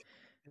 Or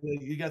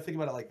you got to think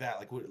about it like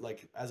that.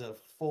 Like as a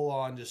full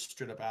on just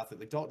straight up athlete.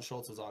 Like Dalton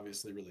Schultz was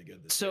obviously really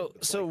good this year.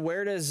 So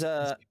where does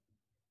Noah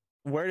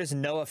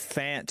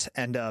Fant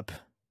end up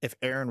if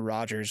Aaron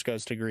Rodgers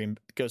goes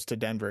to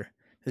Denver?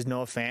 Does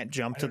Noah Fant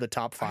jump to the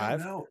top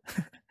 5?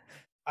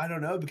 I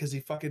don't know because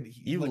you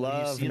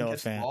love Noah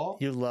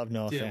Fant. You love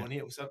Noah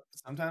Fant.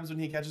 Sometimes when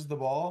he catches the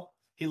ball,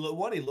 he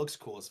looks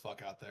cool as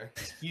fuck out there.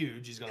 He's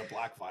huge. He's got a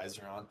black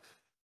visor on.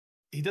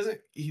 He doesn't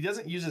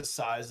use his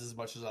size as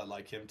much as I'd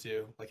like him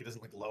to. Like he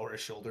doesn't lower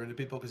his shoulder into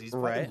people because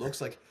fucking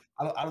looks like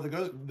out of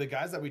the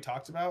guys that we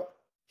talked about,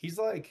 he's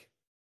like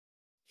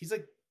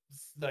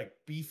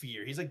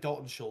beefier. He's like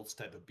Dalton Schultz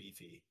type of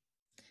beefy.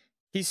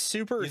 He's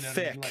super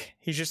thick. I mean?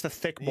 He's just a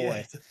thick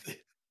boy.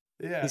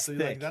 Yeah, so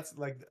thick.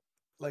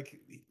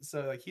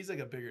 He's like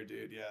a bigger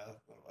dude. Yeah.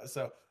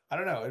 So I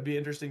don't know. It'd be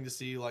interesting to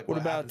see what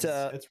about.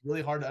 It's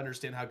really hard to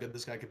understand how good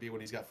this guy could be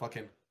when he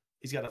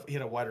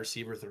had a wide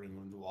receiver throwing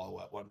him the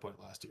ball at one point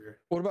last year.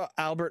 What about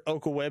Albert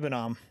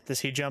Okwuegbunam? Does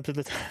he jump to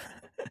the?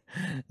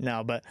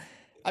 No, but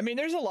I mean,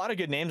 there's a lot of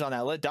good names on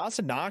that list.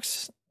 Dawson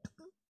Knox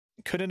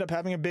could end up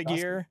having a big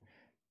year.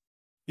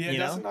 Yeah,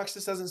 Dawson Knox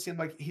just doesn't seem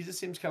he just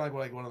seems kind of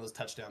like one of those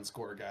touchdown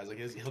scorer guys. Like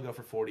he'll go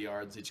for 40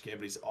 yards each game,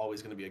 but he's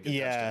always going to be a good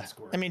touchdown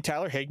scorer. I mean,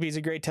 Tyler Higbee's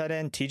a great tight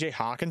end. TJ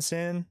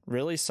Hawkinson,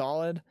 really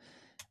solid.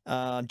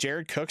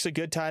 Jared Cook's a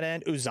good tight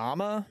end.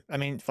 Uzama, I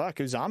mean,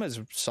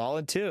 Uzama's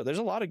solid too. There's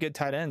a lot of good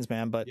tight ends,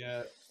 man. But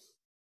I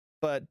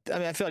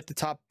mean, I feel like the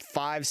top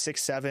 5,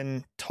 6,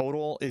 7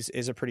 total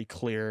is a pretty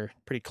clear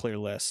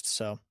list.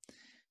 So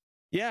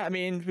yeah, I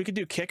mean, we could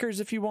do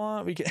kickers if you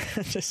want. We could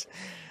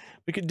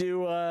we could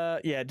do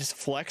just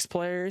flex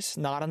players,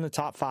 not on the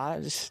top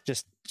 5.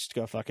 Just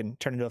go fucking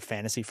turn into a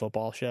fantasy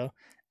football show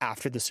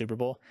after the Super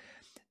Bowl.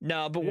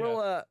 No, but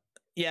we'll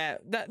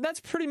that's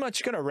pretty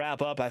much gonna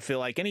wrap up. I feel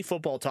like any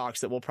football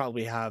talks that we'll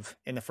probably have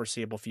in the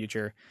foreseeable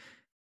future.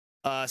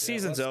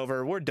 Season's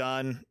over. We're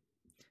done.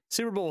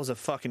 Super Bowl was a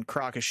fucking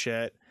crock of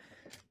shit.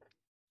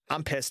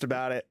 I'm pissed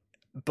about it,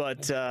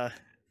 but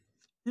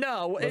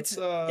no,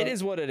 it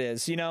is what it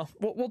is.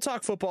 We'll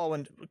talk football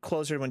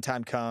when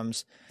time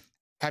comes.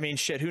 I mean,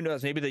 shit, who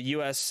knows? Maybe the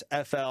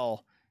USFL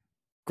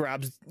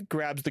grabs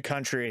the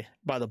country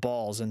by the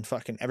balls and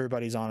fucking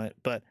everybody's on it,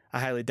 but I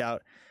highly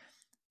doubt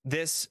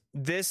this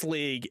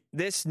league,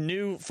 this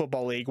new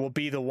football league will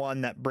be the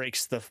one that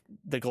breaks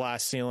the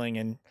glass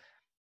ceiling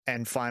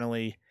and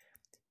finally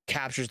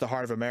captures the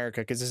heart of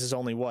America, because this is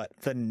only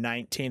the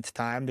 19th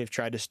time they've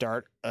tried to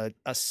start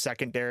a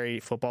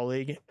secondary football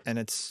league, and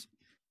it's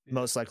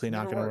most likely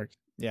not going to work.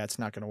 Yeah, it's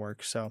not going to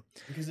work. So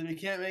because if you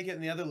can't make it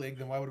in the other league,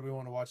 then why would we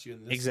want to watch you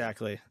in this?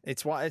 Exactly. League?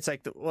 It's why it's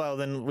like why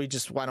don't we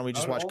just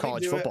watch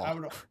college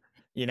football?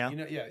 You know what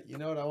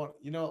I want.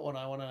 You know what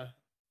I want to,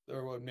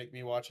 or what would make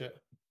me watch it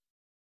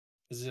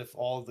is if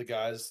all of the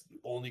guys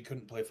only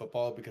couldn't play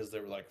football because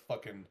they were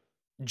fucking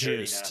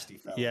juiced. dirty, nasty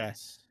fellas. Yeah.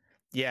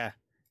 Yeah,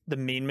 the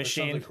Mean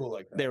Machine. Something cool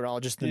like that. They were all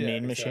just the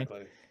Mean Machine.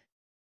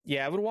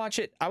 Yeah, I would watch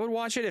it. I would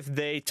watch it if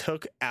they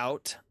took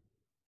out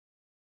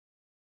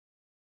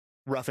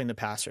roughing the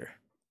passer.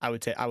 I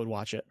would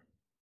watch it.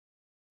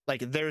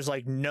 Like, there's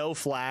like no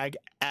flag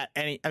at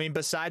any. I mean,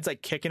 besides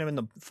like kicking him in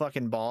the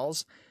fucking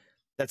balls,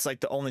 that's like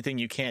the only thing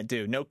you can't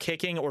do. No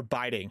kicking or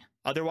biting.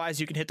 Otherwise,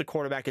 you can hit the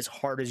quarterback as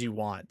hard as you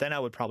want. Then I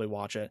would probably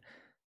watch it.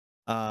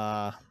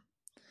 But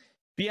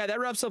yeah, that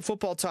wraps up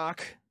football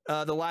talk.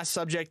 The last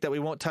subject that we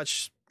won't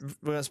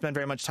spend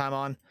very much time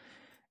on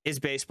is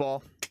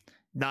baseball.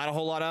 Not a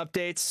whole lot of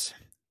updates.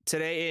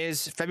 Today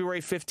is February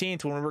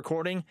 15th when we're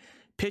recording.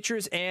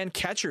 Pitchers and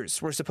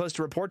catchers were supposed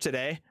to report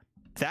today.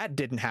 That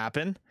didn't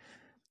happen.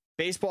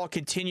 Baseball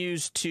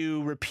continues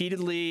to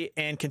repeatedly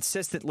and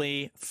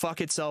consistently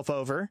fuck itself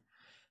over.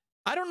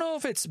 I don't know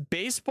if it's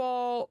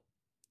baseball,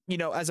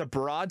 as a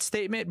broad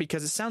statement,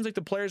 because it sounds like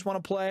the players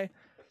want to play.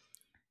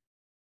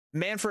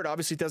 Manfred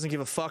obviously doesn't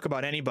give a fuck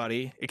about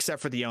anybody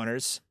except for the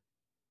owners.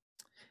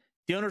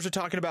 The owners are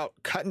talking about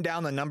cutting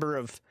down the number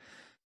of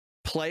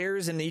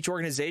players in each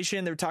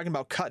organization. They're talking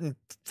about cutting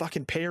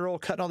fucking payroll,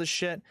 cutting all this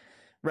shit,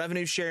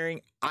 revenue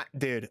sharing. I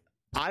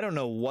don't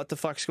know what the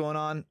fuck's going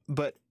on,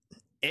 but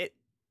it,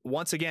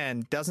 once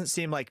again, doesn't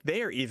seem like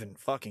they are even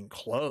fucking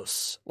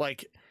close.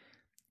 Like,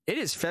 it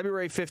is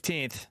February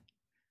 15th.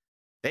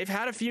 They've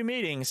had a few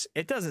meetings.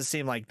 It doesn't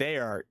seem like they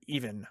are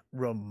even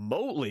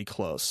remotely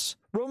close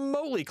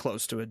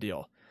to a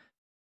deal.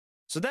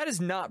 So that is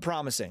not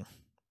promising,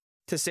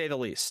 to say the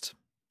least.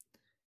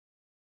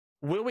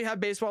 Will we have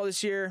baseball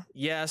this year?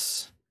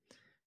 Yes.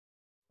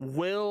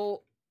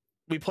 Will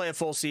we play a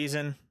full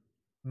season?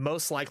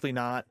 Most likely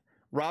not.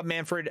 Rob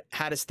Manfred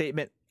had a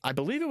statement, I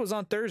believe it was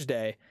on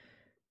Thursday,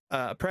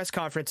 a press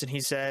conference, and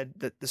he said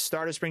that the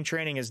start of spring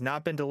training has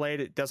not been delayed.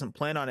 It doesn't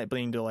plan on it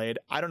being delayed.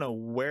 I don't know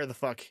where the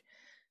fuck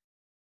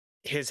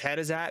his head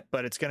is at,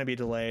 but it's going to be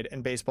delayed,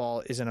 and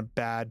baseball is in a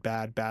bad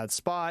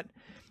spot.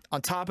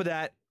 On top of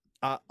that,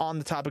 on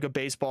the topic of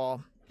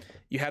baseball,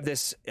 you have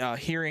this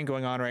hearing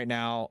going on right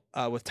now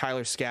with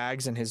Tyler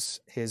Skaggs and his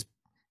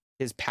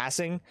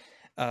passing.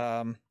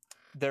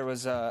 There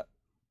was I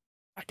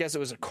guess it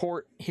was a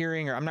court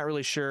hearing, or I'm not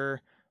really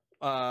sure.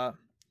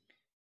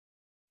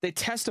 They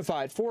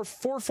testified. Four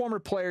former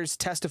players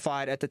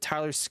testified at the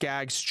Tyler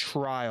Skaggs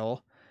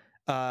trial.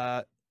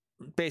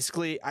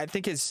 Basically, I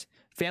think his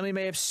family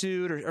may have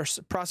sued, or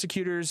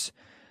prosecutors.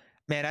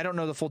 Man, I don't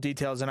know the full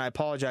details, and I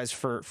apologize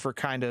for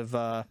kind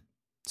of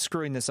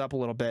screwing this up a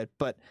little bit.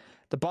 But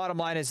the bottom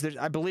line is,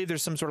 I believe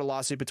there's some sort of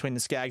lawsuit between the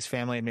Skaggs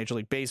family and Major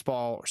League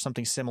Baseball or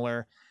something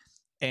similar.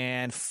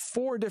 And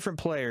 4 different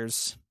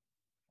players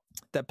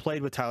that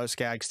played with Tyler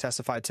Skaggs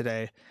testified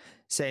today,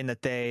 saying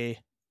that they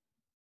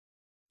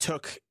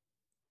took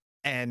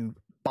and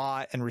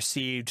bought and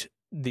received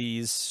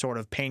these sort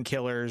of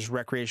painkillers,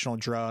 recreational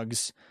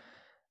drugs,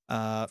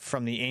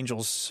 from the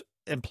Angels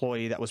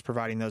employee that was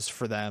providing those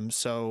for them.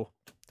 So,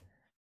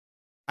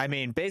 I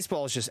mean,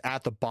 baseball is just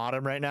at the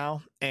bottom right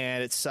now,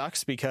 and it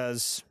sucks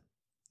because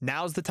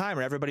now's the time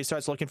where everybody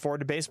starts looking forward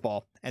to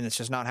baseball, and it's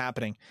just not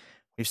happening.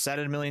 We've said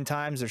it a million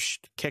times. They're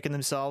kicking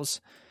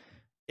themselves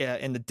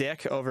in the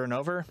dick over and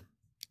over,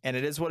 and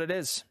it is what it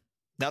is.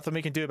 Nothing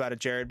we can do about it,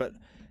 Jared. But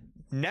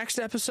next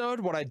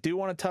episode, what I do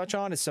want to touch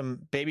on is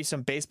some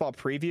baseball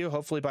preview.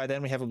 Hopefully by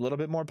then we have a little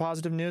bit more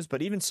positive news,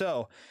 but even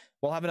so,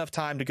 we'll have enough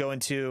time to go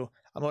into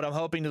what I'm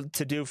hoping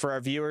to do for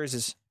our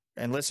viewers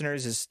and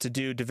listeners is to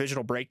do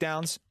divisional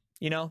breakdowns.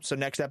 So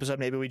next episode,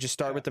 maybe we just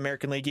start with the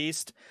American League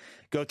East,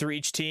 go through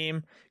each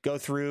team, go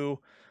through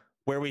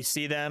where we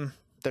see them,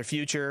 their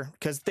future,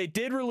 because they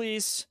did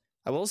release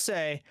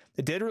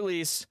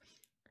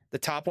the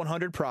top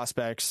 100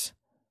 prospects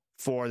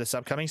for this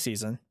upcoming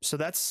season. So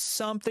that's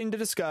something to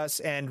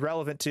discuss and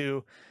relevant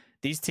to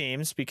these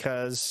teams,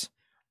 because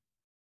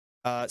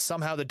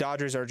somehow the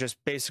Dodgers are just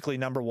basically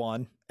number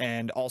one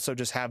and also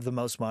just have the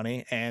most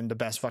money and the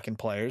best fucking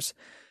players.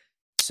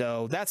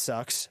 So that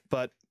sucks,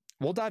 but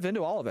we'll dive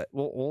into all of it.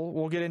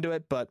 We'll get into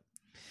it, but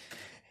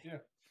yeah.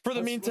 For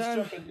the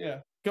meantime,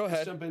 go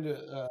ahead.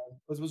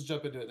 Let's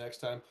jump into it next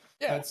time.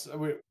 Yeah. It's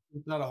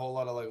not a whole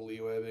lot of like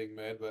leeway being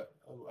made, but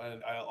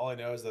all I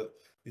know is that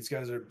these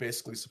guys are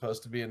basically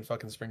supposed to be in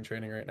fucking spring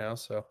training right now.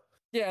 So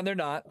yeah, and they're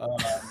not.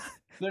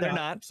 They're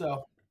not.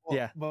 So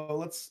yeah. But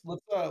let's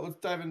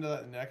dive into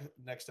that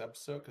next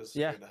episode, because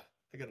I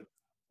gotta.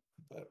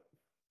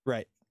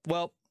 Right.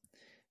 Well,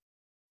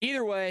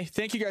 either way,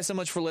 thank you guys so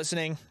much for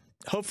listening.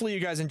 Hopefully you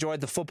guys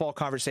enjoyed the football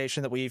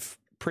conversation that we've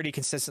pretty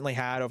consistently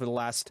had over the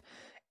last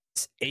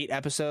 7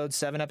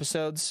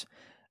 episodes.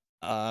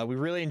 We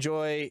really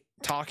enjoy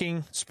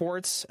talking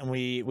sports, and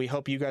we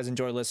hope you guys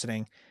enjoy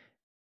listening.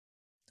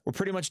 We're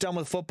pretty much done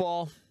with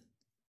football.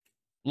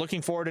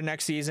 Looking forward to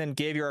next season.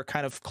 Gave you our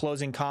kind of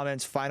closing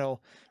comments,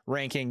 final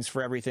rankings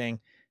for everything.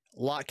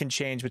 A lot can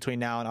change between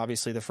now and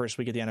obviously the first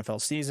week of the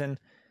NFL season.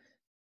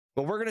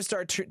 But we're going to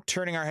start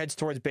turning our heads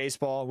towards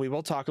baseball. We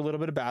will talk a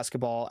little bit of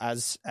basketball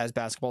as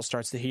basketball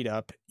starts to heat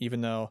up, even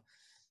though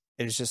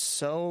it is just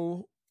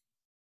so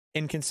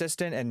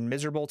inconsistent and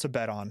miserable to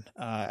bet on,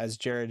 as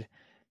Jared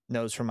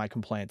knows from my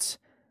complaints.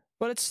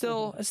 But it's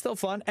still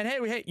fun. And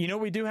hey, you know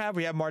we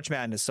have March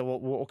Madness, so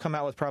we'll come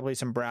out with probably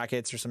some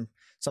brackets or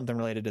something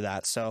related to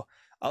that. So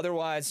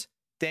otherwise,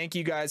 thank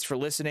you guys for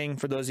listening.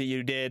 For those of you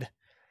who did,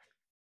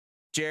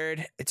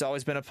 Jared, it's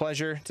always been a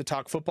pleasure to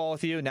talk football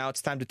with you. Now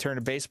it's time to turn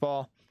to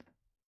baseball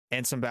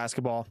and some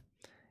basketball.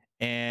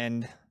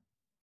 And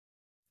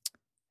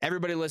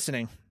everybody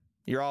listening,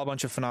 you're all a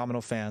bunch of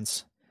phenomenal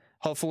fans.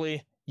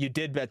 Hopefully you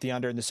did bet the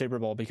under in the Super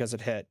Bowl because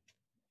it hit.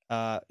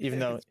 Even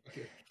though,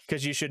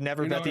 because you should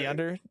never bet the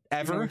under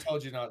ever. I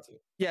told you not to.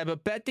 Yeah,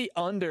 but bet the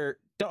under,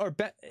 or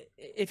bet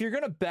if you're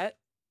gonna bet.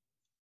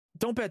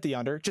 Don't bet the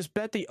under. Just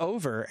bet the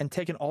over and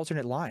take an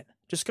alternate line.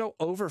 Just go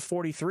over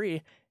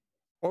 43,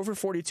 over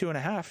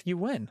 42.5. You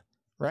win,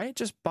 right?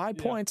 Just buy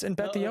points and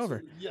bet the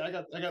over.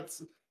 Yeah,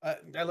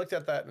 I looked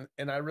at that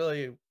and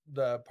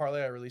the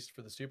parlay I released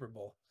for the Super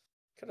Bowl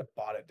could have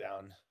bought it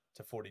down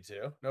to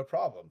 42. No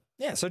problem.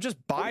 Yeah, so just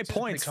buy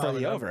points for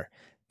the over.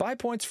 Buy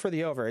points for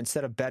the over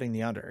instead of betting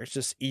the under. It's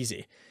just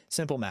easy,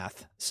 simple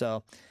math.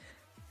 So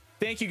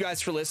thank you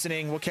guys for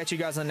listening. We'll catch you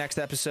guys on the next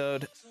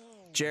episode.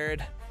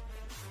 Jared,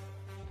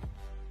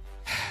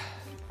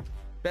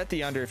 bet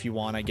the under if you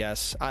want, I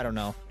guess. I don't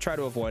know. Try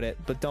to avoid it,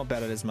 but don't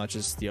bet it as much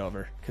as the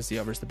over, because the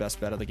over is the best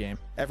bet of the game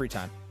every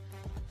time.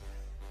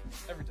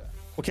 Every time.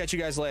 We'll catch you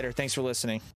guys later. Thanks for listening.